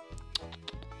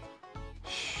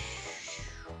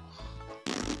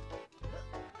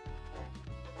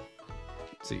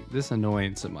 See, this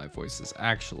annoyance in my voice is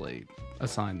actually a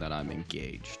sign that I'm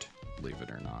engaged, believe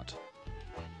it or not.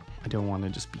 I don't want to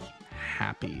just be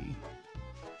happy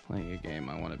playing a game.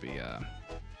 I want to be, I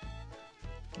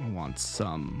want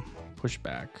some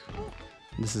pushback.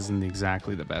 This isn't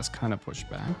exactly the best kind of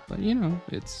pushback, but you know,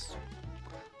 it's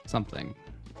something.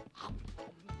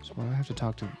 So I have to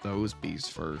talk to those bees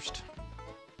first.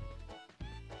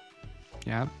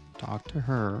 Yep, talk to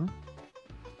her.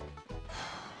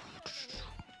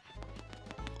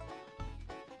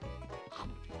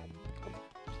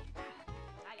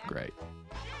 Great.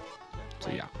 So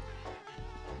yeah.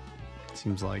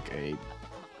 Seems like a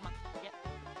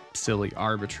silly,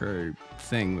 arbitrary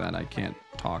thing that I can't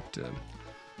talk to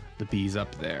the bees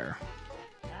up there.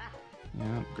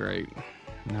 Yeah, great.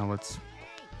 Now let's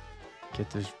get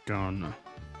this done.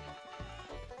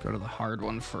 Go to the hard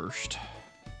one first.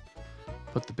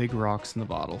 Put the big rocks in the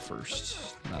bottle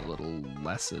first. That little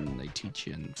lesson they teach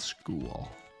you in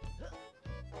school.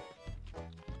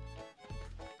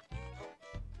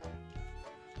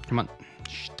 Come on.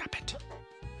 Stop it.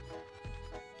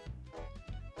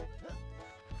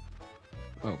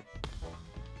 Oh.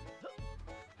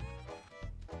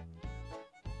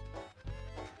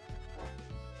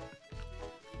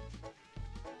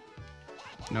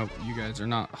 Nope, you guys are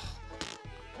not.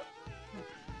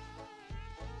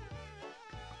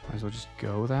 Might as well just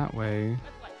go that way.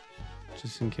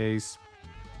 Just in case,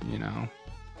 you know.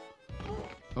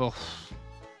 Oh.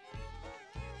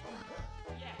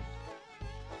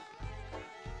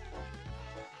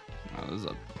 That was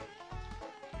a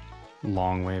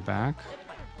long way back.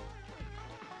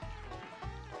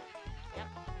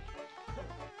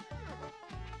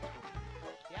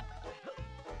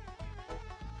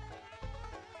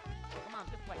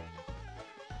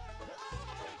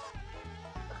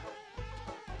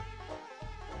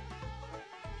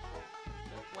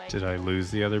 Did I lose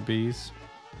the other bees?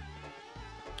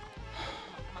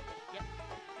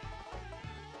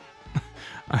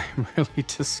 I'm really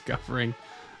discovering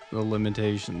the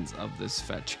limitations of this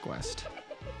fetch quest.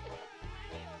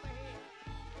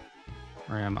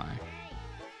 Where am I?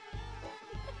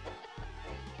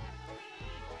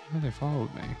 Oh, they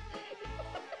followed me.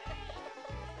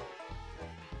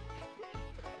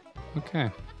 Okay,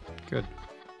 good.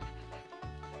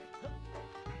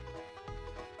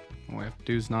 All we have to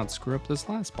do is not screw up this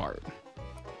last part.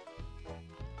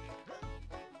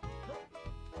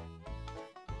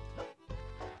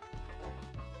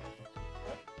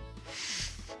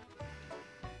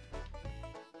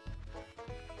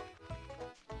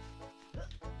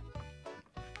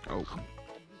 Oh.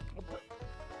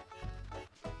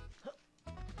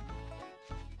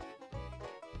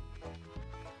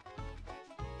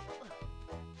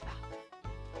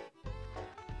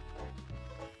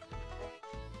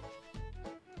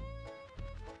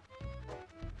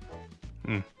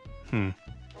 Good.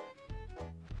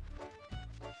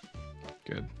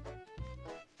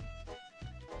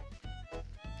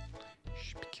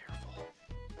 Shh, be careful.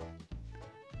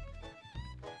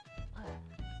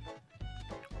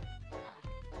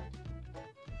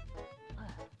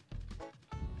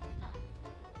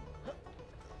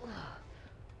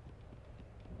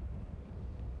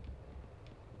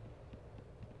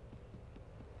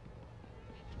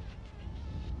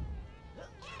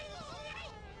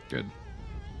 Good.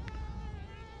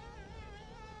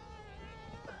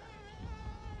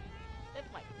 This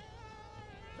way.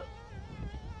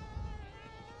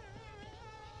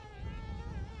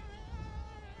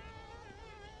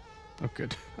 Oh,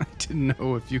 good. I didn't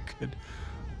know if you could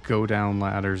go down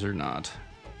ladders or not.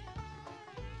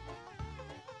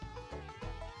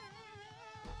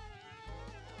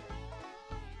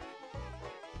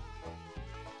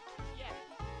 Yeah.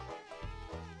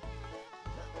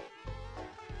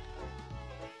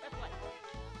 This way.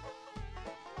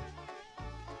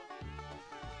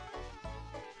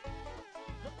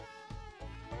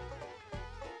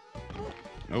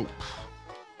 Oh.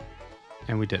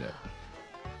 And we did it.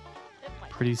 This way.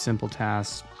 Pretty simple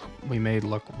task we made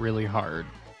look really hard.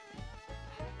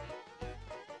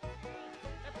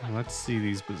 Now let's see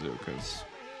these bazookas.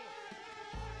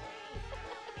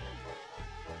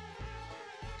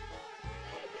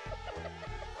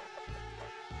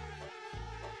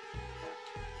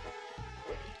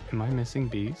 Am I missing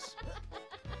bees?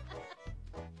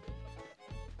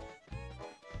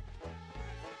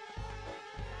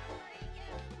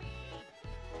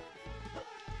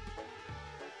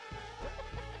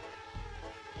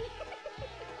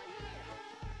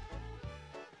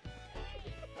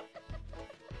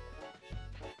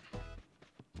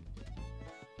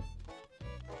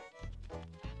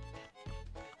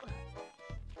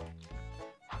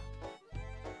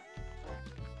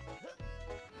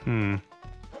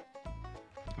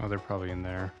 Oh, they're probably in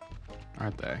there,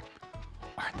 aren't they?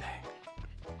 Aren't they?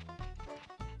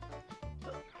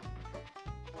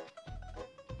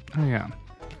 Oh yeah,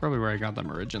 that's probably where I got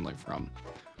them originally from.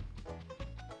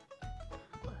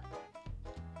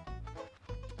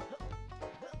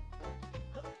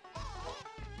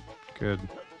 Good.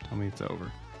 Tell me it's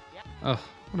over. Oh,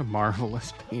 what a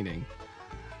marvelous painting.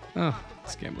 Oh,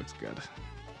 this game looks good.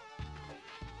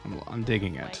 I'm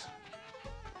digging it.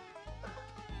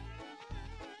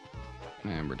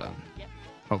 And we're done.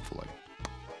 Hopefully.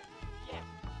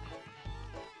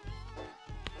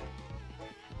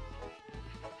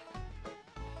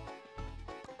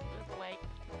 This way.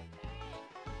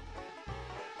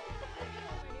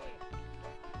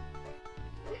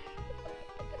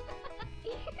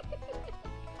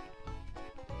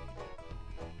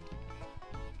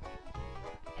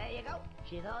 There you go.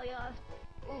 She's all yours.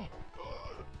 Oh,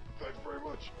 thanks very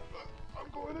much. I'm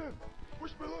going in.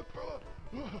 Wish me luck, fella.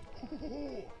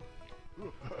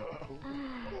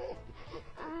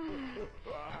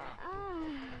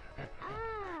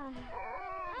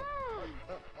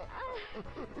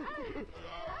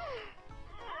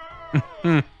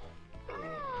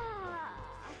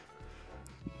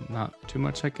 Not too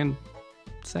much I can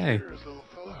say. Cheers, little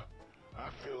fella. I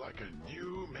feel like a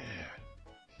new man.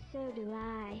 So do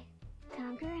I.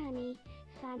 Conker, honey,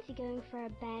 fancy going for a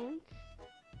bounce?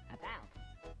 A bounce.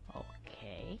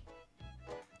 Okay.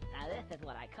 Now this is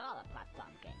what I call a platform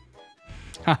game.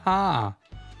 Haha!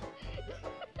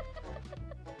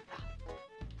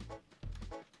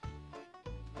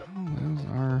 Oh, those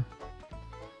are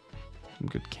some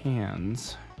good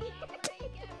cans.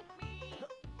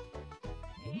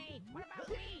 Hey, what about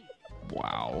me?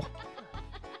 Wow.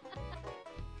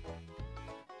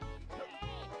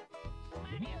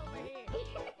 Money over here.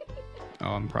 Oh,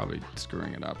 I'm probably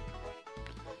screwing it up.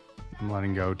 I'm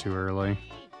letting go too early.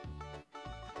 Hey,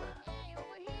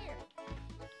 over here.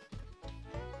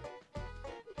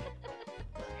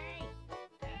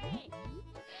 Hey,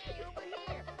 hey, over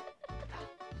here.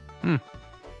 Hmm.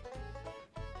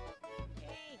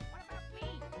 Hey, what about me?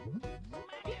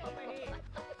 Money over here.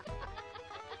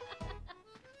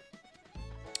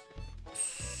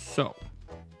 So,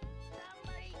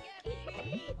 Somebody get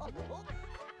me.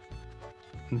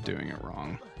 I'm doing it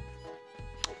wrong.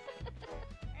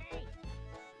 Hey,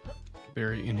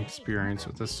 Very inexperienced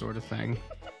with this sort of thing.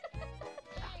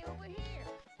 hey, over here.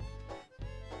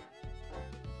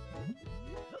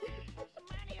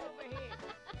 Money over here.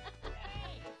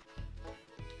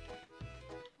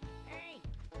 Hey. Hey.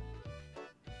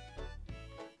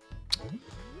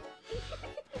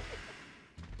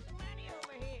 Money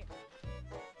over here.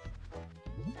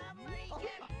 Somebody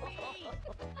get me.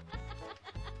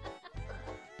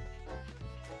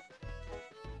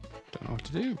 Don't know what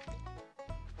to do.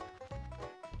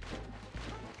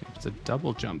 It's a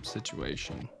double jump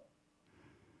situation.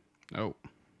 Oh.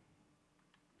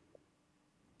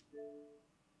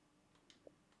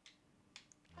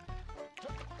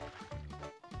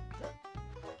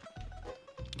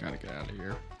 Gotta get out of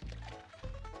here.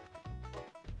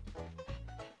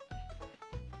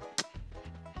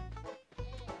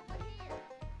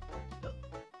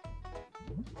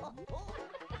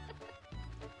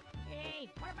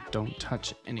 Don't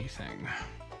touch anything.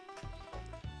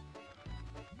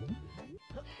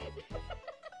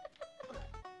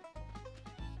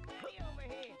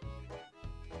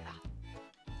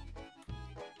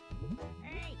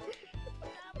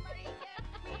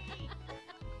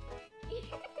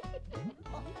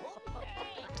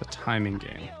 It's a timing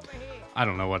game. I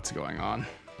don't know what's going on.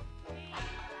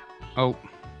 Oh.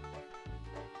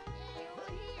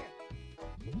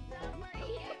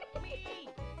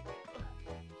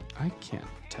 I can't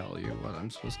tell you what I'm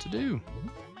supposed to do.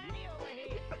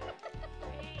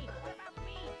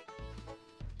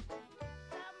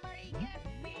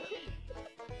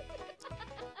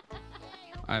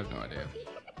 I have no idea.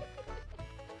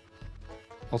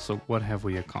 Also, what have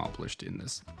we accomplished in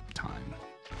this time?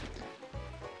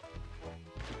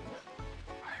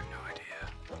 I have no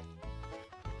idea.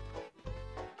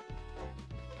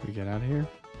 Can we get out of here?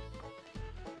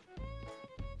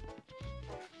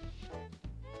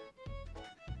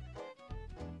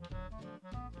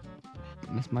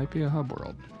 This might be a hub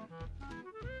world.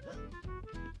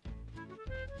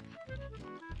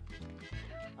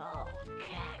 Oh,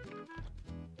 cat.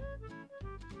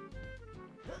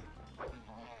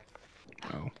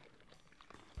 Oh.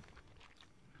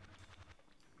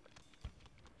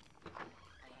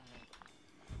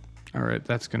 All right,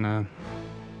 that's gonna...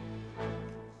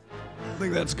 I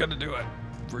think that's gonna do it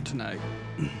for tonight.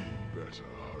 Better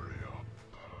hurry up.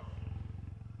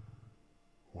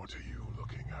 What are you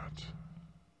looking at?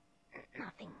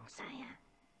 Nothing, sire.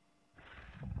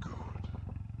 Good.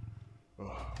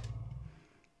 Ah,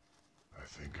 I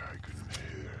think I can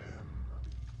hear him.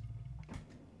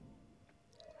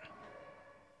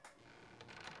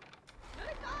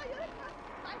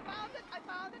 I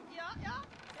found it! Yeah.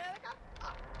 Here we go.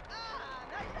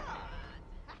 There you go.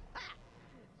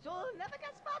 You'll never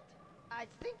guess what? I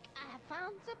think I have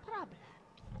found the problem.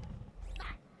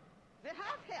 We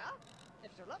have here,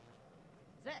 if you look,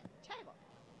 the table.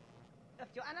 If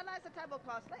you analyze the table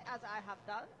closely, as I have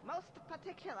done, most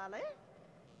particularly,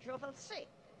 you will see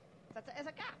that there is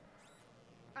a gap.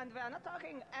 And we are not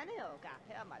talking any old gap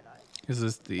here, my lord. Is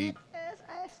this the It is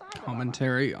a sizable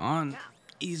commentary on Now,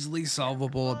 easily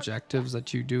solvable objectives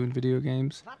that you do in video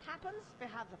games? what happens? We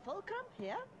have the fulcrum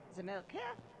here, the milk here.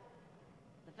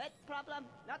 The vet problem,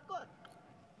 not good.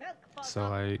 Milk falls So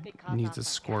off I because need of the the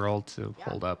squirrel gas. to Yeah.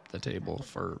 hold up the table That's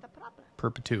for the problem.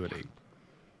 perpetuity.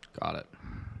 Got it.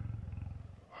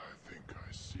 I think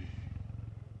I see.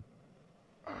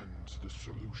 And the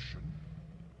solution?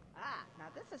 Ah, now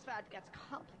this is where it gets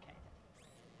complicated.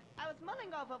 I was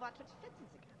mulling over what would fit in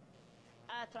the gap.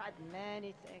 I tried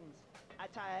many things. I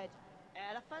tried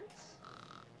elephants,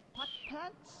 pot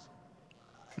plants,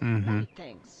 many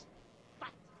things. But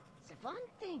the one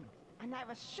thing, and I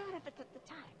was sure of it at the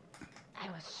time, I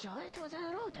was sure it was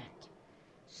a rodent.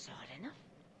 Sure enough,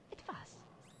 it was.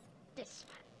 This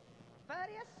one.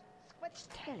 Various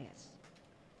squidge-tailius.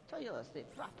 To use the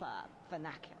proper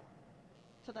vernacular.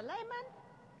 To the layman,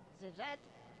 the red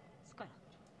squirrel.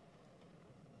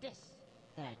 This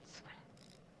red squirrel.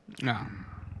 No.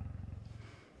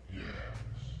 Yes.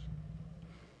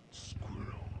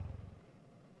 Squirrel.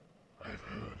 I've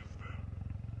heard of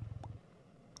them.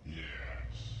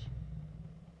 Yes.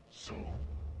 So,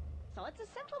 So it's a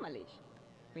simple, Malish.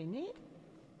 We need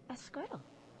a squirrel.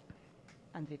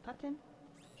 And we put him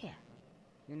here.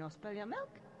 You know, spill your milk,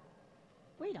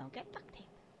 we don't get duct tape.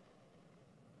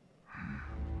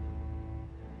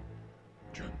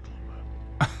 gentlemen,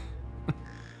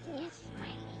 Yes, my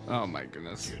Oh my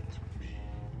goodness. get me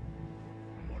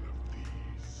one of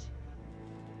these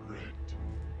red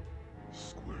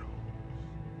squirrels.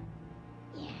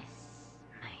 yes,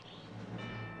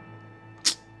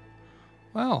 my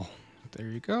Well, there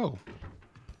you go.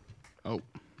 Oh.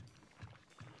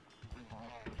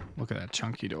 Look at that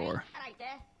chunky door. Alright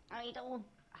there. How you doing?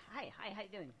 Hi, how you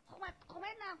doing? Come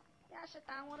in now. Yeah, sit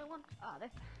down. What do you want? Oh,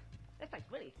 this place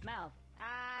really smells.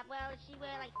 Well, see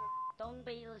where like dung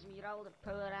beetles and you roll the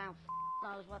poo around.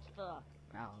 Knows what's for.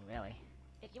 Oh, really?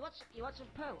 If you want some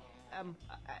poo.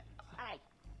 Alright,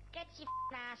 get your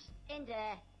ass in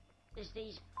there. There's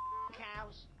these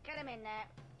cows. Get them in there.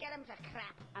 Get them to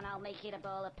crap, and I'll make you a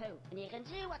bowl of poo. And you can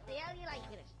do what the hell you like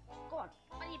with it. Go on,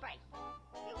 what do you break?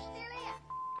 You still here?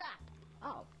 Stop.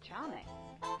 Oh, charming.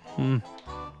 Hmm.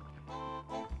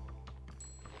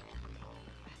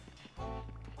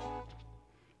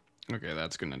 Okay,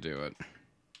 that's gonna do it.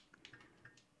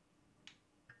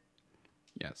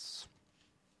 Yes.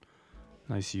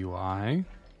 Nice UI.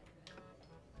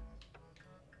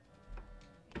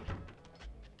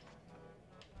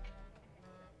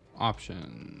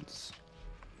 Options.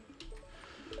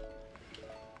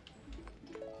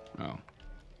 Oh.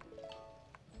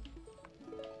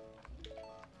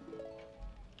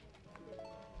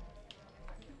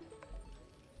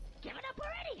 Give it up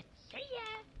already. See ya.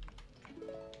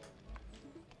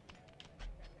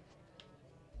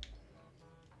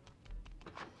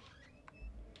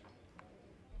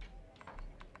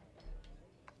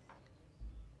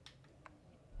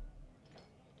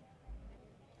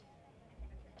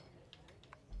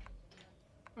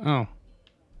 Oh.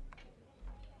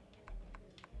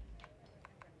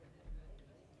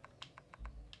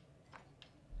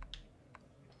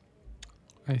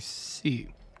 I see.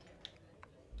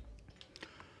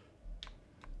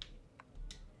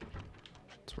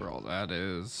 That's where all that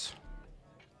is.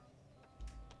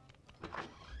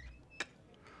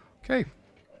 Okay.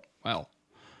 Well.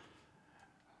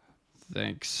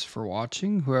 Thanks for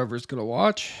watching, whoever's gonna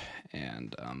watch,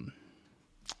 and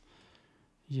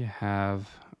you have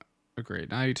a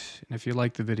great night. And if you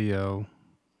like the video,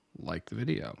 like the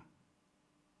video.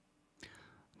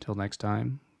 Until next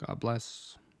time, God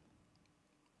bless.